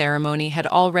wedding ceremony had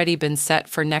already been set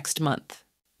for next month.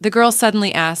 The girl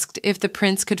suddenly asked if the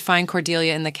prince could find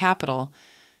Cordelia in the capital,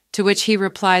 to which he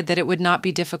replied that it would not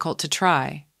be difficult to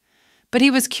try. But he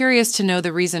was curious to know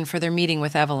the reason for their meeting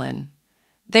with Evelyn.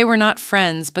 They were not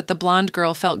friends, but the blonde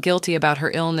girl felt guilty about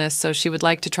her illness, so she would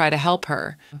like to try to help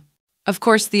her. Of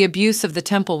course, the abuse of the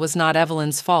temple was not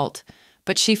Evelyn's fault,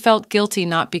 but she felt guilty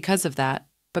not because of that,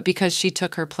 but because she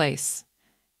took her place.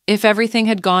 If everything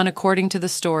had gone according to the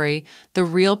story, the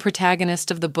real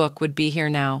protagonist of the book would be here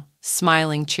now,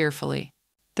 smiling cheerfully.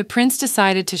 The prince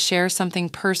decided to share something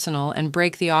personal and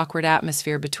break the awkward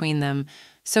atmosphere between them,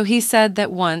 so he said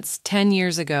that once, 10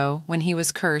 years ago, when he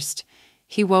was cursed,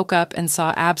 he woke up and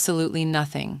saw absolutely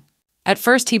nothing. At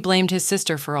first he blamed his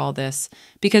sister for all this,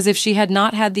 because if she had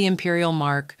not had the imperial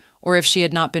mark, or if she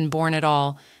had not been born at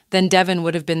all, then Devon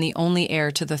would have been the only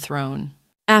heir to the throne.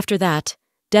 After that,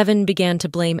 Devon began to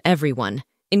blame everyone,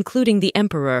 including the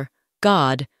emperor,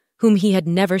 God, whom he had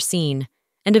never seen,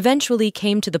 and eventually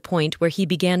came to the point where he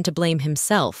began to blame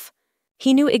himself.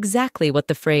 He knew exactly what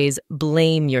the phrase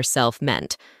 "blame yourself"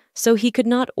 meant, so he could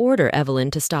not order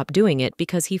Evelyn to stop doing it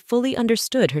because he fully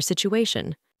understood her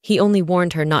situation. He only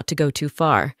warned her not to go too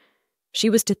far. She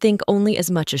was to think only as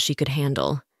much as she could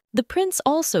handle. The prince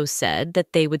also said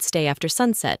that they would stay after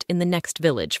sunset in the next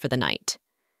village for the night.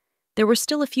 There were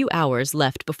still a few hours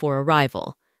left before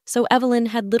arrival, so Evelyn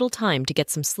had little time to get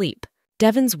some sleep.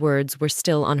 Devon's words were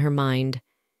still on her mind.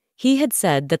 He had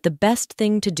said that the best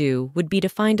thing to do would be to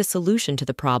find a solution to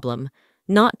the problem,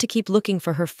 not to keep looking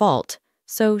for her fault,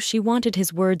 so she wanted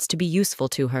his words to be useful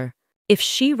to her. If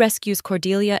she rescues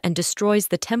Cordelia and destroys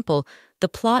the temple, the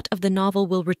plot of the novel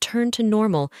will return to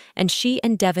normal and she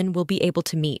and Devon will be able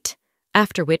to meet,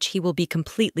 after which he will be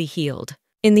completely healed.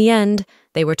 In the end,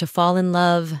 they were to fall in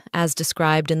love, as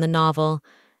described in the novel,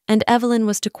 and Evelyn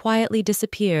was to quietly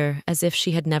disappear as if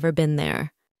she had never been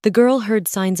there. The girl heard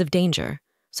signs of danger,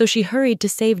 so she hurried to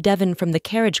save Devon from the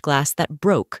carriage glass that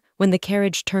broke when the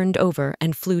carriage turned over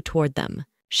and flew toward them.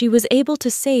 She was able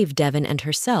to save Devon and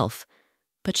herself,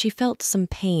 but she felt some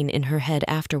pain in her head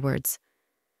afterwards.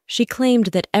 She claimed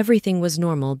that everything was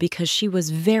normal because she was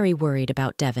very worried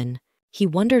about Devon. He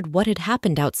wondered what had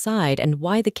happened outside and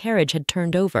why the carriage had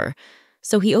turned over,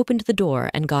 so he opened the door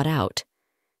and got out.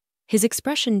 His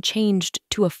expression changed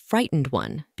to a frightened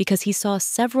one because he saw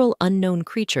several unknown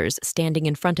creatures standing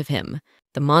in front of him.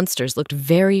 The monsters looked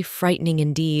very frightening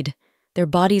indeed. Their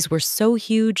bodies were so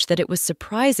huge that it was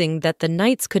surprising that the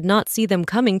knights could not see them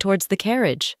coming towards the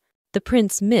carriage. The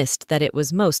prince missed that it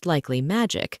was most likely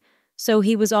magic, so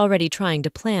he was already trying to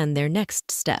plan their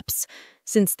next steps,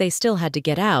 since they still had to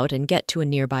get out and get to a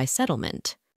nearby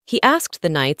settlement. He asked the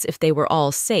knights if they were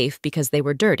all safe because they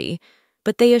were dirty,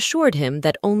 but they assured him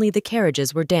that only the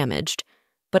carriages were damaged,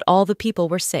 but all the people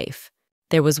were safe.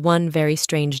 There was one very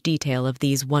strange detail of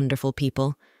these wonderful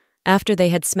people. After they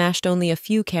had smashed only a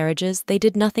few carriages, they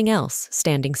did nothing else,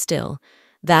 standing still.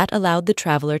 That allowed the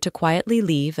traveler to quietly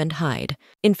leave and hide.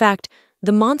 In fact,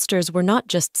 the monsters were not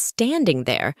just standing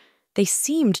there, they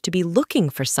seemed to be looking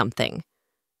for something.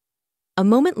 A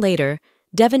moment later,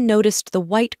 Devon noticed the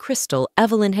white crystal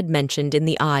Evelyn had mentioned in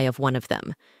the eye of one of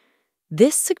them.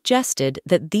 This suggested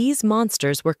that these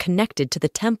monsters were connected to the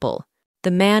temple.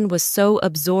 The man was so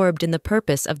absorbed in the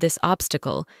purpose of this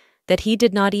obstacle that he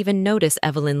did not even notice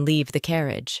Evelyn leave the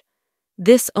carriage.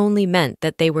 This only meant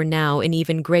that they were now in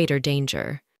even greater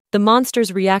danger. The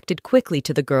monsters reacted quickly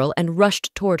to the girl and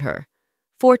rushed toward her.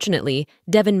 Fortunately,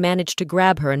 Devon managed to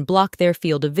grab her and block their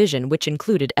field of vision, which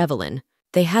included Evelyn.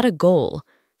 They had a goal,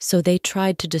 so they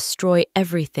tried to destroy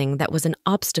everything that was an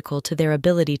obstacle to their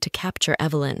ability to capture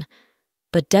Evelyn.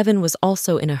 But Devon was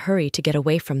also in a hurry to get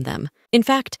away from them. In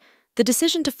fact, the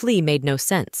decision to flee made no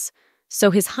sense,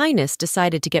 so His Highness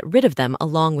decided to get rid of them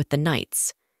along with the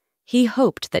knights. He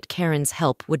hoped that Karen's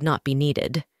help would not be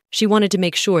needed. She wanted to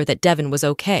make sure that Devon was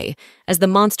okay, as the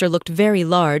monster looked very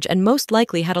large and most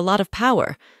likely had a lot of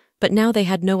power, but now they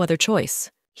had no other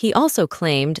choice. He also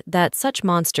claimed that such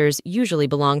monsters usually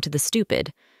belong to the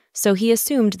stupid, so he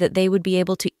assumed that they would be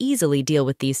able to easily deal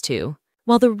with these two.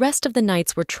 While the rest of the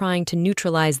knights were trying to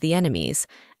neutralize the enemies,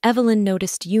 Evelyn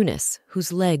noticed Eunice,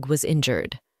 whose leg was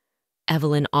injured.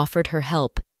 Evelyn offered her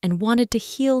help and wanted to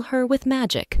heal her with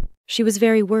magic. She was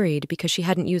very worried because she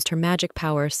hadn't used her magic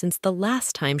power since the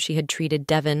last time she had treated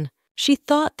Devon. She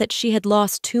thought that she had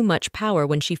lost too much power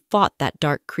when she fought that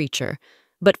dark creature,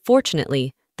 but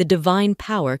fortunately, the divine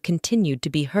power continued to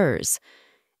be hers.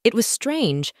 It was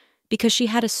strange because she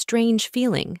had a strange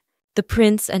feeling. The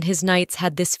prince and his knights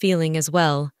had this feeling as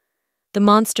well. The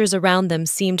monsters around them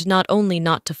seemed not only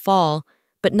not to fall,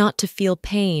 but not to feel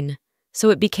pain, so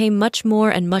it became much more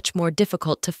and much more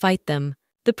difficult to fight them.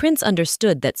 The prince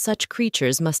understood that such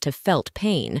creatures must have felt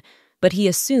pain, but he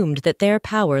assumed that their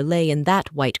power lay in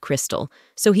that white crystal,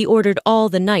 so he ordered all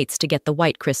the knights to get the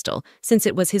white crystal, since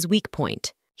it was his weak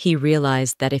point. He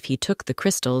realized that if he took the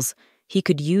crystals, he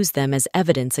could use them as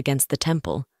evidence against the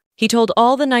temple. He told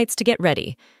all the knights to get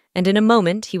ready, and in a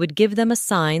moment he would give them a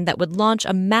sign that would launch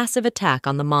a massive attack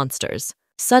on the monsters.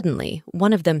 Suddenly,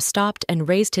 one of them stopped and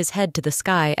raised his head to the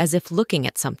sky as if looking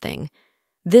at something.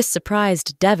 This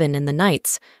surprised Devon and the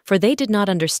knights, for they did not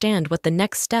understand what the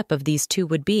next step of these two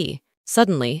would be.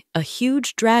 Suddenly, a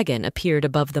huge dragon appeared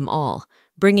above them all,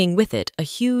 bringing with it a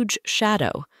huge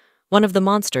shadow. One of the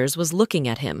monsters was looking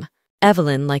at him.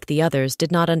 Evelyn, like the others,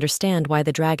 did not understand why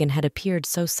the dragon had appeared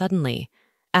so suddenly.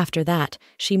 After that,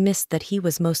 she missed that he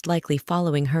was most likely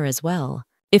following her as well.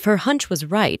 If her hunch was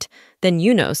right, then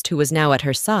Yunost, who was now at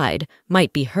her side,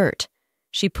 might be hurt.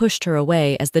 She pushed her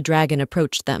away as the dragon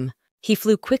approached them. He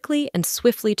flew quickly and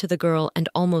swiftly to the girl and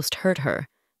almost hurt her.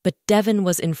 But Devon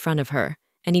was in front of her,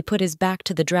 and he put his back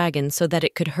to the dragon so that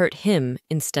it could hurt him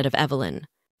instead of Evelyn.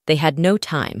 They had no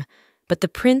time, but the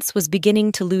prince was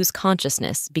beginning to lose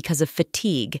consciousness because of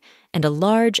fatigue and a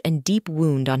large and deep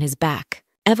wound on his back.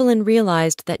 Evelyn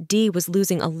realized that Dee was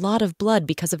losing a lot of blood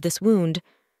because of this wound,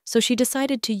 so she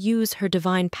decided to use her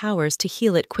divine powers to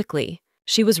heal it quickly.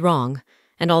 She was wrong,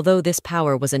 and although this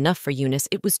power was enough for Eunice,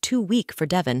 it was too weak for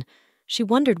Devon. She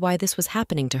wondered why this was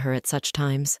happening to her at such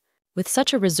times. With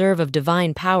such a reserve of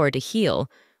divine power to heal,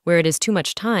 where it is too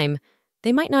much time,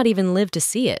 they might not even live to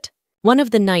see it. One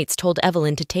of the knights told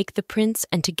Evelyn to take the prince,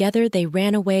 and together they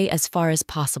ran away as far as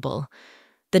possible.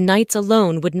 The knights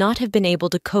alone would not have been able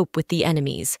to cope with the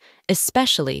enemies,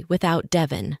 especially without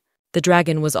Devon. The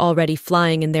dragon was already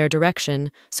flying in their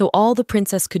direction, so all the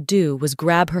princess could do was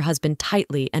grab her husband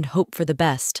tightly and hope for the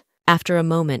best. After a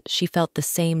moment, she felt the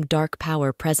same dark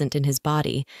power present in his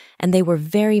body, and they were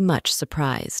very much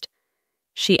surprised.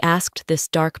 She asked this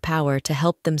dark power to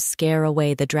help them scare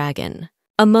away the dragon.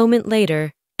 A moment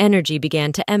later, energy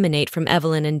began to emanate from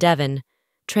Evelyn and Devon,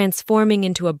 transforming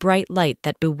into a bright light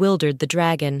that bewildered the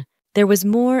dragon. There was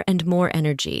more and more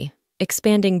energy,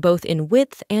 expanding both in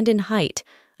width and in height,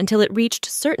 until it reached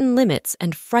certain limits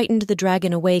and frightened the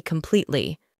dragon away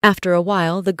completely. After a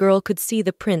while, the girl could see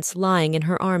the prince lying in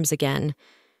her arms again.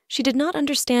 She did not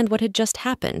understand what had just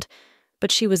happened,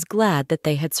 but she was glad that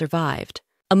they had survived.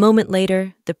 A moment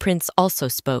later, the prince also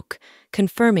spoke,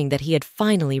 confirming that he had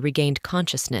finally regained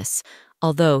consciousness,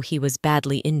 although he was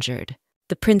badly injured.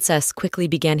 The princess quickly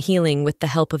began healing with the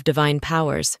help of divine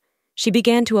powers. She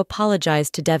began to apologize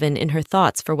to Devon in her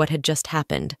thoughts for what had just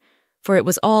happened, for it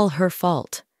was all her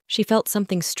fault. She felt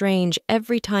something strange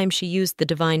every time she used the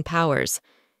divine powers.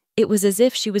 It was as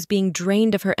if she was being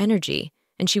drained of her energy,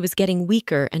 and she was getting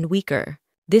weaker and weaker.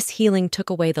 This healing took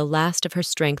away the last of her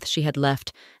strength she had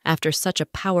left after such a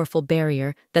powerful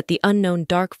barrier that the unknown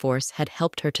dark force had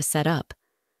helped her to set up.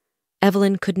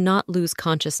 Evelyn could not lose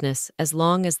consciousness as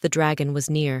long as the dragon was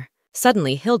near.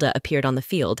 Suddenly, Hilda appeared on the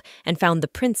field and found the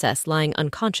princess lying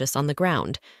unconscious on the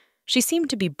ground. She seemed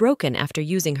to be broken after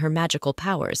using her magical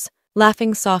powers.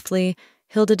 Laughing softly,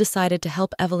 Hilda decided to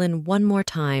help Evelyn one more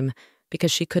time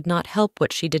because she could not help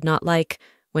what she did not like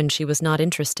when she was not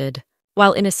interested.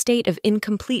 While in a state of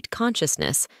incomplete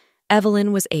consciousness,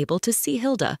 Evelyn was able to see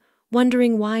Hilda,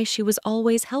 wondering why she was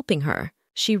always helping her.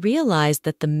 She realized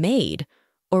that the maid,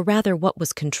 or rather what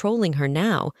was controlling her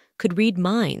now, could read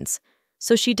minds,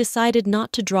 so she decided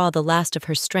not to draw the last of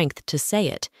her strength to say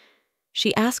it.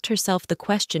 She asked herself the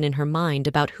question in her mind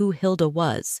about who Hilda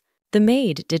was. The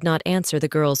maid did not answer the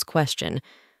girl's question,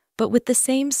 but with the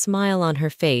same smile on her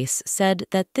face said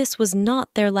that this was not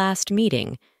their last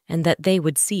meeting and that they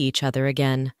would see each other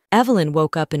again. Evelyn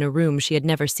woke up in a room she had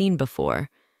never seen before.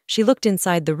 She looked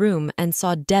inside the room and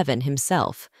saw Devon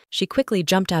himself. She quickly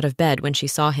jumped out of bed when she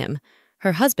saw him.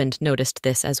 Her husband noticed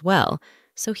this as well,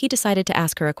 so he decided to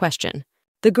ask her a question.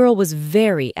 The girl was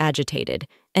very agitated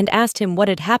and asked him what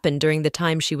had happened during the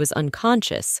time she was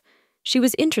unconscious. She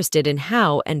was interested in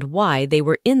how and why they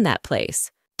were in that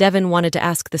place. Devon wanted to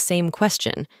ask the same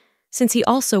question, since he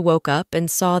also woke up and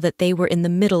saw that they were in the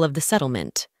middle of the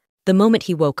settlement. The moment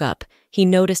he woke up, he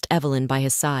noticed Evelyn by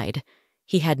his side.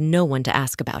 He had no one to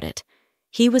ask about it.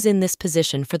 He was in this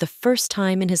position for the first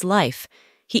time in his life.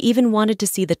 He even wanted to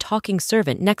see the talking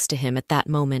servant next to him at that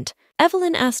moment.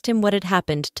 Evelyn asked him what had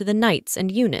happened to the knights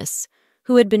and Eunice,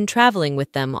 who had been traveling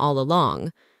with them all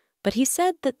along, but he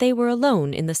said that they were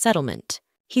alone in the settlement.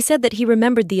 He said that he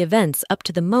remembered the events up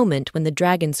to the moment when the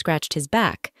dragon scratched his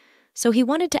back, so he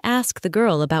wanted to ask the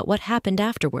girl about what happened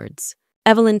afterwards.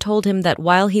 Evelyn told him that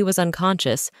while he was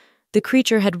unconscious, the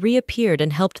creature had reappeared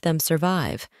and helped them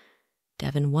survive.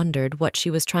 Devon wondered what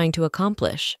she was trying to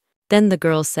accomplish. Then the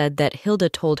girl said that Hilda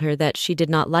told her that she did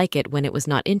not like it when it was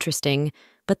not interesting,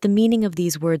 but the meaning of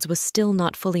these words was still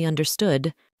not fully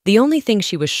understood. The only thing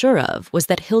she was sure of was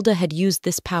that Hilda had used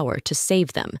this power to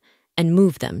save them and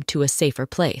move them to a safer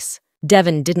place.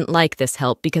 Devon didn't like this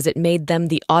help because it made them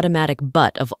the automatic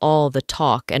butt of all the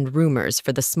talk and rumors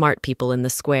for the smart people in the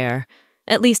square.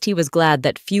 At least he was glad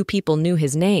that few people knew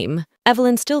his name.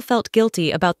 Evelyn still felt guilty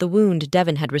about the wound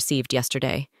Devon had received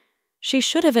yesterday. She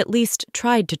should have at least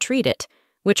tried to treat it,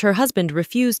 which her husband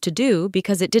refused to do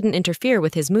because it didn't interfere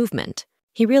with his movement.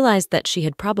 He realized that she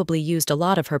had probably used a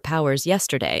lot of her powers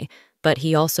yesterday, but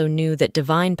he also knew that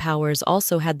divine powers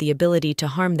also had the ability to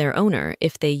harm their owner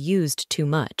if they used too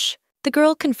much. The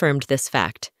girl confirmed this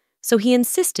fact, so he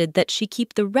insisted that she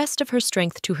keep the rest of her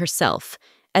strength to herself,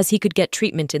 as he could get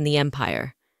treatment in the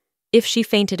Empire. If she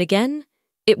fainted again,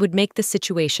 it would make the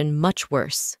situation much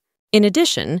worse. In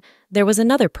addition, there was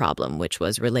another problem which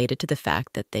was related to the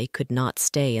fact that they could not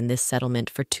stay in this settlement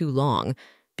for too long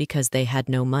because they had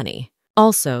no money.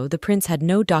 Also, the prince had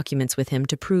no documents with him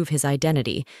to prove his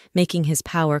identity, making his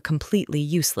power completely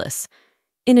useless.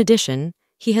 In addition,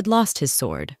 he had lost his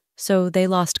sword, so they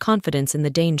lost confidence in the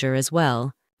danger as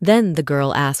well. Then the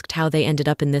girl asked how they ended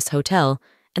up in this hotel,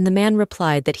 and the man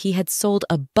replied that he had sold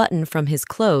a button from his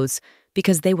clothes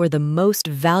because they were the most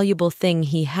valuable thing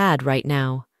he had right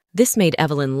now. This made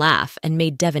Evelyn laugh and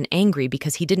made Devon angry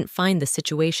because he didn't find the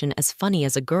situation as funny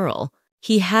as a girl.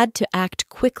 He had to act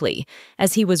quickly,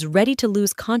 as he was ready to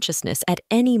lose consciousness at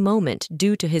any moment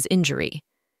due to his injury.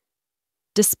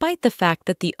 Despite the fact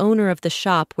that the owner of the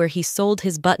shop where he sold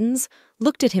his buttons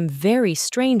looked at him very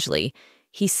strangely,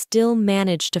 he still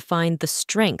managed to find the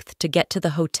strength to get to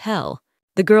the hotel.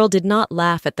 The girl did not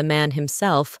laugh at the man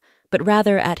himself, but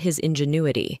rather at his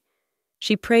ingenuity.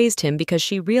 She praised him because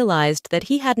she realized that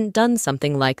he hadn't done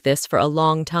something like this for a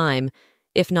long time,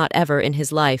 if not ever in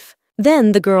his life.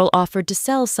 Then the girl offered to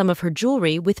sell some of her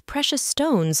jewelry with precious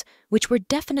stones, which were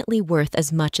definitely worth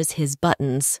as much as his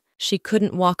buttons. She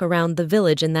couldn't walk around the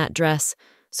village in that dress,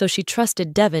 so she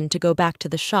trusted Devon to go back to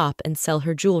the shop and sell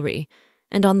her jewelry.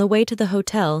 And on the way to the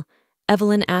hotel,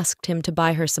 Evelyn asked him to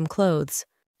buy her some clothes.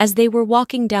 As they were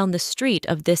walking down the street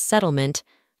of this settlement,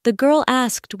 the girl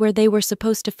asked where they were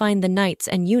supposed to find the knights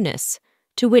and Eunice,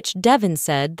 to which Devon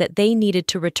said that they needed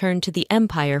to return to the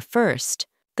Empire first.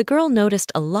 The girl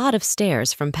noticed a lot of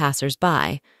stares from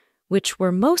passers-by, which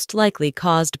were most likely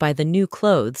caused by the new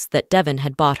clothes that Devon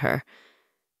had bought her.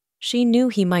 She knew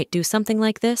he might do something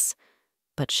like this,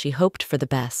 but she hoped for the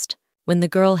best. When the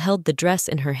girl held the dress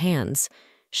in her hands,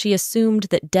 she assumed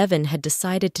that Devon had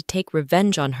decided to take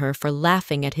revenge on her for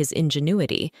laughing at his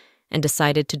ingenuity, and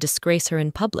decided to disgrace her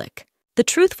in public. The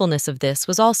truthfulness of this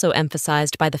was also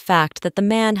emphasized by the fact that the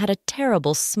man had a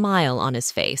terrible smile on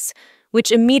his face,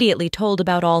 which immediately told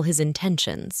about all his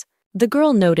intentions. The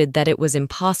girl noted that it was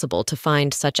impossible to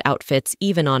find such outfits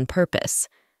even on purpose,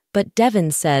 but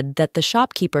Devon said that the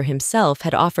shopkeeper himself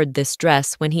had offered this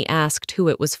dress when he asked who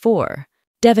it was for.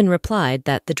 Devon replied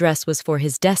that the dress was for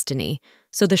his destiny,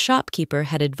 so the shopkeeper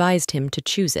had advised him to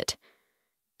choose it.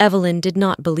 Evelyn did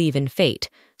not believe in fate,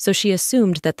 so she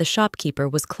assumed that the shopkeeper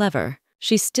was clever.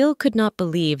 She still could not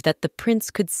believe that the prince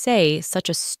could say such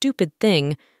a stupid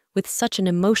thing with such an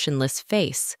emotionless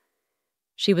face.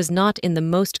 She was not in the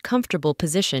most comfortable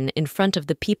position in front of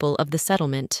the people of the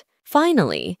settlement.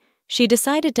 Finally, she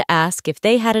decided to ask if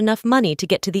they had enough money to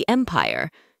get to the Empire,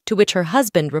 to which her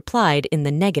husband replied in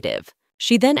the negative.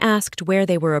 She then asked where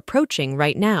they were approaching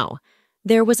right now.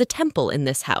 There was a temple in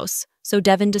this house, so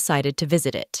Devon decided to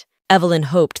visit it. Evelyn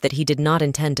hoped that he did not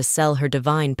intend to sell her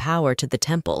divine power to the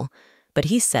temple, but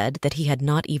he said that he had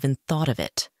not even thought of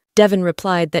it. Devon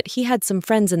replied that he had some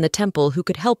friends in the temple who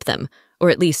could help them, or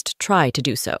at least try to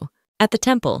do so. At the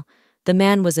temple, the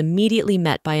man was immediately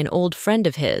met by an old friend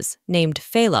of his named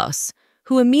Phalos,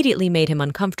 who immediately made him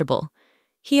uncomfortable.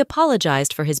 He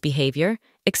apologized for his behavior,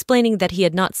 explaining that he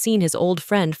had not seen his old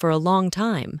friend for a long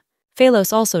time.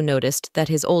 Phalos also noticed that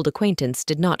his old acquaintance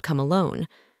did not come alone.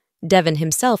 Devon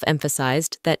himself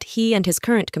emphasized that he and his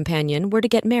current companion were to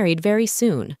get married very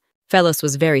soon. Phalos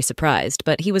was very surprised,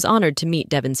 but he was honored to meet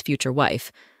Devon's future wife.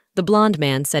 The blond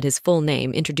man said his full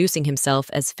name, introducing himself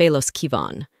as Phalos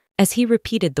Kivon. As he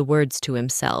repeated the words to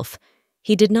himself,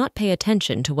 he did not pay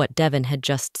attention to what Devon had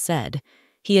just said.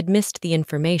 He had missed the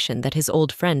information that his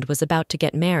old friend was about to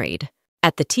get married.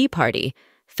 At the tea party,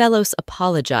 Phalos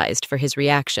apologized for his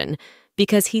reaction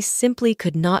because he simply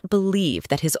could not believe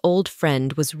that his old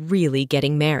friend was really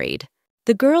getting married.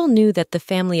 The girl knew that the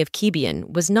family of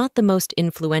Kibian was not the most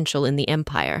influential in the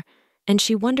empire, and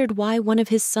she wondered why one of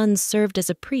his sons served as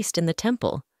a priest in the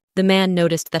temple. The man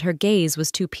noticed that her gaze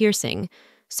was too piercing,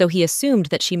 so he assumed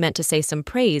that she meant to say some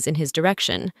praise in his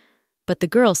direction. But the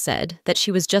girl said that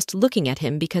she was just looking at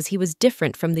him because he was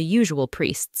different from the usual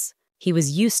priests. He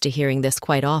was used to hearing this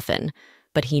quite often,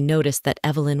 but he noticed that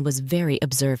Evelyn was very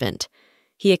observant.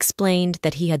 He explained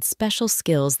that he had special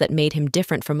skills that made him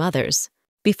different from others.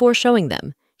 Before showing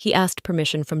them, he asked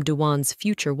permission from Duan's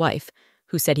future wife,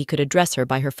 who said he could address her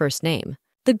by her first name.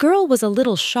 The girl was a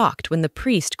little shocked when the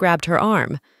priest grabbed her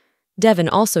arm. Devon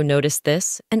also noticed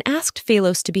this and asked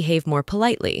Phalos to behave more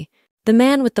politely. The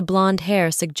man with the blonde hair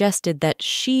suggested that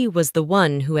she was the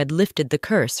one who had lifted the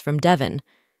curse from Devon.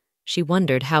 She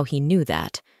wondered how he knew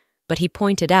that, but he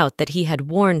pointed out that he had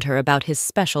warned her about his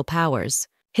special powers.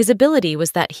 His ability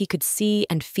was that he could see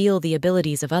and feel the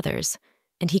abilities of others,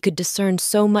 and he could discern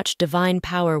so much divine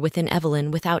power within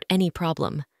Evelyn without any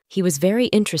problem. He was very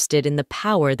interested in the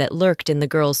power that lurked in the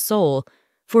girl's soul,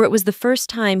 for it was the first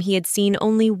time he had seen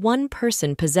only one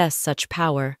person possess such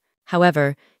power.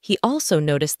 However, he also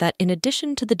noticed that in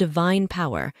addition to the divine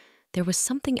power, there was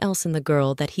something else in the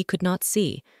girl that he could not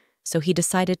see, so he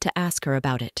decided to ask her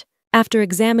about it. After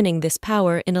examining this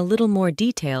power in a little more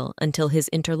detail until his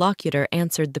interlocutor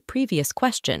answered the previous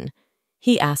question,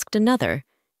 he asked another,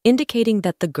 indicating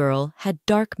that the girl had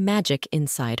dark magic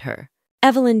inside her.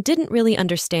 Evelyn didn't really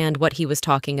understand what he was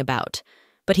talking about,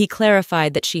 but he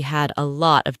clarified that she had a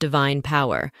lot of divine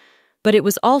power, but it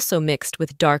was also mixed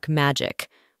with dark magic,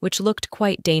 which looked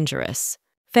quite dangerous.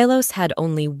 Phalos had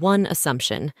only one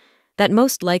assumption, that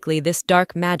most likely this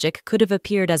dark magic could have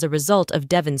appeared as a result of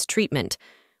Devon's treatment,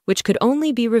 which could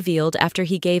only be revealed after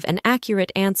he gave an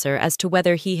accurate answer as to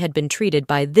whether he had been treated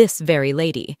by this very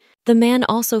lady. The man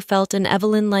also felt an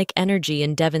Evelyn-like energy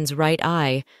in Devon's right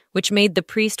eye, which made the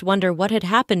priest wonder what had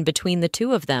happened between the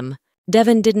two of them.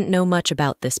 Devon didn't know much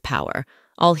about this power.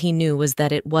 All he knew was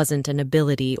that it wasn't an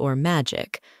ability or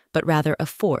magic, but rather a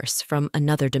force from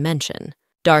another dimension.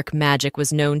 Dark magic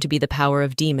was known to be the power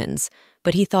of demons,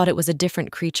 but he thought it was a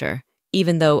different creature,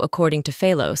 even though, according to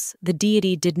Phalos, the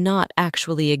deity did not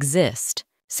actually exist.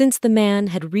 Since the man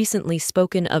had recently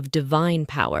spoken of divine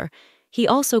power, he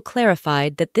also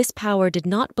clarified that this power did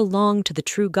not belong to the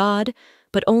true God,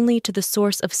 but only to the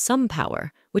source of some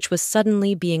power, which was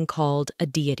suddenly being called a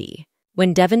deity.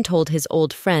 When Devon told his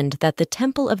old friend that the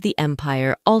Temple of the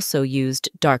Empire also used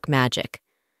dark magic,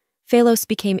 Phalos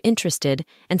became interested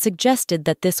and suggested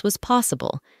that this was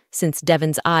possible, since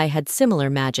Devon's eye had similar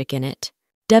magic in it.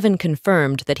 Devon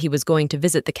confirmed that he was going to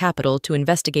visit the capital to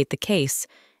investigate the case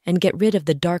and get rid of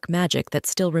the dark magic that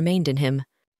still remained in him.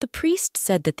 The priest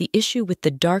said that the issue with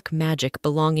the dark magic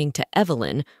belonging to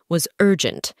Evelyn was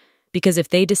urgent, because if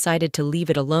they decided to leave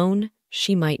it alone,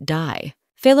 she might die.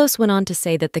 Phalos went on to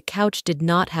say that the couch did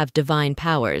not have divine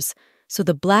powers, so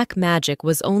the black magic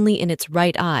was only in its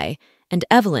right eye, and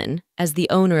Evelyn, as the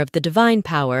owner of the divine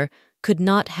power, could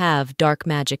not have dark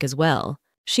magic as well.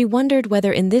 She wondered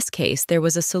whether in this case there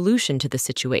was a solution to the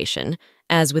situation,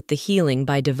 as with the healing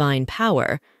by divine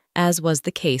power, as was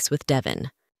the case with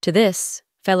Devon. To this,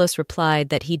 Phalos replied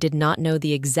that he did not know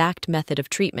the exact method of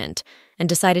treatment and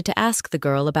decided to ask the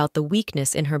girl about the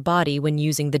weakness in her body when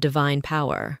using the divine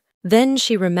power. Then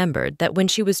she remembered that when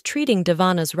she was treating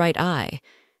Devana's right eye,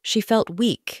 she felt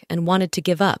weak and wanted to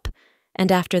give up,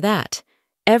 and after that,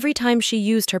 every time she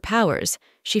used her powers,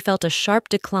 she felt a sharp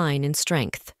decline in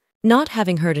strength. Not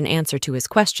having heard an answer to his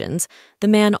questions, the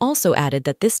man also added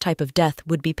that this type of death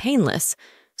would be painless,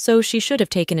 so she should have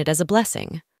taken it as a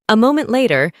blessing. A moment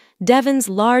later, Devon's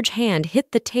large hand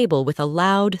hit the table with a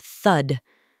loud thud.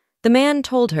 The man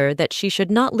told her that she should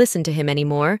not listen to him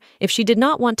anymore if she did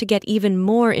not want to get even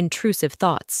more intrusive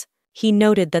thoughts. He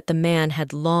noted that the man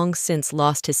had long since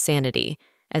lost his sanity,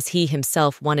 as he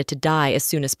himself wanted to die as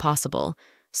soon as possible,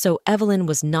 so Evelyn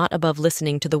was not above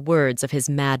listening to the words of his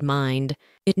mad mind.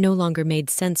 It no longer made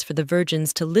sense for the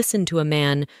virgins to listen to a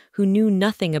man who knew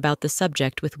nothing about the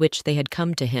subject with which they had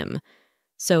come to him,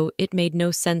 so it made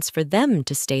no sense for them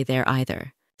to stay there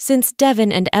either. Since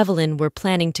Devon and Evelyn were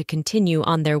planning to continue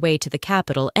on their way to the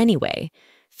capital anyway,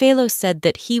 Phalos said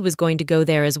that he was going to go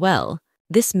there as well.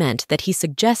 This meant that he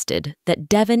suggested that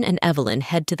Devon and Evelyn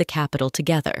head to the capital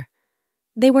together.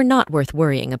 They were not worth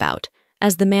worrying about,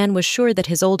 as the man was sure that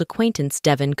his old acquaintance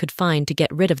Devon could find to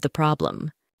get rid of the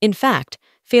problem. In fact,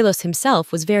 Phalos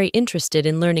himself was very interested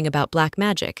in learning about black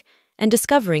magic and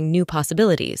discovering new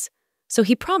possibilities, so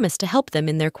he promised to help them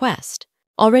in their quest.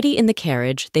 Already in the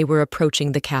carriage, they were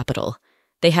approaching the capital.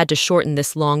 They had to shorten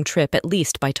this long trip at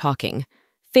least by talking.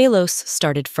 Phalos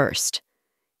started first.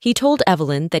 He told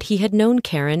Evelyn that he had known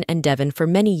Karen and Devon for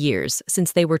many years,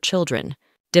 since they were children.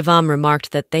 Devam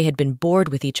remarked that they had been bored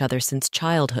with each other since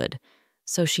childhood,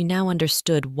 so she now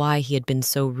understood why he had been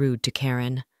so rude to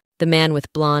Karen. The man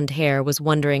with blonde hair was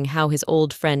wondering how his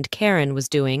old friend Karen was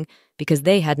doing because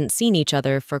they hadn't seen each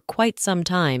other for quite some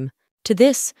time. To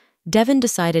this, Devon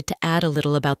decided to add a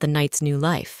little about the knight's new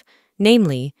life.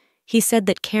 Namely, he said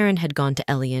that Karen had gone to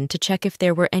Elion to check if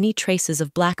there were any traces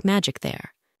of black magic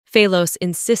there. Phalos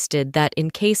insisted that in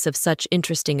case of such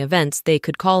interesting events they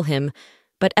could call him,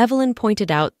 but Evelyn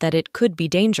pointed out that it could be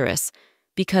dangerous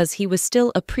because he was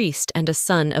still a priest and a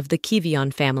son of the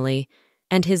Kivion family,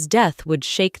 and his death would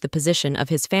shake the position of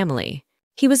his family.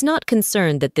 He was not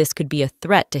concerned that this could be a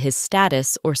threat to his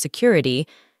status or security,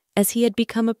 as he had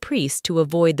become a priest to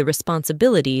avoid the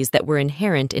responsibilities that were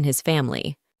inherent in his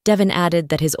family. Devon added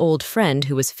that his old friend,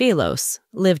 who was Phalos,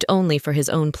 lived only for his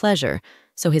own pleasure,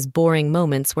 so his boring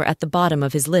moments were at the bottom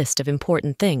of his list of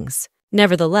important things.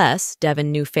 Nevertheless,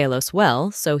 Devon knew Phalos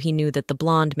well, so he knew that the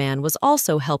blonde man was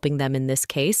also helping them in this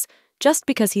case, just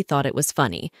because he thought it was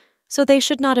funny, so they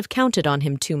should not have counted on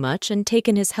him too much and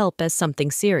taken his help as something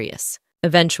serious.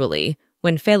 Eventually,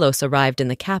 when Phalos arrived in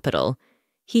the capital,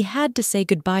 he had to say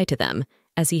goodbye to them,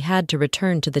 as he had to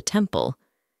return to the temple.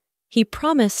 He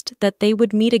promised that they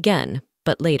would meet again,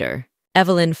 but later.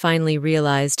 Evelyn finally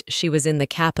realized she was in the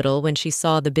capital when she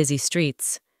saw the busy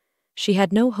streets. She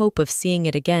had no hope of seeing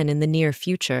it again in the near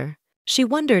future. She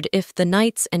wondered if the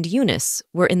knights and Eunice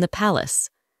were in the palace.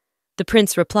 The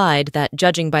prince replied that,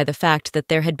 judging by the fact that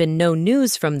there had been no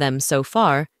news from them so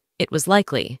far, it was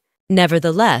likely.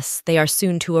 Nevertheless, they are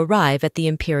soon to arrive at the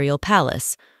imperial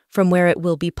palace, from where it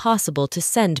will be possible to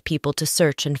send people to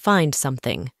search and find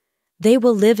something. They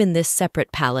will live in this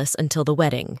separate palace until the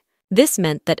wedding. This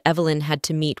meant that Evelyn had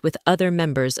to meet with other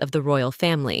members of the royal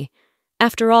family.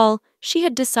 After all, she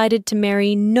had decided to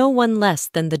marry no one less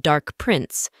than the Dark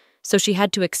Prince, so she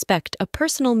had to expect a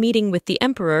personal meeting with the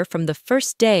emperor from the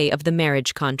first day of the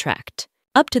marriage contract.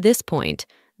 Up to this point,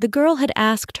 the girl had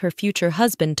asked her future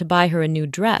husband to buy her a new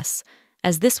dress,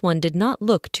 as this one did not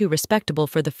look too respectable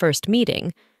for the first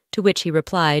meeting, to which he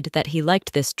replied that he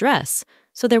liked this dress,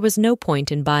 so there was no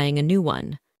point in buying a new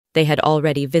one. They had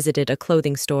already visited a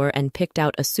clothing store and picked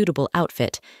out a suitable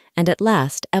outfit, and at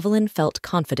last Evelyn felt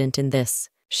confident in this.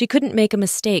 She couldn't make a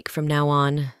mistake from now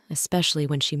on, especially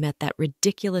when she met that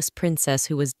ridiculous princess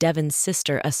who was Devon's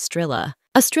sister, Astrilla.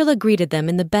 Astrilla greeted them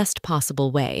in the best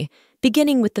possible way,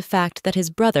 beginning with the fact that his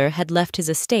brother had left his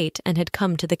estate and had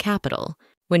come to the capital.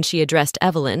 When she addressed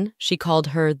Evelyn, she called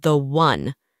her the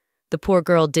One. The poor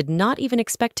girl did not even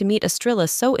expect to meet Astrilla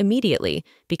so immediately,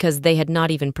 because they had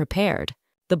not even prepared.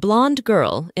 The blonde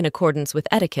girl, in accordance with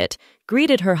etiquette,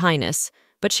 greeted Her Highness,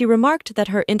 but she remarked that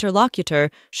her interlocutor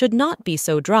should not be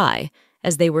so dry,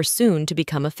 as they were soon to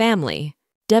become a family.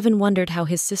 Devon wondered how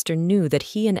his sister knew that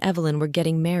he and Evelyn were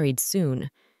getting married soon.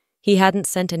 He hadn't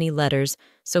sent any letters,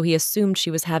 so he assumed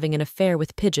she was having an affair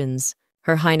with pigeons.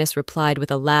 Her Highness replied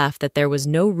with a laugh that there was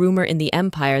no rumor in the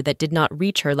Empire that did not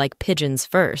reach her like pigeons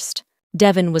first.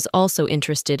 Devon was also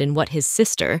interested in what his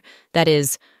sister, that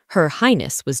is, Her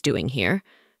Highness, was doing here,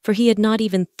 for he had not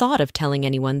even thought of telling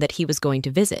anyone that he was going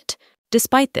to visit.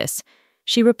 Despite this,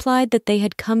 she replied that they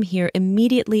had come here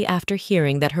immediately after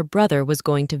hearing that her brother was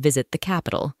going to visit the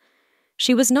capital.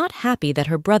 She was not happy that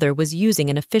her brother was using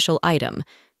an official item,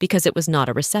 because it was not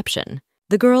a reception.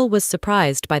 The girl was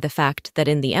surprised by the fact that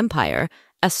in the Empire,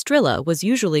 Astrilla was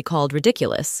usually called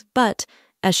ridiculous, but,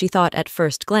 as she thought at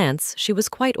first glance, she was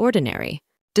quite ordinary.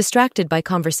 Distracted by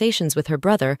conversations with her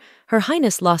brother, Her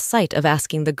Highness lost sight of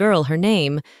asking the girl her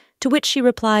name, to which she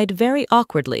replied very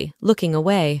awkwardly, looking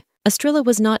away. Astrilla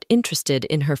was not interested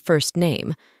in her first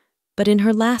name, but in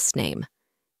her last name.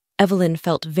 Evelyn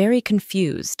felt very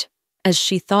confused, as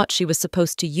she thought she was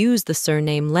supposed to use the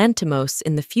surname Lantimos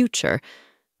in the future,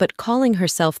 but calling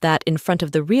herself that in front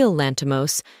of the real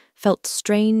Lantimos felt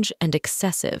strange and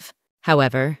excessive.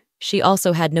 However, she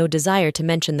also had no desire to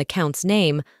mention the Count's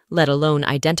name, let alone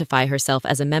identify herself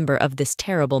as a member of this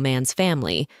terrible man's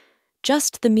family.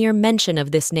 Just the mere mention of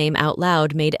this name out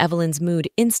loud made Evelyn's mood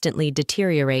instantly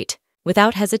deteriorate.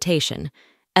 Without hesitation,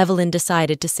 Evelyn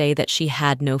decided to say that she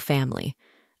had no family.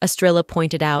 Astrilla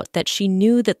pointed out that she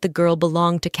knew that the girl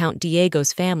belonged to Count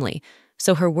Diego's family,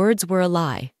 so her words were a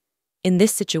lie. In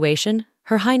this situation,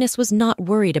 Her Highness was not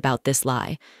worried about this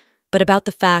lie, but about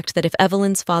the fact that if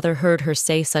Evelyn's father heard her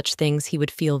say such things, he would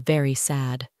feel very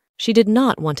sad. She did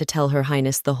not want to tell Her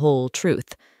Highness the whole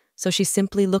truth, so she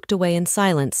simply looked away in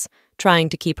silence, trying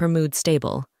to keep her mood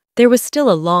stable. There was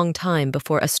still a long time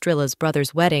before Astrilla's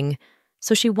brother's wedding.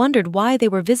 so she wondered why they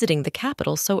were visiting the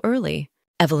capital so early.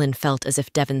 Evelyn felt as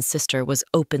if Devon's sister was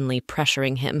openly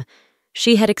pressuring him.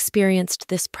 She had experienced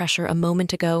this pressure a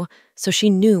moment ago, so she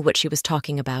knew what she was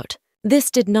talking about.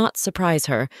 This did not surprise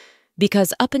her,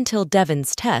 because up until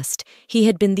Devon's test, he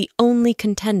had been the only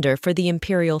contender for the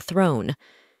imperial throne.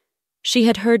 She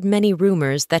had heard many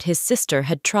rumors that his sister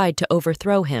had tried to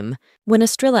overthrow him. When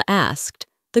Estrilla asked,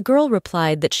 the girl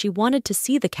replied that she wanted to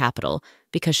see the capital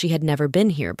because she had never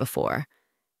been here before.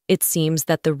 It seems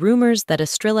that the rumors that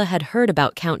Estrilla had heard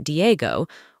about Count Diego,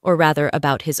 or rather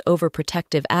about his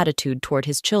overprotective attitude toward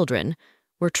his children,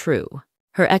 were true.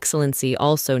 Her Excellency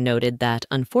also noted that,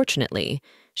 unfortunately,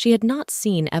 she had not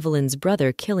seen Evelyn's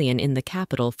brother Killian in the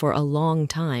capital for a long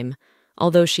time,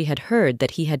 although she had heard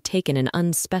that he had taken an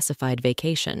unspecified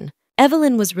vacation.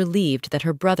 Evelyn was relieved that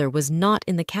her brother was not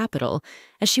in the capital,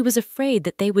 as she was afraid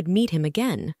that they would meet him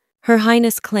again. Her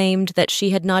Highness claimed that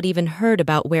she had not even heard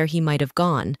about where he might have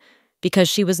gone, because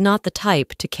she was not the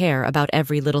type to care about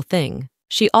every little thing.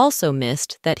 She also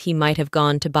missed that he might have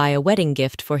gone to buy a wedding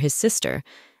gift for his sister,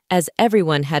 as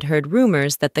everyone had heard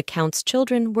rumors that the Count's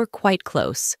children were quite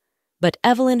close. But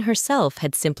Evelyn herself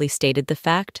had simply stated the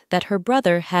fact that her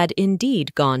brother had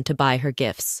indeed gone to buy her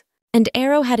gifts. And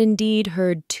Arrow had indeed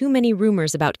heard too many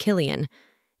rumors about Killian,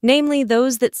 namely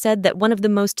those that said that one of the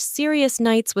most serious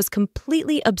knights was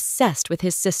completely obsessed with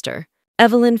his sister.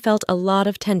 Evelyn felt a lot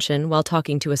of tension while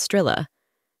talking to Estrilla.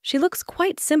 She looks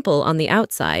quite simple on the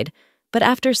outside, but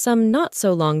after some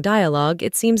not-so-long dialogue,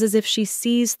 it seems as if she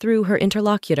sees through her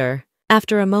interlocutor.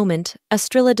 After a moment,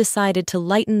 Estrilla decided to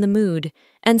lighten the mood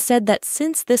and said that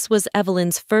since this was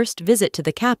Evelyn's first visit to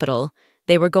the capital,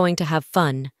 they were going to have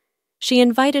fun. She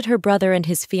invited her brother and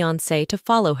his fiancée to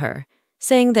follow her,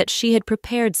 saying that she had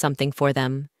prepared something for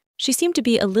them. She seemed to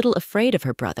be a little afraid of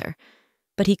her brother,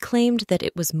 but he claimed that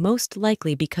it was most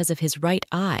likely because of his right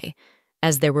eye,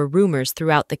 as there were rumors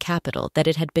throughout the capital that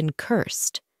it had been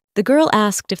cursed. The girl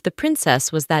asked if the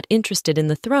princess was that interested in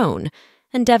the throne,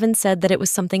 and Devon said that it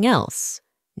was something else,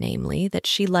 namely that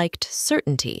she liked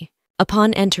certainty.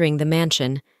 Upon entering the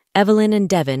mansion, Evelyn and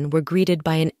Devon were greeted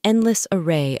by an endless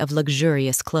array of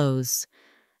luxurious clothes.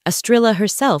 Estrilla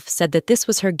herself said that this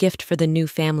was her gift for the new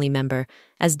family member,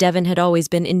 as Devon had always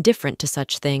been indifferent to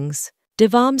such things.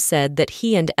 Devam said that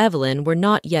he and Evelyn were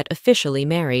not yet officially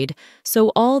married,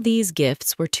 so all these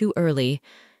gifts were too early,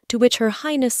 to which Her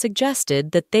Highness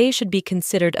suggested that they should be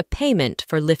considered a payment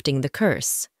for lifting the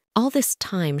curse. All this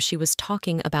time she was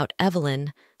talking about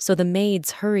Evelyn, so the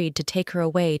maids hurried to take her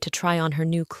away to try on her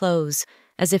new clothes,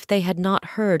 as if they had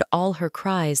not heard all her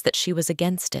cries that she was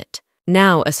against it.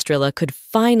 Now Estrilla could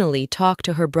finally talk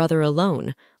to her brother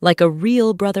alone, like a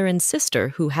real brother and sister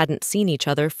who hadn't seen each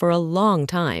other for a long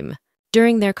time.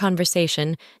 During their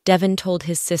conversation, Devon told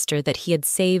his sister that he had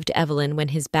saved Evelyn when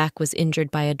his back was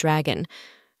injured by a dragon.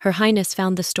 Her Highness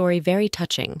found the story very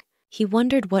touching. He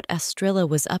wondered what Estrilla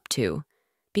was up to,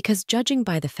 because judging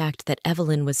by the fact that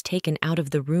Evelyn was taken out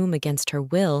of the room against her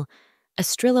will,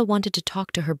 Estrilla wanted to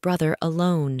talk to her brother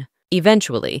alone.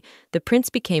 Eventually, the prince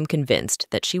became convinced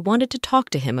that she wanted to talk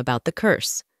to him about the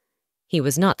curse. He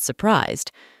was not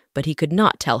surprised, but he could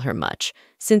not tell her much,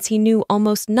 since he knew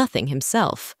almost nothing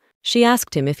himself. She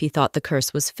asked him if he thought the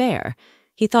curse was fair.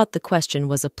 He thought the question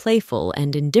was a playful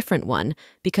and indifferent one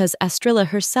because Estrilla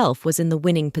herself was in the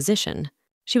winning position.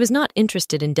 She was not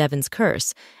interested in Devon's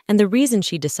curse, and the reason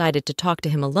she decided to talk to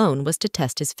him alone was to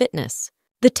test his fitness.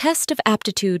 The test of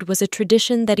aptitude was a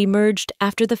tradition that emerged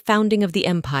after the founding of the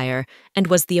empire and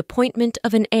was the appointment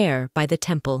of an heir by the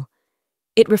temple.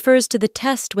 It refers to the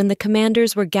test when the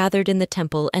commanders were gathered in the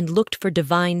temple and looked for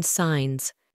divine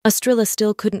signs. Estrilla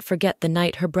still couldn't forget the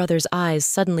night her brother's eyes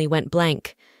suddenly went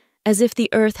blank, as if the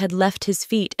earth had left his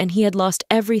feet and he had lost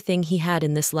everything he had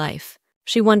in this life.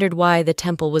 She wondered why the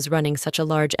temple was running such a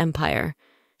large empire.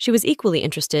 She was equally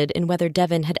interested in whether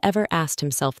Devon had ever asked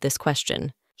himself this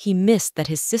question. He missed that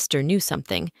his sister knew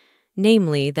something,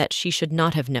 namely that she should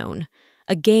not have known,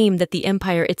 a game that the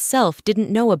empire itself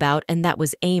didn't know about and that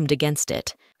was aimed against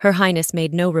it. Her Highness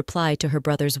made no reply to her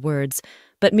brother's words,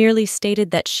 but merely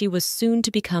stated that she was soon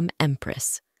to become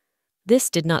empress. This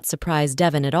did not surprise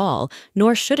Devon at all,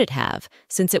 nor should it have,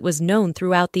 since it was known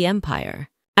throughout the empire.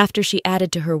 After she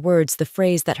added to her words the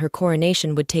phrase that her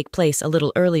coronation would take place a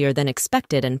little earlier than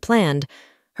expected and planned,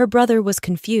 her brother was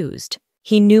confused.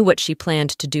 He knew what she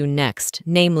planned to do next,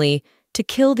 namely, to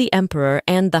kill the emperor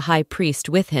and the high priest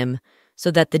with him, so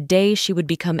that the day she would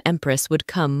become empress would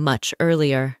come much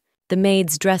earlier. The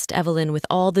maids dressed Evelyn with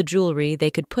all the jewelry they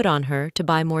could put on her to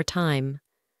buy more time.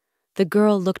 The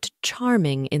girl looked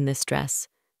charming in this dress,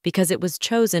 because it was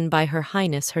chosen by Her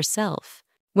Highness herself.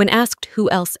 When asked who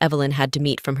else Evelyn had to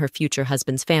meet from her future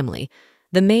husband's family,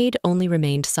 the maid only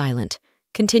remained silent,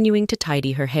 continuing to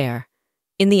tidy her hair.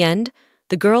 In the end,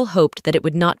 the girl hoped that it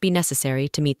would not be necessary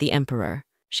to meet the emperor.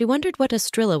 She wondered what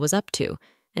Estrilla was up to,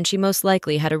 and she most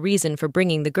likely had a reason for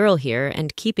bringing the girl here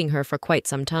and keeping her for quite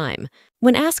some time.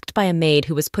 When asked by a maid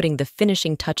who was putting the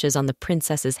finishing touches on the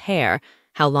princess's hair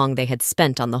how long they had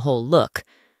spent on the whole look,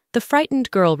 the frightened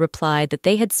girl replied that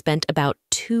they had spent about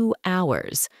 2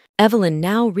 hours. Evelyn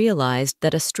now realized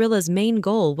that Estrilla's main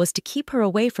goal was to keep her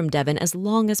away from Devon as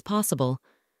long as possible.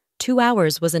 2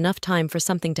 hours was enough time for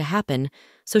something to happen,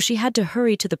 so she had to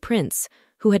hurry to the prince,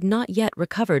 who had not yet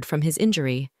recovered from his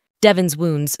injury. Devon's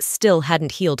wounds still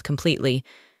hadn't healed completely,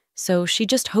 so she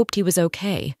just hoped he was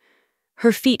okay.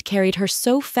 Her feet carried her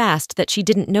so fast that she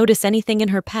didn't notice anything in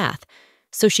her path,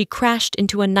 so she crashed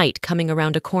into a knight coming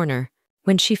around a corner.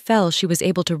 When she fell, she was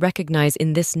able to recognize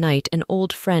in this knight an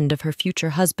old friend of her future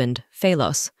husband,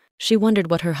 Phalos. She wondered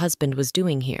what her husband was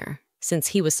doing here, since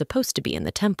he was supposed to be in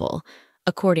the temple,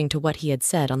 according to what he had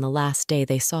said on the last day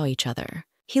they saw each other.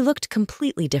 He looked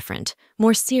completely different,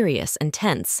 more serious and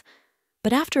tense.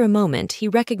 But after a moment, he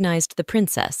recognized the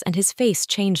princess, and his face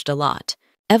changed a lot.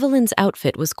 Evelyn's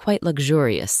outfit was quite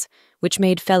luxurious, which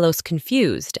made Phalos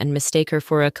confused and mistake her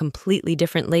for a completely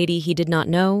different lady he did not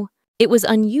know. It was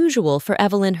unusual for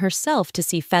Evelyn herself to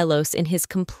see Phalos in his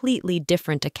completely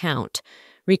different account.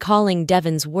 Recalling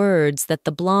Devon's words that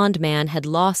the blonde man had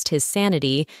lost his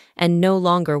sanity and no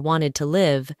longer wanted to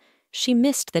live, she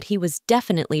missed that he was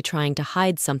definitely trying to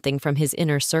hide something from his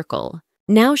inner circle.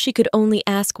 Now she could only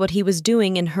ask what he was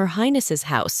doing in Her Highness's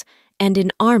house, and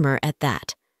in armor at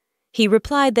that. He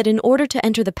replied that in order to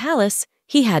enter the palace,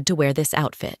 he had to wear this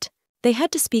outfit. They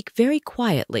had to speak very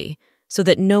quietly, so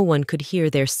that no one could hear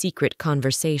their secret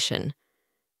conversation.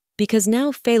 Because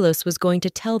now Phalos was going to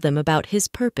tell them about his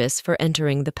purpose for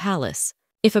entering the palace.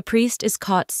 If a priest is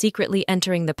caught secretly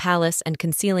entering the palace and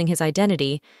concealing his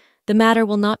identity, the matter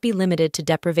will not be limited to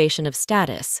deprivation of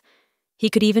status. He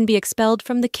could even be expelled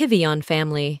from the Kivion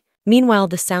family. Meanwhile,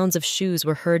 the sounds of shoes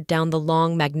were heard down the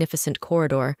long, magnificent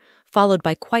corridor, followed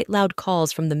by quite loud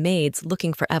calls from the maids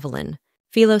looking for Evelyn.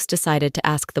 Phalos decided to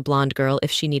ask the blonde girl if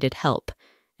she needed help,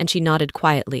 and she nodded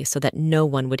quietly so that no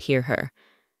one would hear her.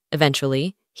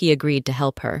 Eventually, he agreed to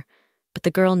help her, but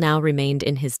the girl now remained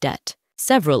in his debt.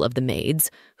 Several of the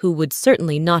maids, who would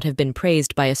certainly not have been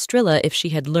praised by Estrilla if she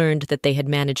had learned that they had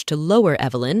managed to lower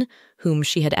Evelyn, whom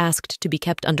she had asked to be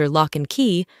kept under lock and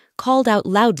key, called out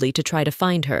loudly to try to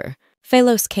find her.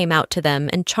 Phalos came out to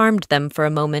them and charmed them for a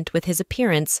moment with his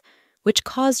appearance, which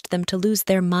caused them to lose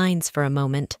their minds for a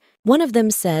moment. One of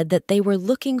them said that they were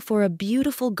looking for a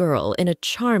beautiful girl in a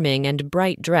charming and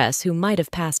bright dress who might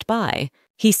have passed by.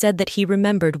 He said that he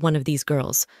remembered one of these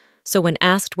girls, so when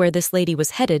asked where this lady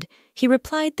was headed, he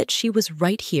replied that she was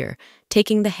right here,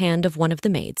 taking the hand of one of the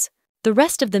maids. The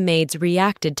rest of the maids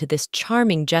reacted to this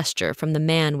charming gesture from the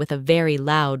man with a very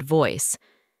loud voice.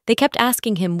 They kept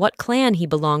asking him what clan he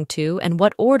belonged to and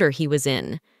what order he was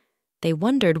in. They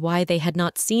wondered why they had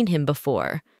not seen him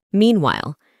before.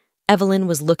 Meanwhile, Evelyn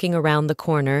was looking around the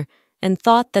corner and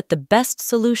thought that the best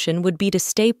solution would be to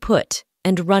stay put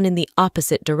and run in the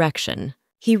opposite direction.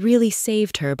 He really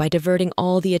saved her by diverting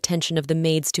all the attention of the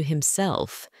maids to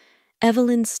himself.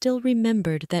 Evelyn still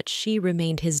remembered that she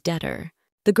remained his debtor.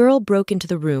 The girl broke into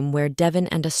the room where Devon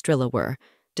and Estrilla were,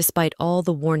 despite all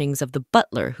the warnings of the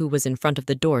butler who was in front of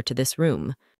the door to this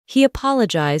room. He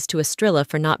apologized to Estrilla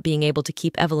for not being able to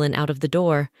keep Evelyn out of the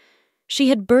door. She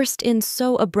had burst in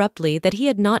so abruptly that he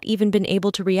had not even been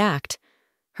able to react.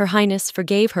 Her Highness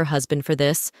forgave her husband for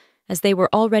this, as they were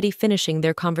already finishing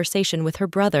their conversation with her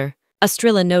brother.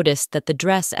 Estrilla noticed that the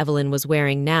dress Evelyn was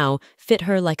wearing now fit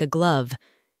her like a glove.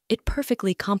 It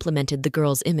perfectly complemented the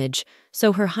girl's image,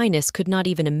 so Her Highness could not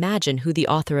even imagine who the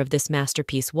author of this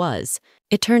masterpiece was.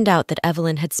 It turned out that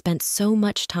Evelyn had spent so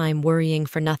much time worrying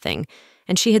for nothing,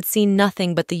 and she had seen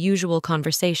nothing but the usual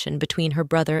conversation between her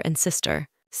brother and sister.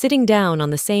 Sitting down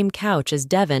on the same couch as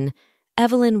Devon,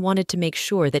 Evelyn wanted to make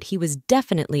sure that he was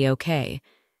definitely okay,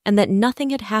 and that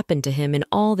nothing had happened to him in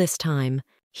all this time.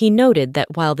 He noted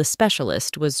that while the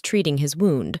specialist was treating his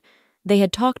wound, they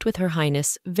had talked with Her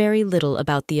Highness very little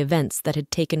about the events that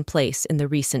had taken place in the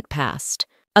recent past.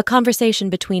 A conversation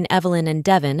between Evelyn and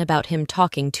Devon about him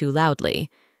talking too loudly.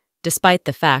 Despite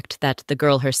the fact that the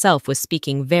girl herself was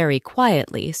speaking very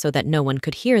quietly so that no one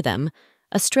could hear them,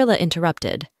 Estrilla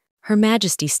interrupted. Her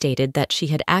Majesty stated that she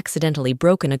had accidentally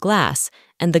broken a glass,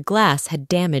 and the glass had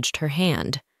damaged her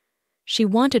hand. She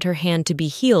wanted her hand to be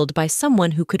healed by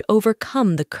someone who could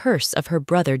overcome the curse of her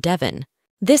brother Devon.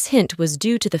 This hint was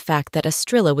due to the fact that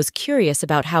Estrilla was curious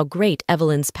about how great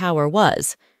Evelyn's power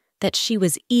was. that she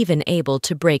was even able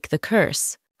to break the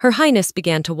curse. Her Highness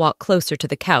began to walk closer to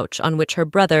the couch on which her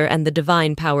brother and the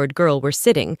divine-powered girl were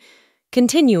sitting,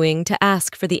 continuing to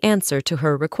ask for the answer to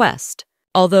her request.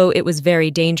 Although it was very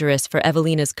dangerous for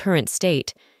Evelina's current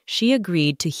state, she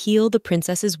agreed to heal the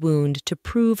princess's wound to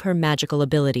prove her magical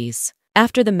abilities.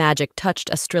 After the magic touched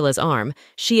Estrilla's arm,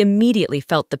 she immediately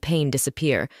felt the pain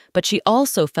disappear, but she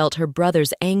also felt her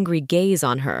brother's angry gaze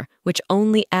on her, which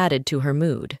only added to her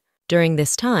mood. During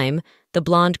this time, the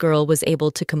blonde girl was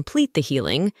able to complete the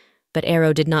healing, but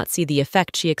Arrow did not see the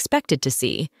effect she expected to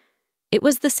see. It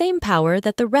was the same power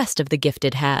that the rest of the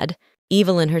gifted had.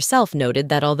 Evelyn herself noted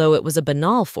that although it was a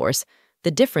banal force,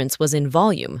 the difference was in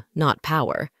volume, not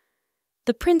power.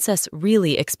 The princess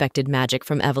really expected magic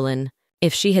from Evelyn.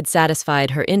 If she had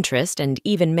satisfied her interest and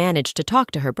even managed to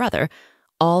talk to her brother,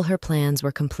 all her plans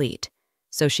were complete,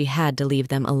 so she had to leave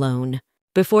them alone.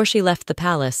 Before she left the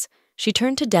palace, she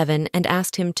turned to Devon and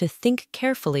asked him to think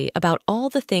carefully about all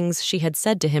the things she had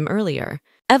said to him earlier.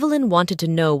 Evelyn wanted to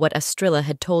know what Estrilla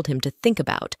had told him to think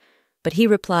about, but he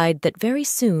replied that very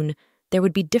soon there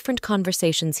would be different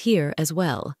conversations here as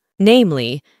well.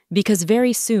 Namely, because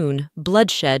very soon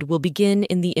bloodshed will begin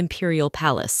in the imperial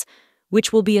palace,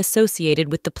 which will be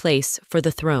associated with the place for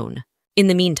the throne. In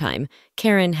the meantime,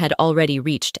 Karen had already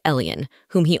reached Elian,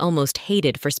 whom he almost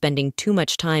hated for spending too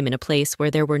much time in a place where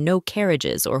there were no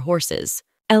carriages or horses.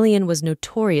 Elian was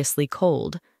notoriously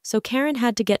cold, so Karen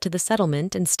had to get to the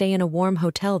settlement and stay in a warm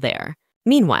hotel there.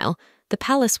 Meanwhile, the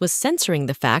palace was censoring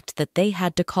the fact that they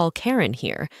had to call Karen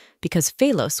here because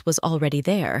Phalos was already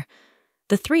there.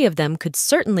 The three of them could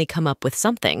certainly come up with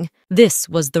something. This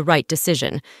was the right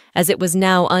decision, as it was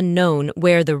now unknown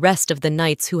where the rest of the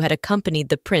knights who had accompanied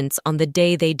the prince on the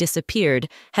day they disappeared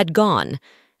had gone,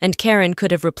 and Karen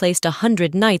could have replaced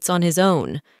 100 knights on his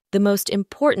own. The most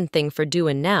important thing for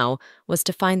Duin now was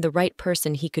to find the right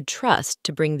person he could trust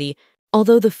to bring the...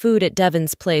 Although the food at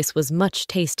Devon's place was much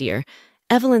tastier,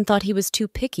 Evelyn thought he was too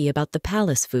picky about the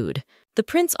palace food. The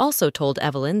prince also told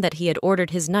Evelyn that he had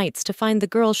ordered his knights to find the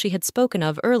girl she had spoken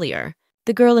of earlier.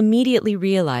 The girl immediately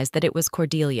realized that it was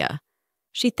Cordelia.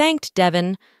 She thanked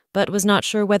Devon, but was not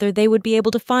sure whether they would be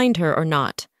able to find her or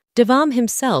not. Devam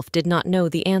himself did not know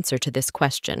the answer to this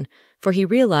question, for he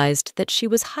realized that she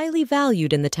was highly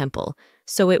valued in the temple,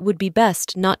 so it would be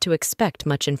best not to expect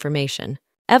much information.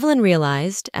 Evelyn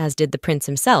realized, as did the prince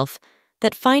himself,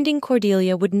 that finding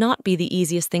Cordelia would not be the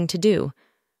easiest thing to do,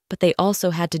 but they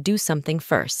also had to do something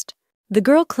first. The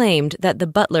girl claimed that the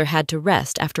butler had to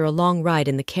rest after a long ride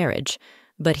in the carriage,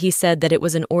 but he said that it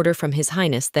was an order from His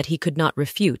Highness that he could not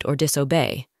refute or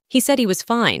disobey. He said he was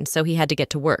fine, so he had to get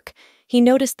to work. He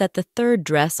noticed that the third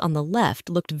dress on the left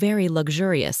looked very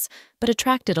luxurious, but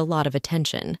attracted a lot of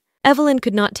attention. Evelyn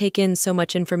could not take in so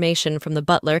much information from the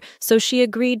butler, so she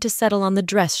agreed to settle on the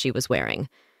dress she was wearing.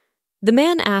 The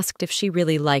man asked if she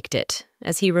really liked it,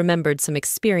 as he remembered some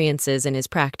experiences in his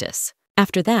practice.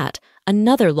 After that,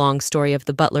 another long story of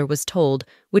the butler was told,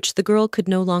 which the girl could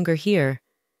no longer hear.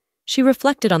 She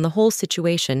reflected on the whole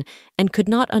situation and could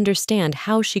not understand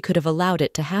how she could have allowed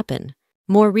it to happen.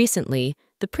 More recently,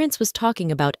 the prince was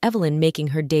talking about Evelyn making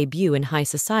her debut in high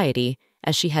society,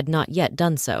 as she had not yet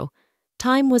done so.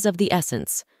 Time was of the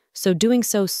essence, so doing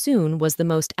so soon was the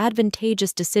most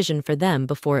advantageous decision for them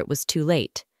before it was too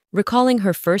late. Recalling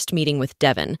her first meeting with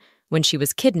Devon, when she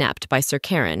was kidnapped by Sir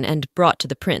Karen and brought to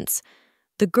the prince,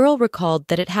 the girl recalled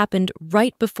that it happened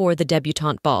right before the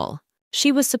debutante ball.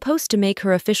 She was supposed to make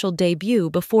her official debut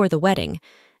before the wedding,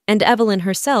 and Evelyn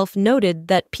herself noted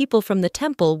that people from the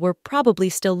temple were probably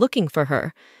still looking for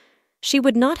her. She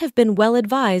would not have been well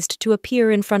advised to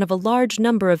appear in front of a large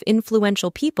number of influential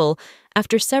people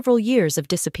after several years of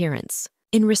disappearance.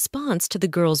 In response to the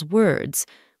girl's words,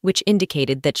 which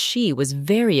indicated that she was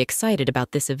very excited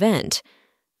about this event,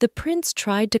 the prince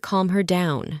tried to calm her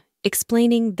down,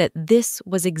 explaining that this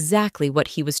was exactly what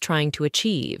he was trying to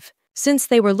achieve. Since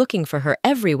they were looking for her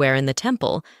everywhere in the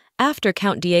temple, after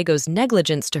Count Diego's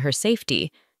negligence to her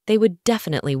safety, they would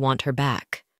definitely want her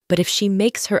back. But if she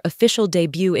makes her official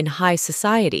debut in high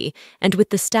society and with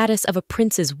the status of a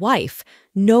prince's wife,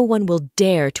 no one will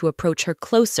dare to approach her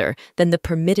closer than the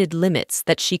permitted limits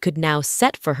that she could now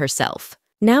set for herself.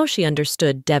 Now she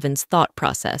understood Devon's thought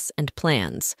process and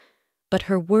plans, but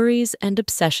her worries and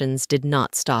obsessions did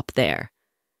not stop there.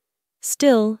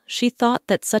 Still, she thought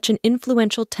that such an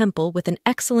influential temple with an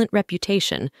excellent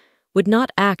reputation would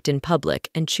not act in public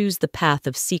and choose the path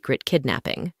of secret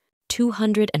kidnapping.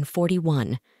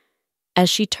 241. As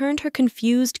she turned her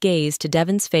confused gaze to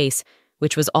Devon's face,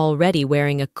 which was already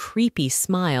wearing a creepy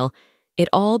smile, it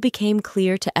all became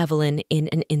clear to Evelyn in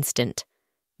an instant.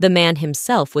 The man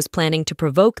himself was planning to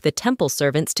provoke the temple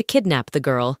servants to kidnap the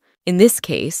girl. In this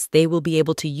case, they will be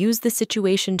able to use the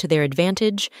situation to their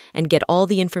advantage and get all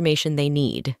the information they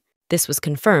need. This was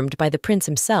confirmed by the prince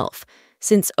himself,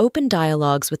 since open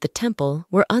dialogues with the temple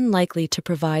were unlikely to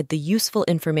provide the useful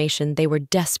information they were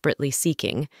desperately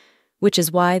seeking, which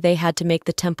is why they had to make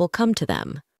the temple come to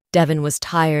them. Devon was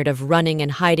tired of running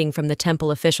and hiding from the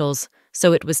temple officials,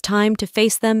 so it was time to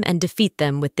face them and defeat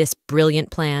them with this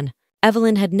brilliant plan.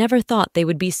 Evelyn had never thought they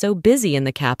would be so busy in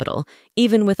the capital,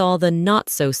 even with all the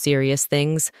not-so-serious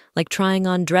things like trying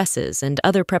on dresses and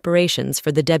other preparations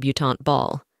for the debutante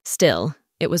ball. Still,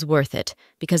 it was worth it,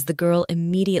 because the girl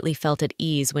immediately felt at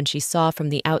ease when she saw from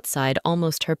the outside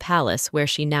almost her palace where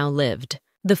she now lived.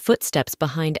 The footsteps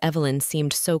behind Evelyn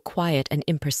seemed so quiet and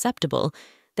imperceptible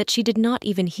that she did not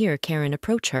even hear Karen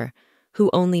approach her,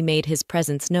 who only made his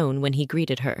presence known when he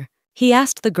greeted her. He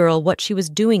asked the girl what she was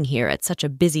doing here at such a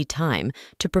busy time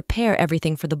to prepare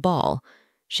everything for the ball.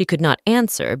 She could not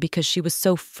answer because she was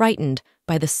so frightened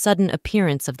by the sudden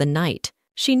appearance of the knight.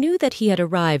 She knew that he had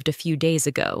arrived a few days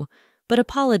ago, but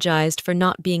apologized for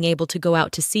not being able to go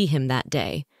out to see him that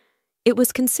day. It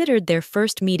was considered their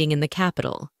first meeting in the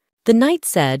capital. The knight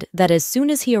said that as soon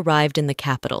as he arrived in the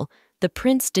capital, the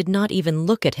prince did not even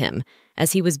look at him,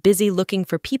 as he was busy looking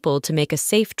for people to make a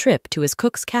safe trip to his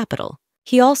cook's capital.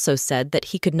 He also said that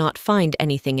he could not find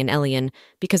anything in Elion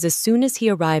because as soon as he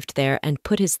arrived there and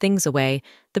put his things away,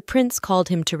 the prince called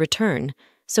him to return,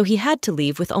 so he had to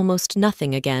leave with almost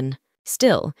nothing again.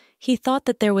 Still, he thought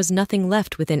that there was nothing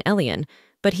left within Elion,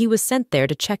 but he was sent there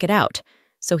to check it out,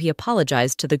 so he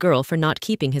apologized to the girl for not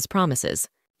keeping his promises.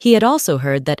 He had also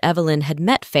heard that Evelyn had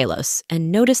met Phelos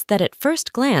and noticed that at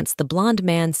first glance the blonde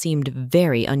man seemed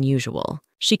very unusual.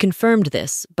 She confirmed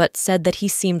this, but said that he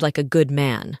seemed like a good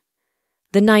man.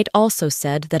 The knight also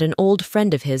said that an old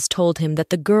friend of his told him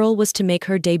that the girl was to make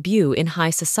her debut in high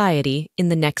society in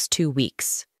the next 2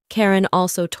 weeks. Karen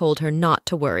also told her not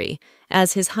to worry,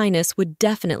 as His Highness would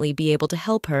definitely be able to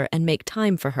help her and make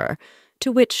time for her,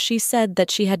 to which she said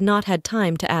that she had not had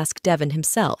time to ask Devon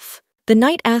himself. The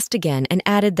knight asked again and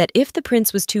added that if the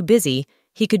prince was too busy,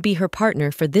 he could be her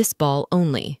partner for this ball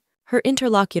only. Her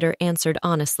interlocutor answered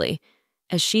honestly,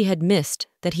 as she had missed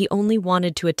that he only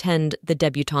wanted to attend the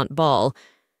debutante ball,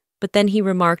 but then he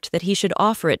remarked that he should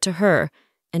offer it to her,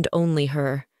 and only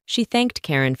her. She thanked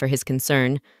Karen for his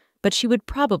concern, but she would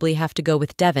probably have to go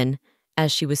with Devon,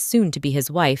 as she was soon to be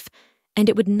his wife, and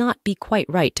it would not be quite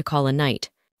right to call a knight.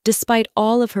 Despite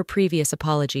all of her previous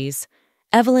apologies,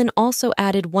 Evelyn also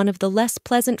added one of the less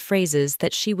pleasant phrases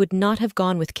that she would not have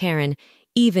gone with Karen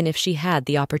even if she had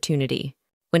the opportunity.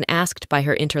 When asked by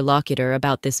her interlocutor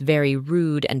about this very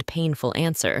rude and painful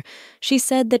answer, she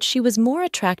said that she was more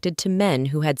attracted to men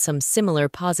who had some similar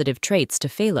positive traits to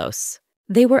Phelos.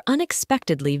 They were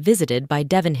unexpectedly visited by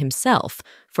Devon himself,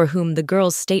 for whom the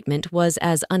girl's statement was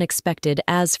as unexpected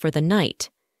as for the knight.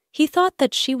 He thought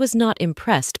that she was not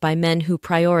impressed by men who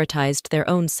prioritized their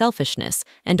own selfishness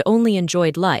and only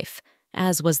enjoyed life,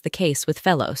 as was the case with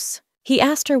Phelos. He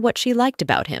asked her what she liked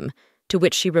about him, to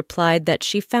which she replied that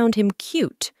she found him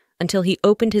cute until he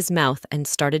opened his mouth and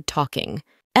started talking.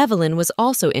 Evelyn was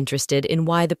also interested in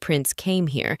why the prince came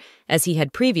here, as he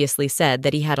had previously said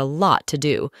that he had a lot to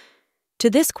do. To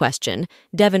this question,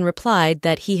 Devon replied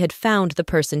that he had found the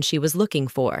person she was looking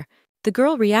for. The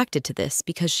girl reacted to this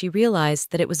because she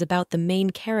realized that it was about the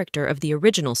main character of the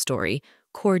original story,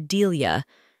 Cordelia,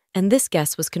 and this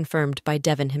guess was confirmed by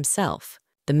Devon himself.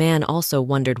 The man also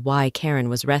wondered why Karen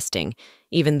was resting,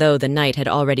 even though the knight had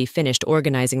already finished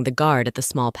organizing the guard at the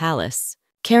small palace.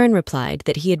 Karen replied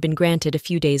that he had been granted a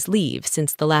few days' leave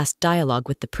since the last dialogue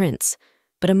with the prince,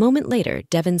 but a moment later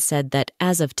Devon said that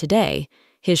as of today,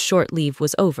 his short leave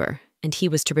was over and he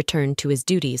was to return to his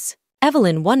duties.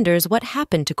 Evelyn wonders what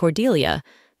happened to Cordelia,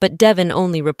 but Devon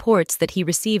only reports that he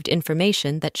received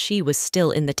information that she was still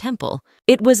in the temple.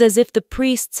 It was as if the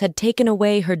priests had taken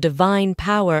away her divine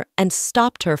power and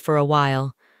stopped her for a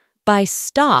while. By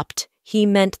stopped, he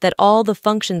meant that all the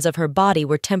functions of her body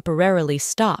were temporarily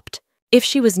stopped. If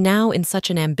she was now in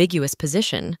such an ambiguous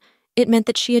position, it meant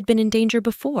that she had been in danger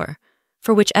before,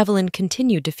 for which Evelyn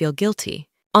continued to feel guilty.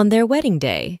 On their wedding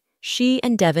day, she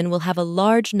and Devon will have a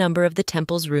large number of the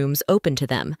temple's rooms open to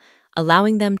them,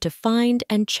 allowing them to find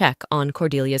and check on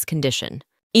Cordelia's condition.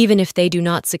 Even if they do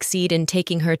not succeed in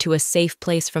taking her to a safe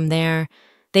place from there,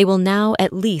 they will now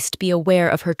at least be aware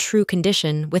of her true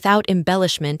condition without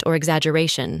embellishment or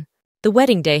exaggeration. The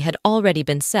wedding day had already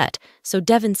been set, so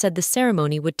Devon said the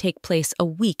ceremony would take place a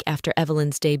week after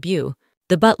Evelyn's debut.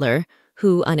 The butler,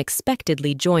 who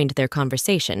unexpectedly joined their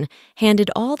conversation,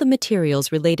 handed all the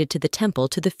materials related to the temple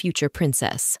to the future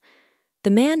princess.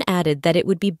 The man added that it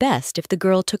would be best if the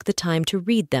girl took the time to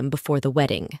read them before the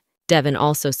wedding. Devon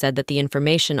also said that the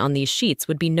information on these sheets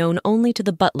would be known only to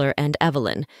the butler and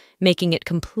Evelyn, making it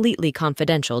completely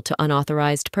confidential to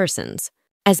unauthorized persons.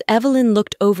 As Evelyn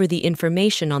looked over the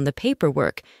information on the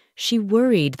paperwork, she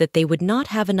worried that they would not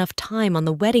have enough time on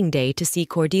the wedding day to see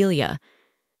Cordelia.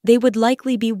 They would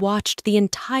likely be watched the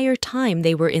entire time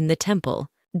they were in the temple.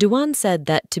 Duan said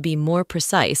that, to be more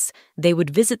precise, they would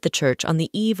visit the church on the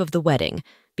eve of the wedding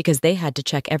because they had to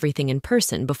check everything in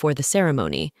person before the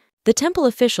ceremony. The temple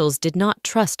officials did not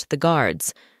trust the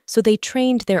guards, so they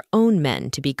trained their own men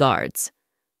to be guards.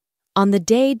 On the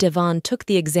day Devon took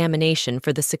the examination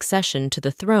for the succession to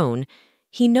the throne,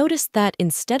 he noticed that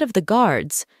instead of the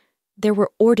guards, there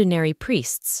were ordinary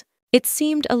priests. It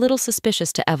seemed a little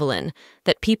suspicious to Evelyn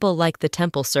that people like the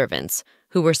temple servants,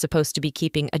 who were supposed to be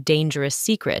keeping a dangerous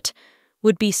secret,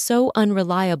 would be so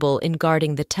unreliable in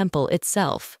guarding the temple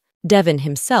itself. Devon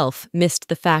himself missed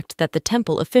the fact that the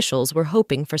temple officials were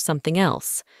hoping for something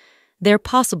else. Their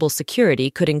possible security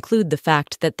could include the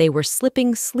fact that they were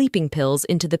slipping sleeping pills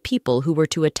into the people who were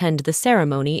to attend the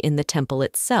ceremony in the temple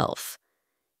itself.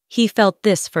 He felt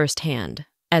this firsthand,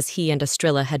 as he and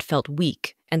Estrella had felt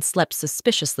weak and slept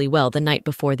suspiciously well the night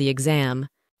before the exam.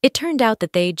 It turned out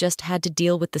that they just had to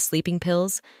deal with the sleeping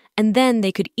pills, and then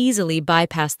they could easily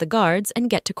bypass the guards and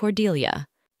get to Cordelia.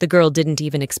 The girl didn't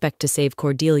even expect to save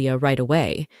Cordelia right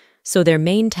away, so their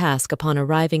main task upon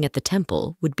arriving at the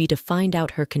temple would be to find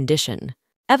out her condition.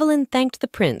 Evelyn thanked the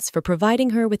prince for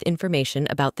providing her with information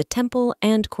about the temple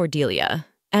and Cordelia,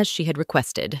 as she had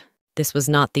requested. This was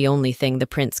not the only thing the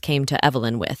prince came to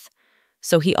Evelyn with,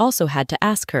 so he also had to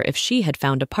ask her if she had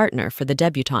found a partner for the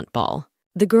debutante ball.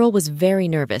 The girl was very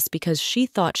nervous because she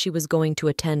thought she was going to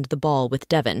attend the ball with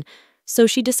Devon, so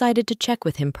she decided to check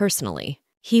with him personally.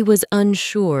 He was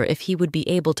unsure if he would be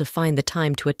able to find the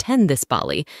time to attend this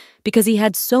ball because he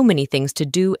had so many things to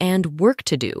do and work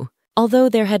to do. Although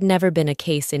there had never been a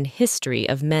case in history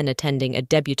of men attending a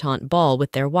debutante ball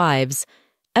with their wives,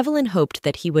 Evelyn hoped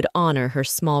that he would honor her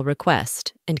small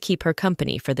request and keep her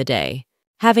company for the day.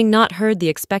 Having not heard the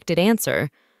expected answer,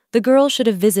 the girl should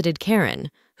have visited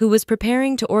Karen, who was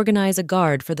preparing to organize a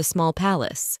guard for the small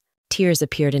palace. Tears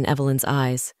appeared in Evelyn's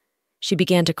eyes. She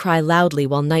began to cry loudly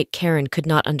while Knight Karen could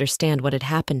not understand what had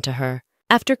happened to her.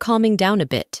 After calming down a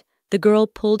bit, the girl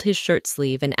pulled his shirt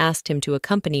sleeve and asked him to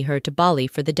accompany her to Bali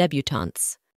for the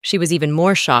debutantes. She was even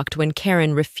more shocked when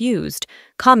Karen refused,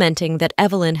 commenting that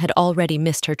Evelyn had already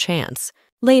missed her chance.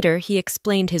 Later, he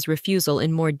explained his refusal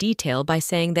in more detail by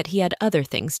saying that he had other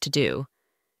things to do.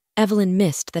 Evelyn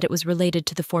missed that it was related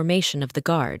to the formation of the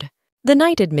guard. The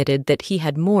knight admitted that he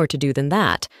had more to do than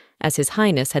that, as His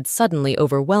Highness had suddenly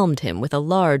overwhelmed him with a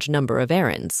large number of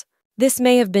errands. This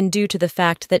may have been due to the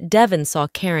fact that Devon saw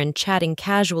Karen chatting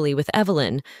casually with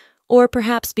Evelyn, or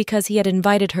perhaps because he had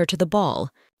invited her to the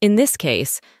ball. In this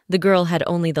case, the girl had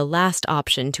only the last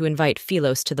option to invite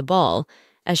Philos to the ball,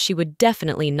 as she would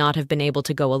definitely not have been able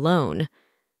to go alone.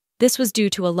 This was due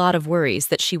to a lot of worries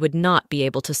that she would not be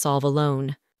able to solve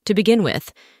alone. To begin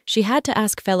with, she had to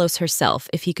ask Philos herself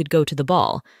if he could go to the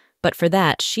ball, but for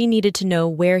that she needed to know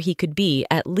where he could be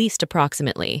at least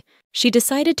approximately. She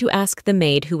decided to ask the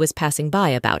maid who was passing by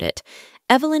about it.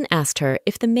 Evelyn asked her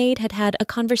if the maid had had a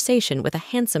conversation with a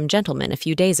handsome gentleman a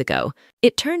few days ago.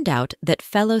 It turned out that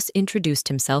Philos introduced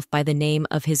himself by the name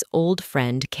of his old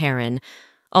friend Karen.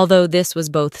 Although this was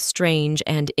both strange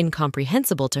and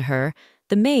incomprehensible to her,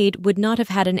 the maid would not have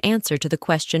had an answer to the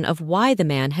question of why the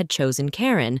man had chosen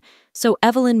Karen, so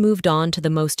Evelyn moved on to the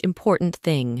most important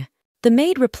thing. The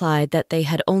maid replied that they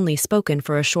had only spoken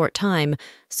for a short time,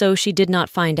 so she did not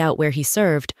find out where he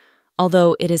served,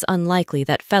 although it is unlikely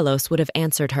that Philos would have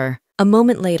answered her. A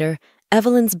moment later,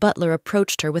 Evelyn's butler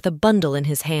approached her with a bundle in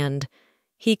his hand.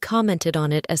 He commented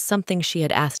on it as something she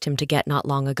had asked him to get not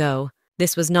long ago.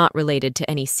 This was not related to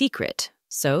any secret,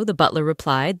 so the butler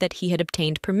replied that he had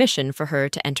obtained permission for her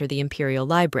to enter the Imperial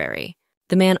Library.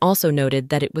 The man also noted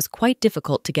that it was quite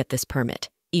difficult to get this permit,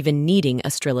 even needing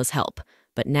Estrella's help,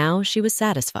 but now she was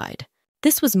satisfied.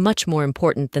 This was much more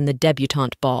important than the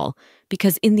debutante ball,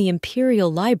 because in the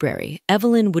Imperial Library,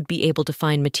 Evelyn would be able to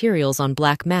find materials on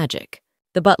black magic.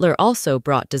 The butler also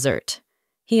brought dessert.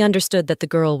 He understood that the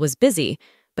girl was busy,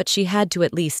 but she had to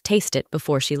at least taste it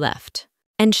before she left.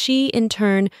 And she, in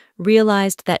turn,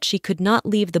 realized that she could not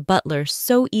leave the butler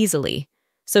so easily,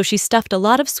 so she stuffed a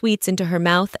lot of sweets into her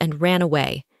mouth and ran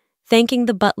away, thanking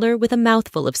the butler with a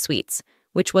mouthful of sweets,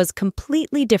 which was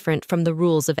completely different from the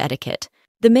rules of etiquette.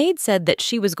 The maid said that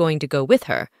she was going to go with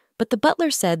her, but the butler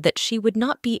said that she would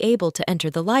not be able to enter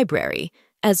the library,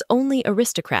 as only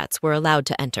aristocrats were allowed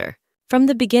to enter. From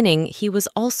the beginning, he was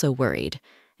also worried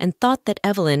and thought that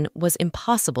Evelyn was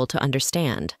impossible to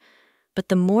understand. But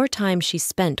the more time she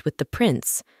spent with the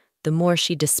prince, the more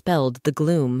she dispelled the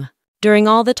gloom. During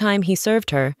all the time he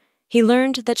served her, he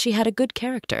learned that she had a good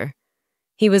character.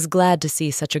 He was glad to see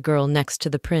such a girl next to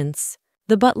the prince.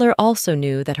 The butler also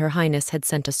knew that Her Highness had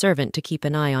sent a servant to keep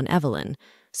an eye on Evelyn,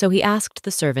 so he asked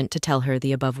the servant to tell her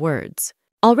the above words.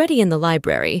 Already in the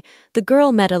library, the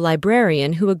girl met a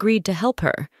librarian who agreed to help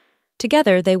her.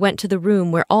 Together, they went to the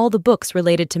room where all the books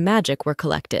related to magic were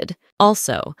collected.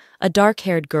 Also, a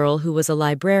dark-haired girl who was a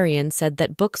librarian said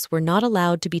that books were not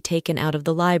allowed to be taken out of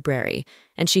the library,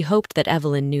 and she hoped that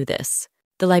Evelyn knew this.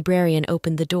 The librarian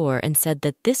opened the door and said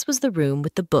that this was the room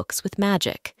with the books with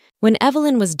magic. When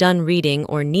Evelyn was done reading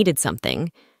or needed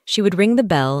something, she would ring the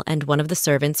bell and one of the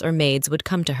servants or maids would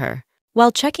come to her.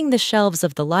 While checking the shelves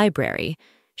of the library,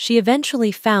 she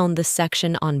eventually found the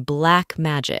section on black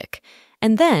magic,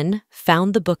 and then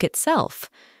found the book itself,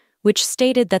 which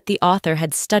stated that the author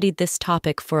had studied this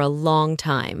topic for a long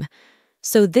time.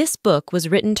 So this book was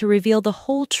written to reveal the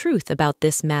whole truth about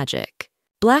this magic.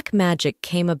 Black magic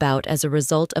came about as a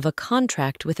result of a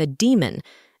contract with a demon,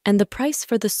 and the price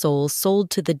for the soul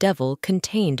sold to the devil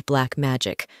contained black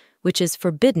magic, which is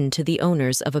forbidden to the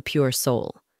owners of a pure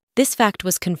soul. This fact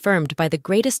was confirmed by the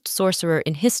greatest sorcerer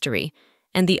in history,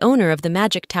 and the owner of the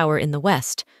magic tower in the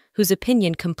West, whose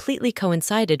opinion completely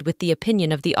coincided with the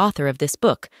opinion of the author of this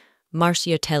book,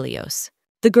 Marciotelios.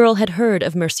 The girl had heard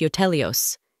of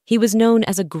Marciotelios. He was known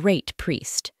as a great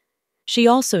priest. She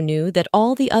also knew that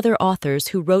all the other authors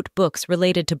who wrote books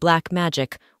related to black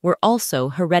magic were also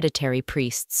hereditary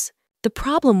priests. The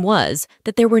problem was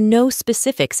that there were no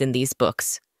specifics in these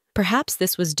books. Perhaps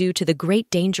this was due to the great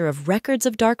danger of records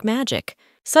of dark magic.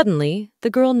 Suddenly, the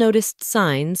girl noticed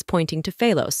signs pointing to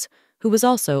Phalos, who was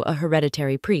also a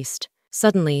hereditary priest.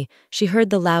 Suddenly, she heard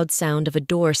the loud sound of a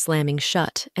door slamming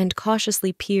shut and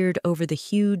cautiously peered over the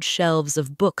huge shelves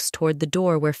of books toward the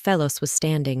door where Phalos was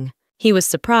standing. He was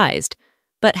surprised,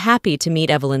 but happy to meet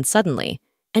Evelyn suddenly,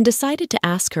 and decided to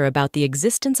ask her about the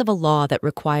existence of a law that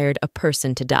required a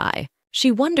person to die.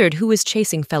 She wondered who was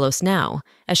chasing Phalos now,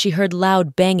 as she heard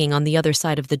loud banging on the other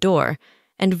side of the door,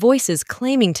 and voices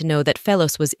claiming to know that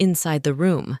Phalos was inside the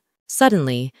room.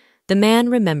 Suddenly, the man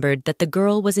remembered that the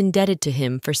girl was indebted to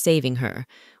him for saving her,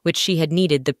 which she had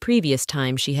needed the previous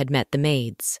time she had met the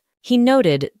maids. He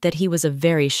noted that he was a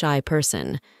very shy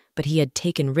person, but he had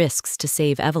taken risks to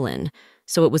save Evelyn,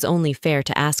 so it was only fair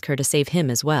to ask her to save him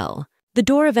as well. The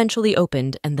door eventually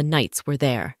opened and the knights were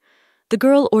there. The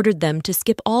girl ordered them to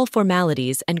skip all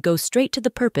formalities and go straight to the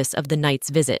purpose of the knights'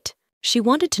 visit. She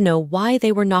wanted to know why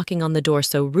they were knocking on the door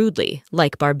so rudely,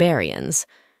 like barbarians.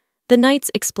 The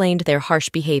knights explained their harsh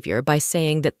behavior by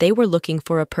saying that they were looking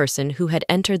for a person who had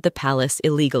entered the palace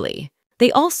illegally.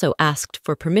 They also asked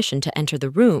for permission to enter the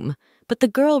room, but the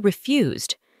girl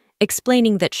refused,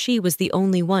 explaining that she was the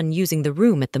only one using the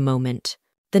room at the moment.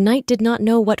 The knight did not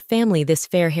know what family this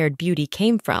fair-haired beauty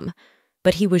came from,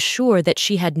 but he was sure that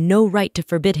she had no right to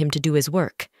forbid him to do his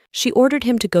work. She ordered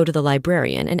him to go to the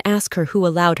librarian and ask her who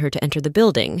allowed her to enter the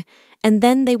building, and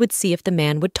then they would see if the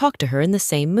man would talk to her in the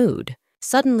same mood.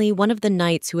 Suddenly, one of the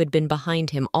knights who had been behind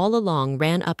him all along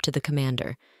ran up to the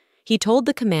commander. He told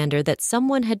the commander that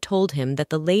someone had told him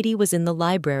that the lady was in the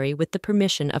library with the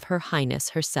permission of Her Highness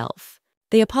herself.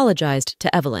 They apologized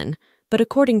to Evelyn, but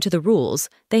according to the rules,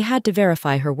 they had to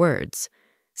verify her words.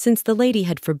 Since the lady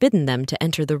had forbidden them to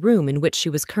enter the room in which she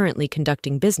was currently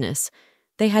conducting business,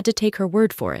 they had to take her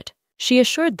word for it. She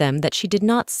assured them that she did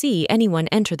not see anyone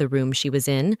enter the room she was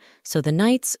in, so the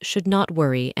knights should not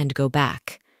worry and go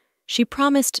back. She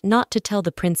promised not to tell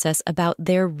the princess about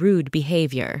their rude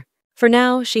behavior. For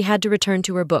now, she had to return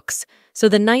to her books, so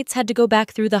the knights had to go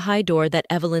back through the high door that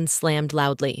Evelyn slammed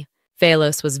loudly.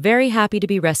 Phalos was very happy to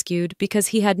be rescued because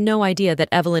he had no idea that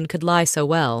Evelyn could lie so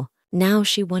well. Now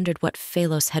she wondered what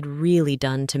Phalos had really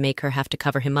done to make her have to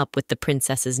cover him up with the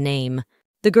princess's name.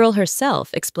 The girl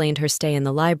herself explained her stay in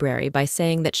the library by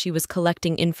saying that she was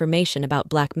collecting information about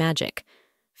black magic.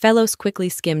 Phalos quickly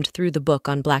skimmed through the book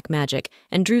on black magic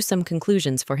and drew some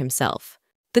conclusions for himself.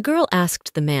 The girl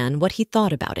asked the man what he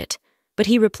thought about it, but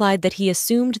he replied that he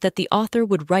assumed that the author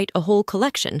would write a whole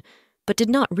collection, but did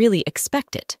not really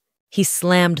expect it. He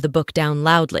slammed the book down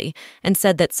loudly and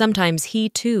said that sometimes he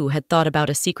too had thought about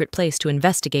a secret place to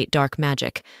investigate dark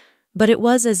magic, but it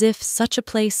was as if such a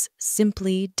place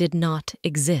simply did not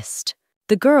exist.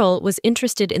 The girl was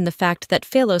interested in the fact that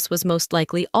Phalos was most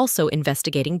likely also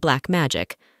investigating black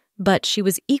magic, but she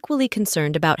was equally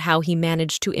concerned about how he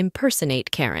managed to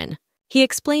impersonate Karen. He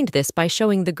explained this by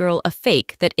showing the girl a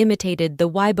fake that imitated the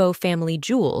Weibo family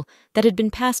jewel that had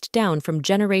been passed down from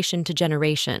generation to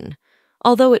generation.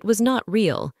 Although it was not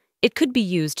real, it could be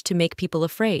used to make people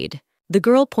afraid. The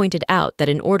girl pointed out that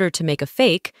in order to make a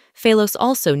fake, Phalos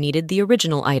also needed the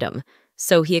original item,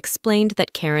 so he explained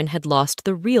that Karen had lost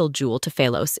the real jewel to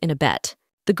Phalos in a bet.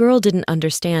 The girl didn't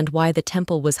understand why the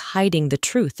temple was hiding the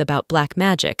truth about black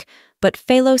magic, but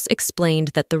Phalos explained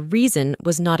that the reason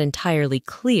was not entirely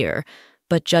clear,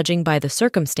 but judging by the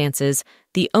circumstances,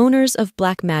 the owners of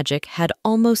black magic had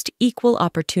almost equal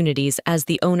opportunities as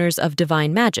the owners of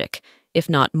divine magic, if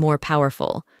not more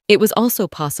powerful. It was also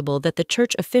possible that the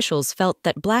church officials felt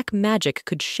that black magic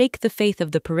could shake the faith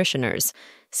of the parishioners,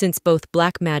 since both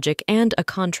black magic and a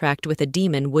contract with a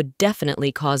demon would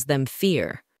definitely cause them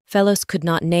fear. Phalos could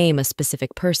not name a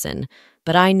specific person,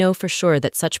 but I know for sure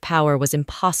that such power was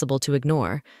impossible to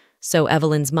ignore. So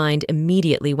Evelyn's mind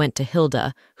immediately went to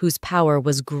Hilda, whose power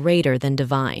was greater than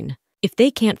divine. If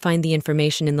they can't find the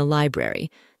information in the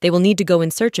library, they will need to go in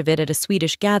search of it at a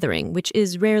Swedish gathering, which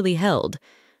is rarely held,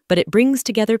 but it brings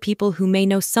together people who may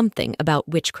know something about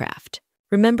witchcraft.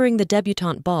 Remembering the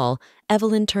debutante ball,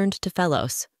 Evelyn turned to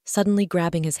Phalos, suddenly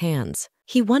grabbing his hands.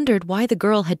 He wondered why the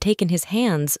girl had taken his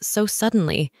hands so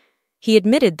suddenly. He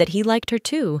admitted that he liked her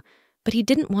too, but he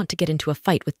didn't want to get into a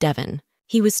fight with Devon.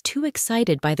 He was too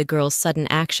excited by the girl's sudden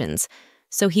actions,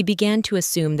 so he began to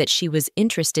assume that she was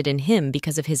interested in him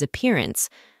because of his appearance,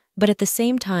 but at the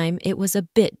same time it was a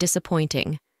bit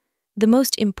disappointing. The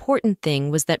most important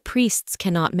thing was that priests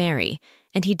cannot marry,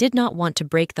 and he did not want to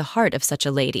break the heart of such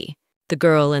a lady. The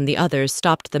girl and the others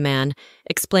stopped the man,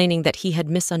 explaining that he had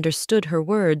misunderstood her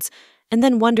words, and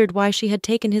then wondered why she had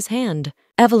taken his hand.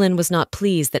 Evelyn was not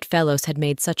pleased that Phalos had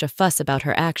made such a fuss about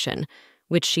her action,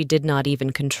 which she did not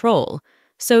even control,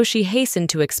 so she hastened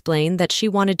to explain that she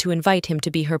wanted to invite him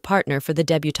to be her partner for the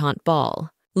debutante ball.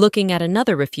 Looking at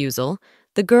another refusal,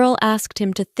 the girl asked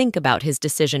him to think about his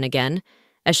decision again,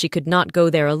 as she could not go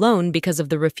there alone because of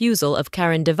the refusal of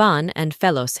Karen Devan and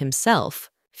Phalos himself.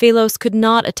 Phalos could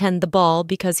not attend the ball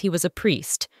because he was a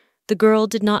priest. The girl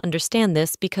did not understand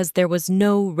this because there was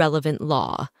no relevant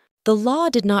law. The law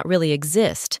did not really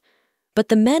exist, but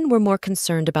the men were more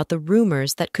concerned about the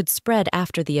rumors that could spread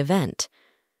after the event.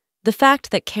 The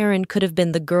fact that Karen could have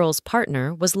been the girl's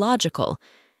partner was logical,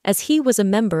 as he was a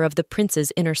member of the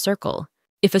prince's inner circle.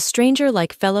 If a stranger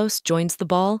like Phalos joins the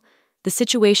ball, the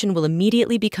situation will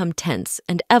immediately become tense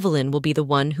and Evelyn will be the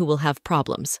one who will have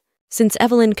problems. Since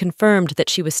Evelyn confirmed that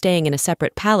she was staying in a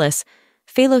separate palace,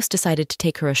 Phalos decided to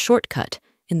take her a shortcut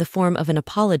in the form of an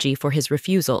apology for his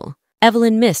refusal.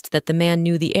 Evelyn missed that the man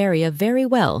knew the area very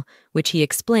well, which he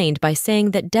explained by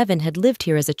saying that Devon had lived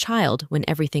here as a child when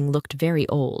everything looked very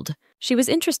old. She was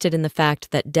interested in the fact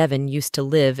that Devon used to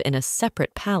live in a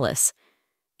separate palace.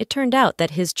 It turned out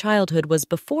that his childhood was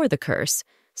before the curse,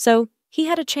 so he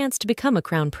had a chance to become a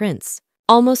crown prince.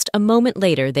 Almost a moment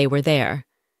later, they were there.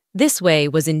 This way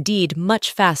was indeed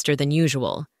much faster than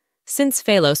usual. Since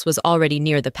Phalos was already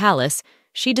near the palace,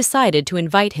 she decided to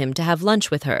invite him to have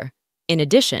lunch with her. In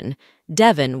addition,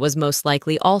 Devon was most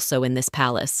likely also in this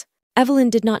palace. Evelyn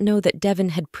did not know that Devon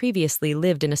had previously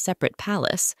lived in a separate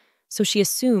palace, so she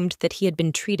assumed that he had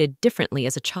been treated differently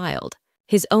as a child.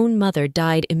 His own mother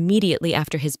died immediately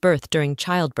after his birth during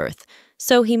childbirth,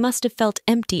 so he must have felt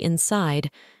empty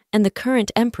inside, and the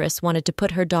current empress wanted to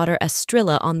put her daughter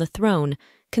Estrilla on the throne,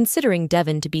 considering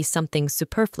Devon to be something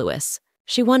superfluous.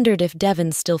 She wondered if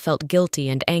Devon still felt guilty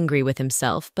and angry with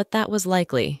himself, but that was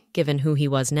likely, given who he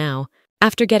was now.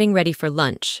 After getting ready for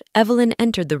lunch, Evelyn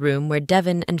entered the room where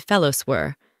Devon and Phalos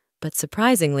were, but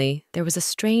surprisingly, there was a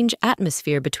strange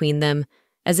atmosphere between them,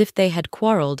 as if they had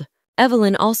quarreled.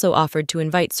 Evelyn also offered to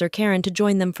invite Sir Karen to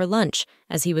join them for lunch,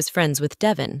 as he was friends with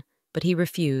Devon, but he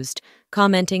refused,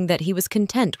 commenting that he was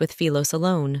content with Phalos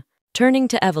alone. Turning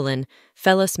to Evelyn,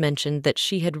 Phalos mentioned that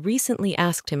she had recently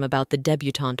asked him about the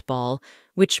debutante ball,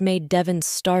 which made Devon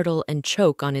startle and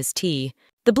choke on his tea.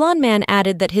 The blonde man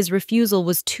added that his refusal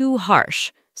was too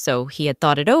harsh, so he had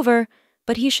thought it over,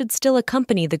 but he should still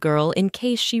accompany the girl in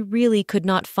case she really could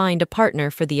not find a partner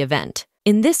for the event.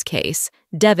 In this case,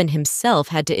 Devon himself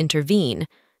had to intervene,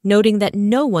 noting that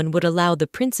no one would allow the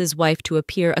prince's wife to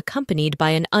appear accompanied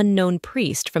by an unknown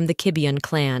priest from the Kibion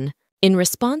clan. In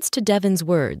response to Devon's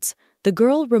words, the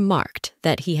girl remarked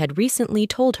that he had recently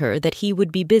told her that he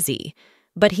would be busy,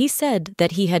 but he said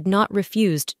that he had not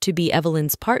refused to be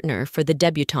Evelyn's partner for the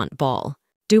debutante ball.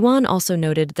 Duan also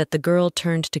noted that the girl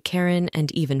turned to Karen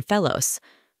and even Phalos,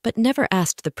 but never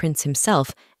asked the prince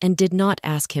himself and did not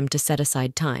ask him to set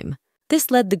aside time.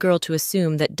 This led the girl to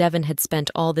assume that Devon had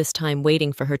spent all this time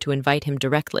waiting for her to invite him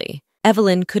directly.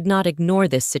 Evelyn could not ignore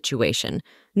this situation,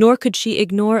 nor could she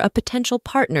ignore a potential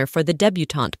partner for the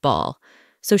debutante ball.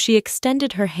 So she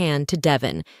extended her hand to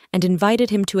Devon and invited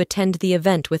him to attend the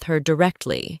event with her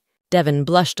directly. Devon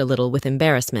blushed a little with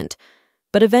embarrassment,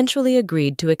 but eventually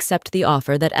agreed to accept the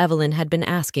offer that Evelyn had been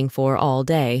asking for all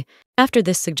day. After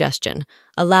this suggestion,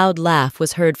 a loud laugh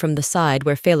was heard from the side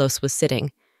where Phelos was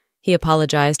sitting. He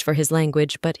apologized for his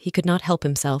language, but he could not help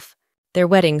himself. Their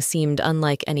wedding seemed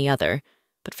unlike any other,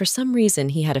 but for some reason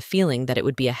he had a feeling that it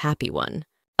would be a happy one.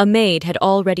 A maid had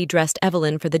already dressed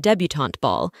Evelyn for the debutante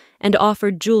ball and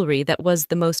offered jewelry that was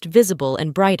the most visible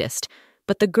and brightest,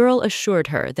 but the girl assured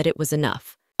her that it was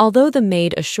enough. Although the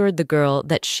maid assured the girl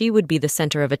that she would be the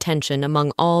center of attention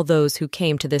among all those who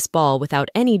came to this ball without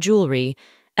any jewelry,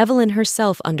 Evelyn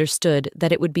herself understood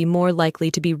that it would be more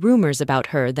likely to be rumors about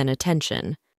her than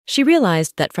attention. She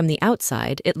realized that from the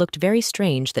outside it looked very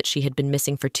strange that she had been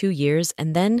missing for 2 years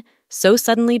and then so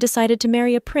suddenly decided to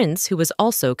marry a prince who was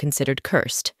also considered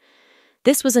cursed.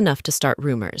 This was enough to start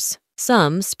rumors.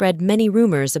 Some spread many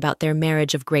rumors about their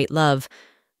marriage of great love,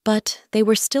 but they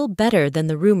were still better than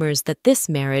the rumors that this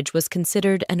marriage was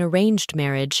considered an arranged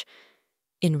marriage.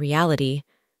 In reality,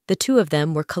 the two of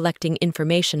them were collecting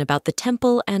information about the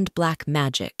temple and black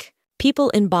magic.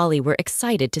 People in Bali were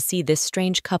excited to see this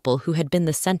strange couple who had been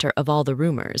the center of all the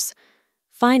rumors.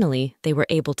 Finally, they were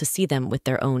able to see them with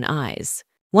their own eyes.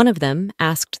 One of them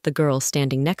asked the girl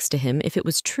standing next to him if it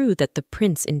was true that the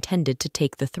prince intended to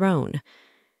take the throne.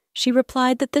 She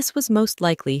replied that this was most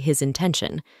likely his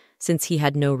intention, since he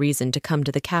had no reason to come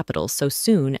to the capital so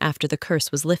soon after the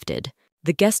curse was lifted.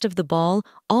 The guest of the ball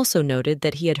also noted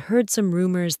that he had heard some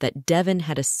rumors that Devon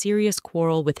had a serious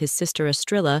quarrel with his sister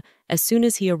Estrilla as soon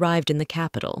as he arrived in the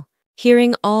capital.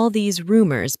 Hearing all these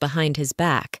rumors behind his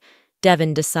back,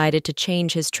 Devon decided to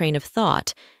change his train of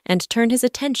thought and turn his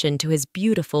attention to his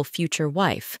beautiful future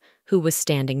wife, who was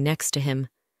standing next to him.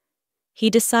 He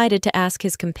decided to ask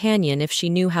his companion if she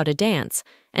knew how to dance,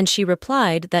 and she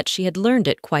replied that she had learned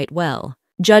it quite well.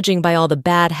 Judging by all the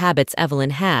bad habits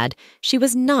Evelyn had, she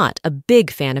was not a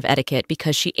big fan of etiquette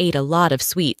because she ate a lot of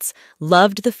sweets,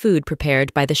 loved the food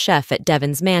prepared by the chef at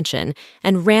Devon's mansion,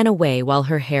 and ran away while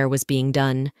her hair was being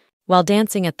done. While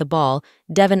dancing at the ball,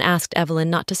 Devon asked Evelyn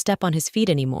not to step on his feet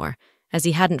anymore, as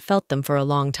he hadn't felt them for a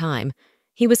long time.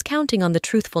 He was counting on the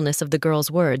truthfulness of the girl's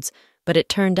words, but it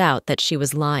turned out that she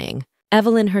was lying.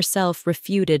 Evelyn herself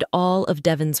refuted all of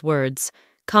Devon's words,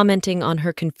 commenting on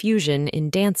her confusion in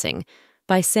dancing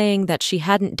by saying that she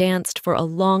hadn't danced for a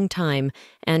long time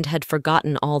and had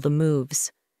forgotten all the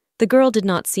moves. The girl did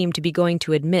not seem to be going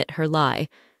to admit her lie,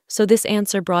 so this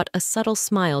answer brought a subtle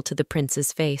smile to the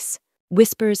prince's face.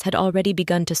 Whispers had already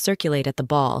begun to circulate at the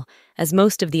ball, as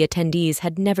most of the attendees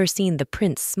had never seen the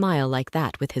prince smile like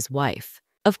that with his wife.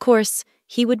 Of course,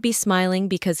 he would be smiling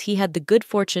because he had the good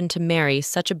fortune to marry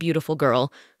such a beautiful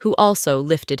girl who also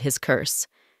lifted his curse.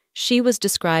 She was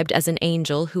described as an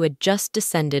angel who had just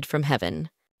descended from heaven.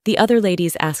 The other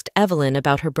ladies asked Evelyn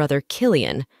about her brother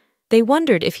Killian. They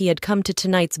wondered if he had come to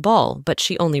tonight's ball, but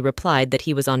she only replied that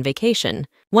he was on vacation.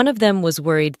 One of them was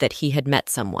worried that he had met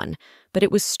someone, but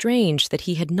it was strange that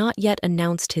he had not yet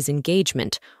announced his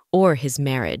engagement or his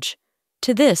marriage.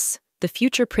 To this, the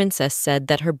future princess said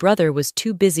that her brother was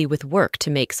too busy with work to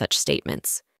make such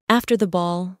statements. After the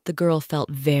ball, the girl felt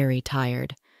very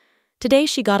tired. Today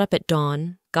she got up at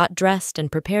dawn, got dressed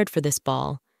and prepared for this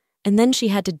ball, and then she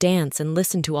had to dance and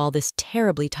listen to all this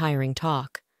terribly tiring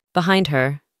talk. Behind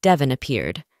her, Devon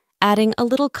appeared, adding a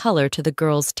little color to the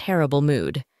girl's terrible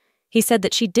mood. He said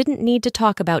that she didn't need to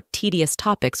talk about tedious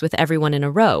topics with everyone in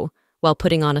a row while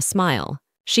putting on a smile.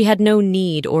 She had no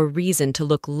need or reason to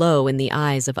look low in the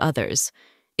eyes of others.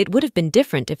 It would have been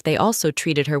different if they also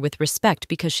treated her with respect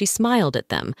because she smiled at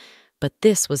them, but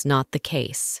this was not the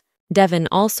case. Devon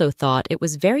also thought it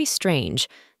was very strange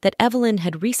that Evelyn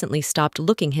had recently stopped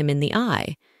looking him in the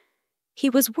eye. He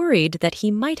was worried that he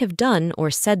might have done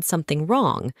or said something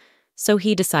wrong, so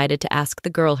he decided to ask the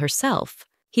girl herself.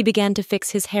 He began to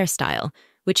fix his hairstyle,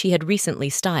 which he had recently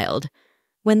styled.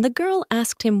 When the girl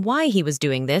asked him why he was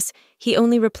doing this, he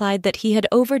only replied that he had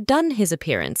overdone his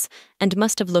appearance and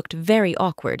must have looked very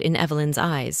awkward in Evelyn's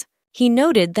eyes. He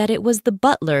noted that it was the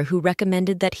butler who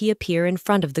recommended that he appear in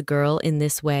front of the girl in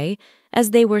this way,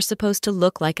 as they were supposed to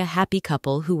look like a happy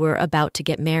couple who were about to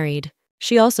get married.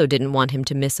 She also didn't want him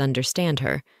to misunderstand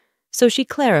her, so she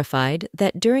clarified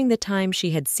that during the time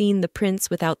she had seen the prince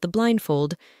without the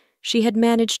blindfold, she had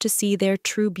managed to see their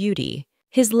true beauty.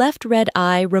 His left red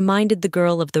eye reminded the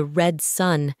girl of the red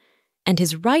sun, and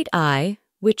his right eye,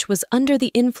 which was under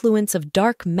the influence of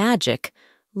dark magic,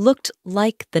 looked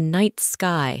like the night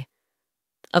sky.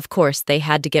 Of course, they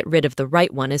had to get rid of the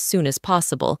right one as soon as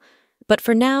possible, but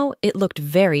for now it looked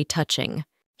very touching.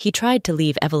 He tried to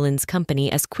leave Evelyn's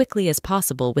company as quickly as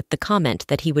possible with the comment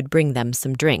that he would bring them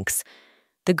some drinks.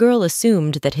 The girl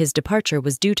assumed that his departure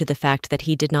was due to the fact that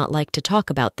he did not like to talk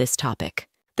about this topic.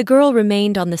 The girl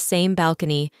remained on the same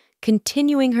balcony,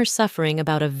 continuing her suffering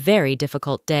about a very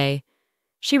difficult day.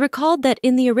 She recalled that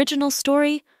in the original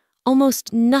story,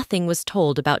 almost nothing was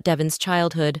told about Devon's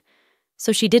childhood,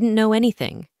 so she didn't know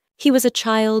anything. He was a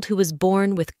child who was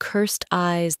born with cursed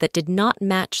eyes that did not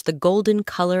match the golden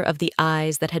color of the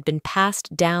eyes that had been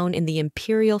passed down in the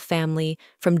imperial family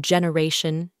from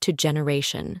generation to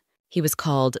generation. He was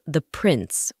called the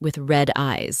Prince with Red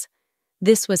Eyes.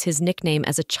 This was his nickname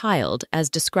as a child, as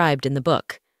described in the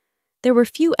book. There were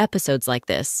few episodes like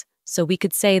this, so we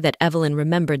could say that Evelyn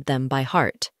remembered them by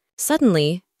heart.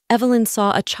 Suddenly, Evelyn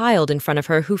saw a child in front of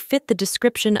her who fit the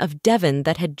description of Devon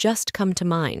that had just come to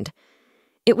mind.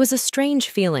 It was a strange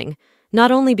feeling,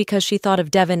 not only because she thought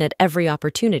of Devon at every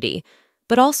opportunity,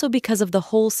 but also because of the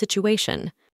whole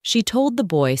situation. She told the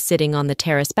boy sitting on the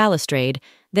terrace balustrade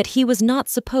that he was not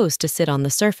supposed to sit on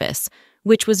the surface,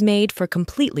 which was made for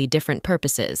completely different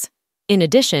purposes. In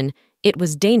addition, it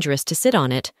was dangerous to sit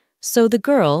on it, so the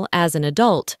girl, as an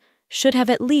adult, should have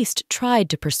at least tried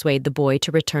to persuade the boy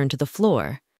to return to the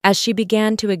floor. As she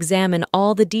began to examine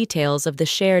all the details of the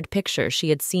shared picture she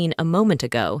had seen a moment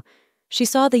ago, she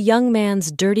saw the young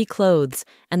man's dirty clothes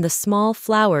and the small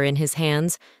flower in his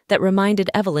hands that reminded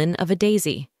Evelyn of a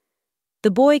daisy.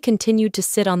 The boy continued to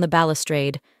sit on the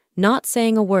balustrade, not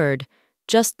saying a word,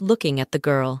 just looking at the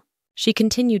girl. She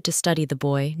continued to study the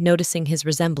boy, noticing his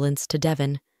resemblance to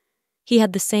Devon. He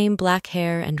had the same black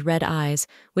hair and red eyes,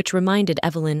 which reminded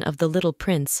Evelyn of the little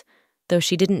prince, though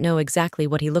she didn't know exactly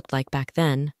what he looked like back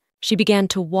then. She began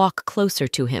to walk closer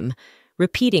to him,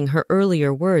 repeating her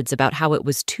earlier words about how it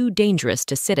was too dangerous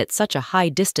to sit at such a high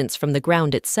distance from the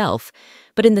ground itself,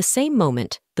 but in the same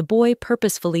moment, the boy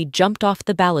purposefully jumped off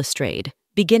the balustrade,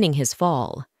 beginning his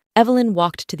fall. Evelyn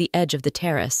walked to the edge of the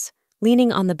terrace,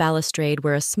 leaning on the balustrade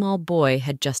where a small boy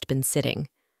had just been sitting.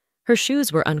 Her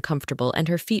shoes were uncomfortable and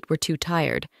her feet were too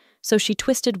tired, so she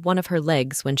twisted one of her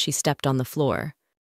legs when she stepped on the floor.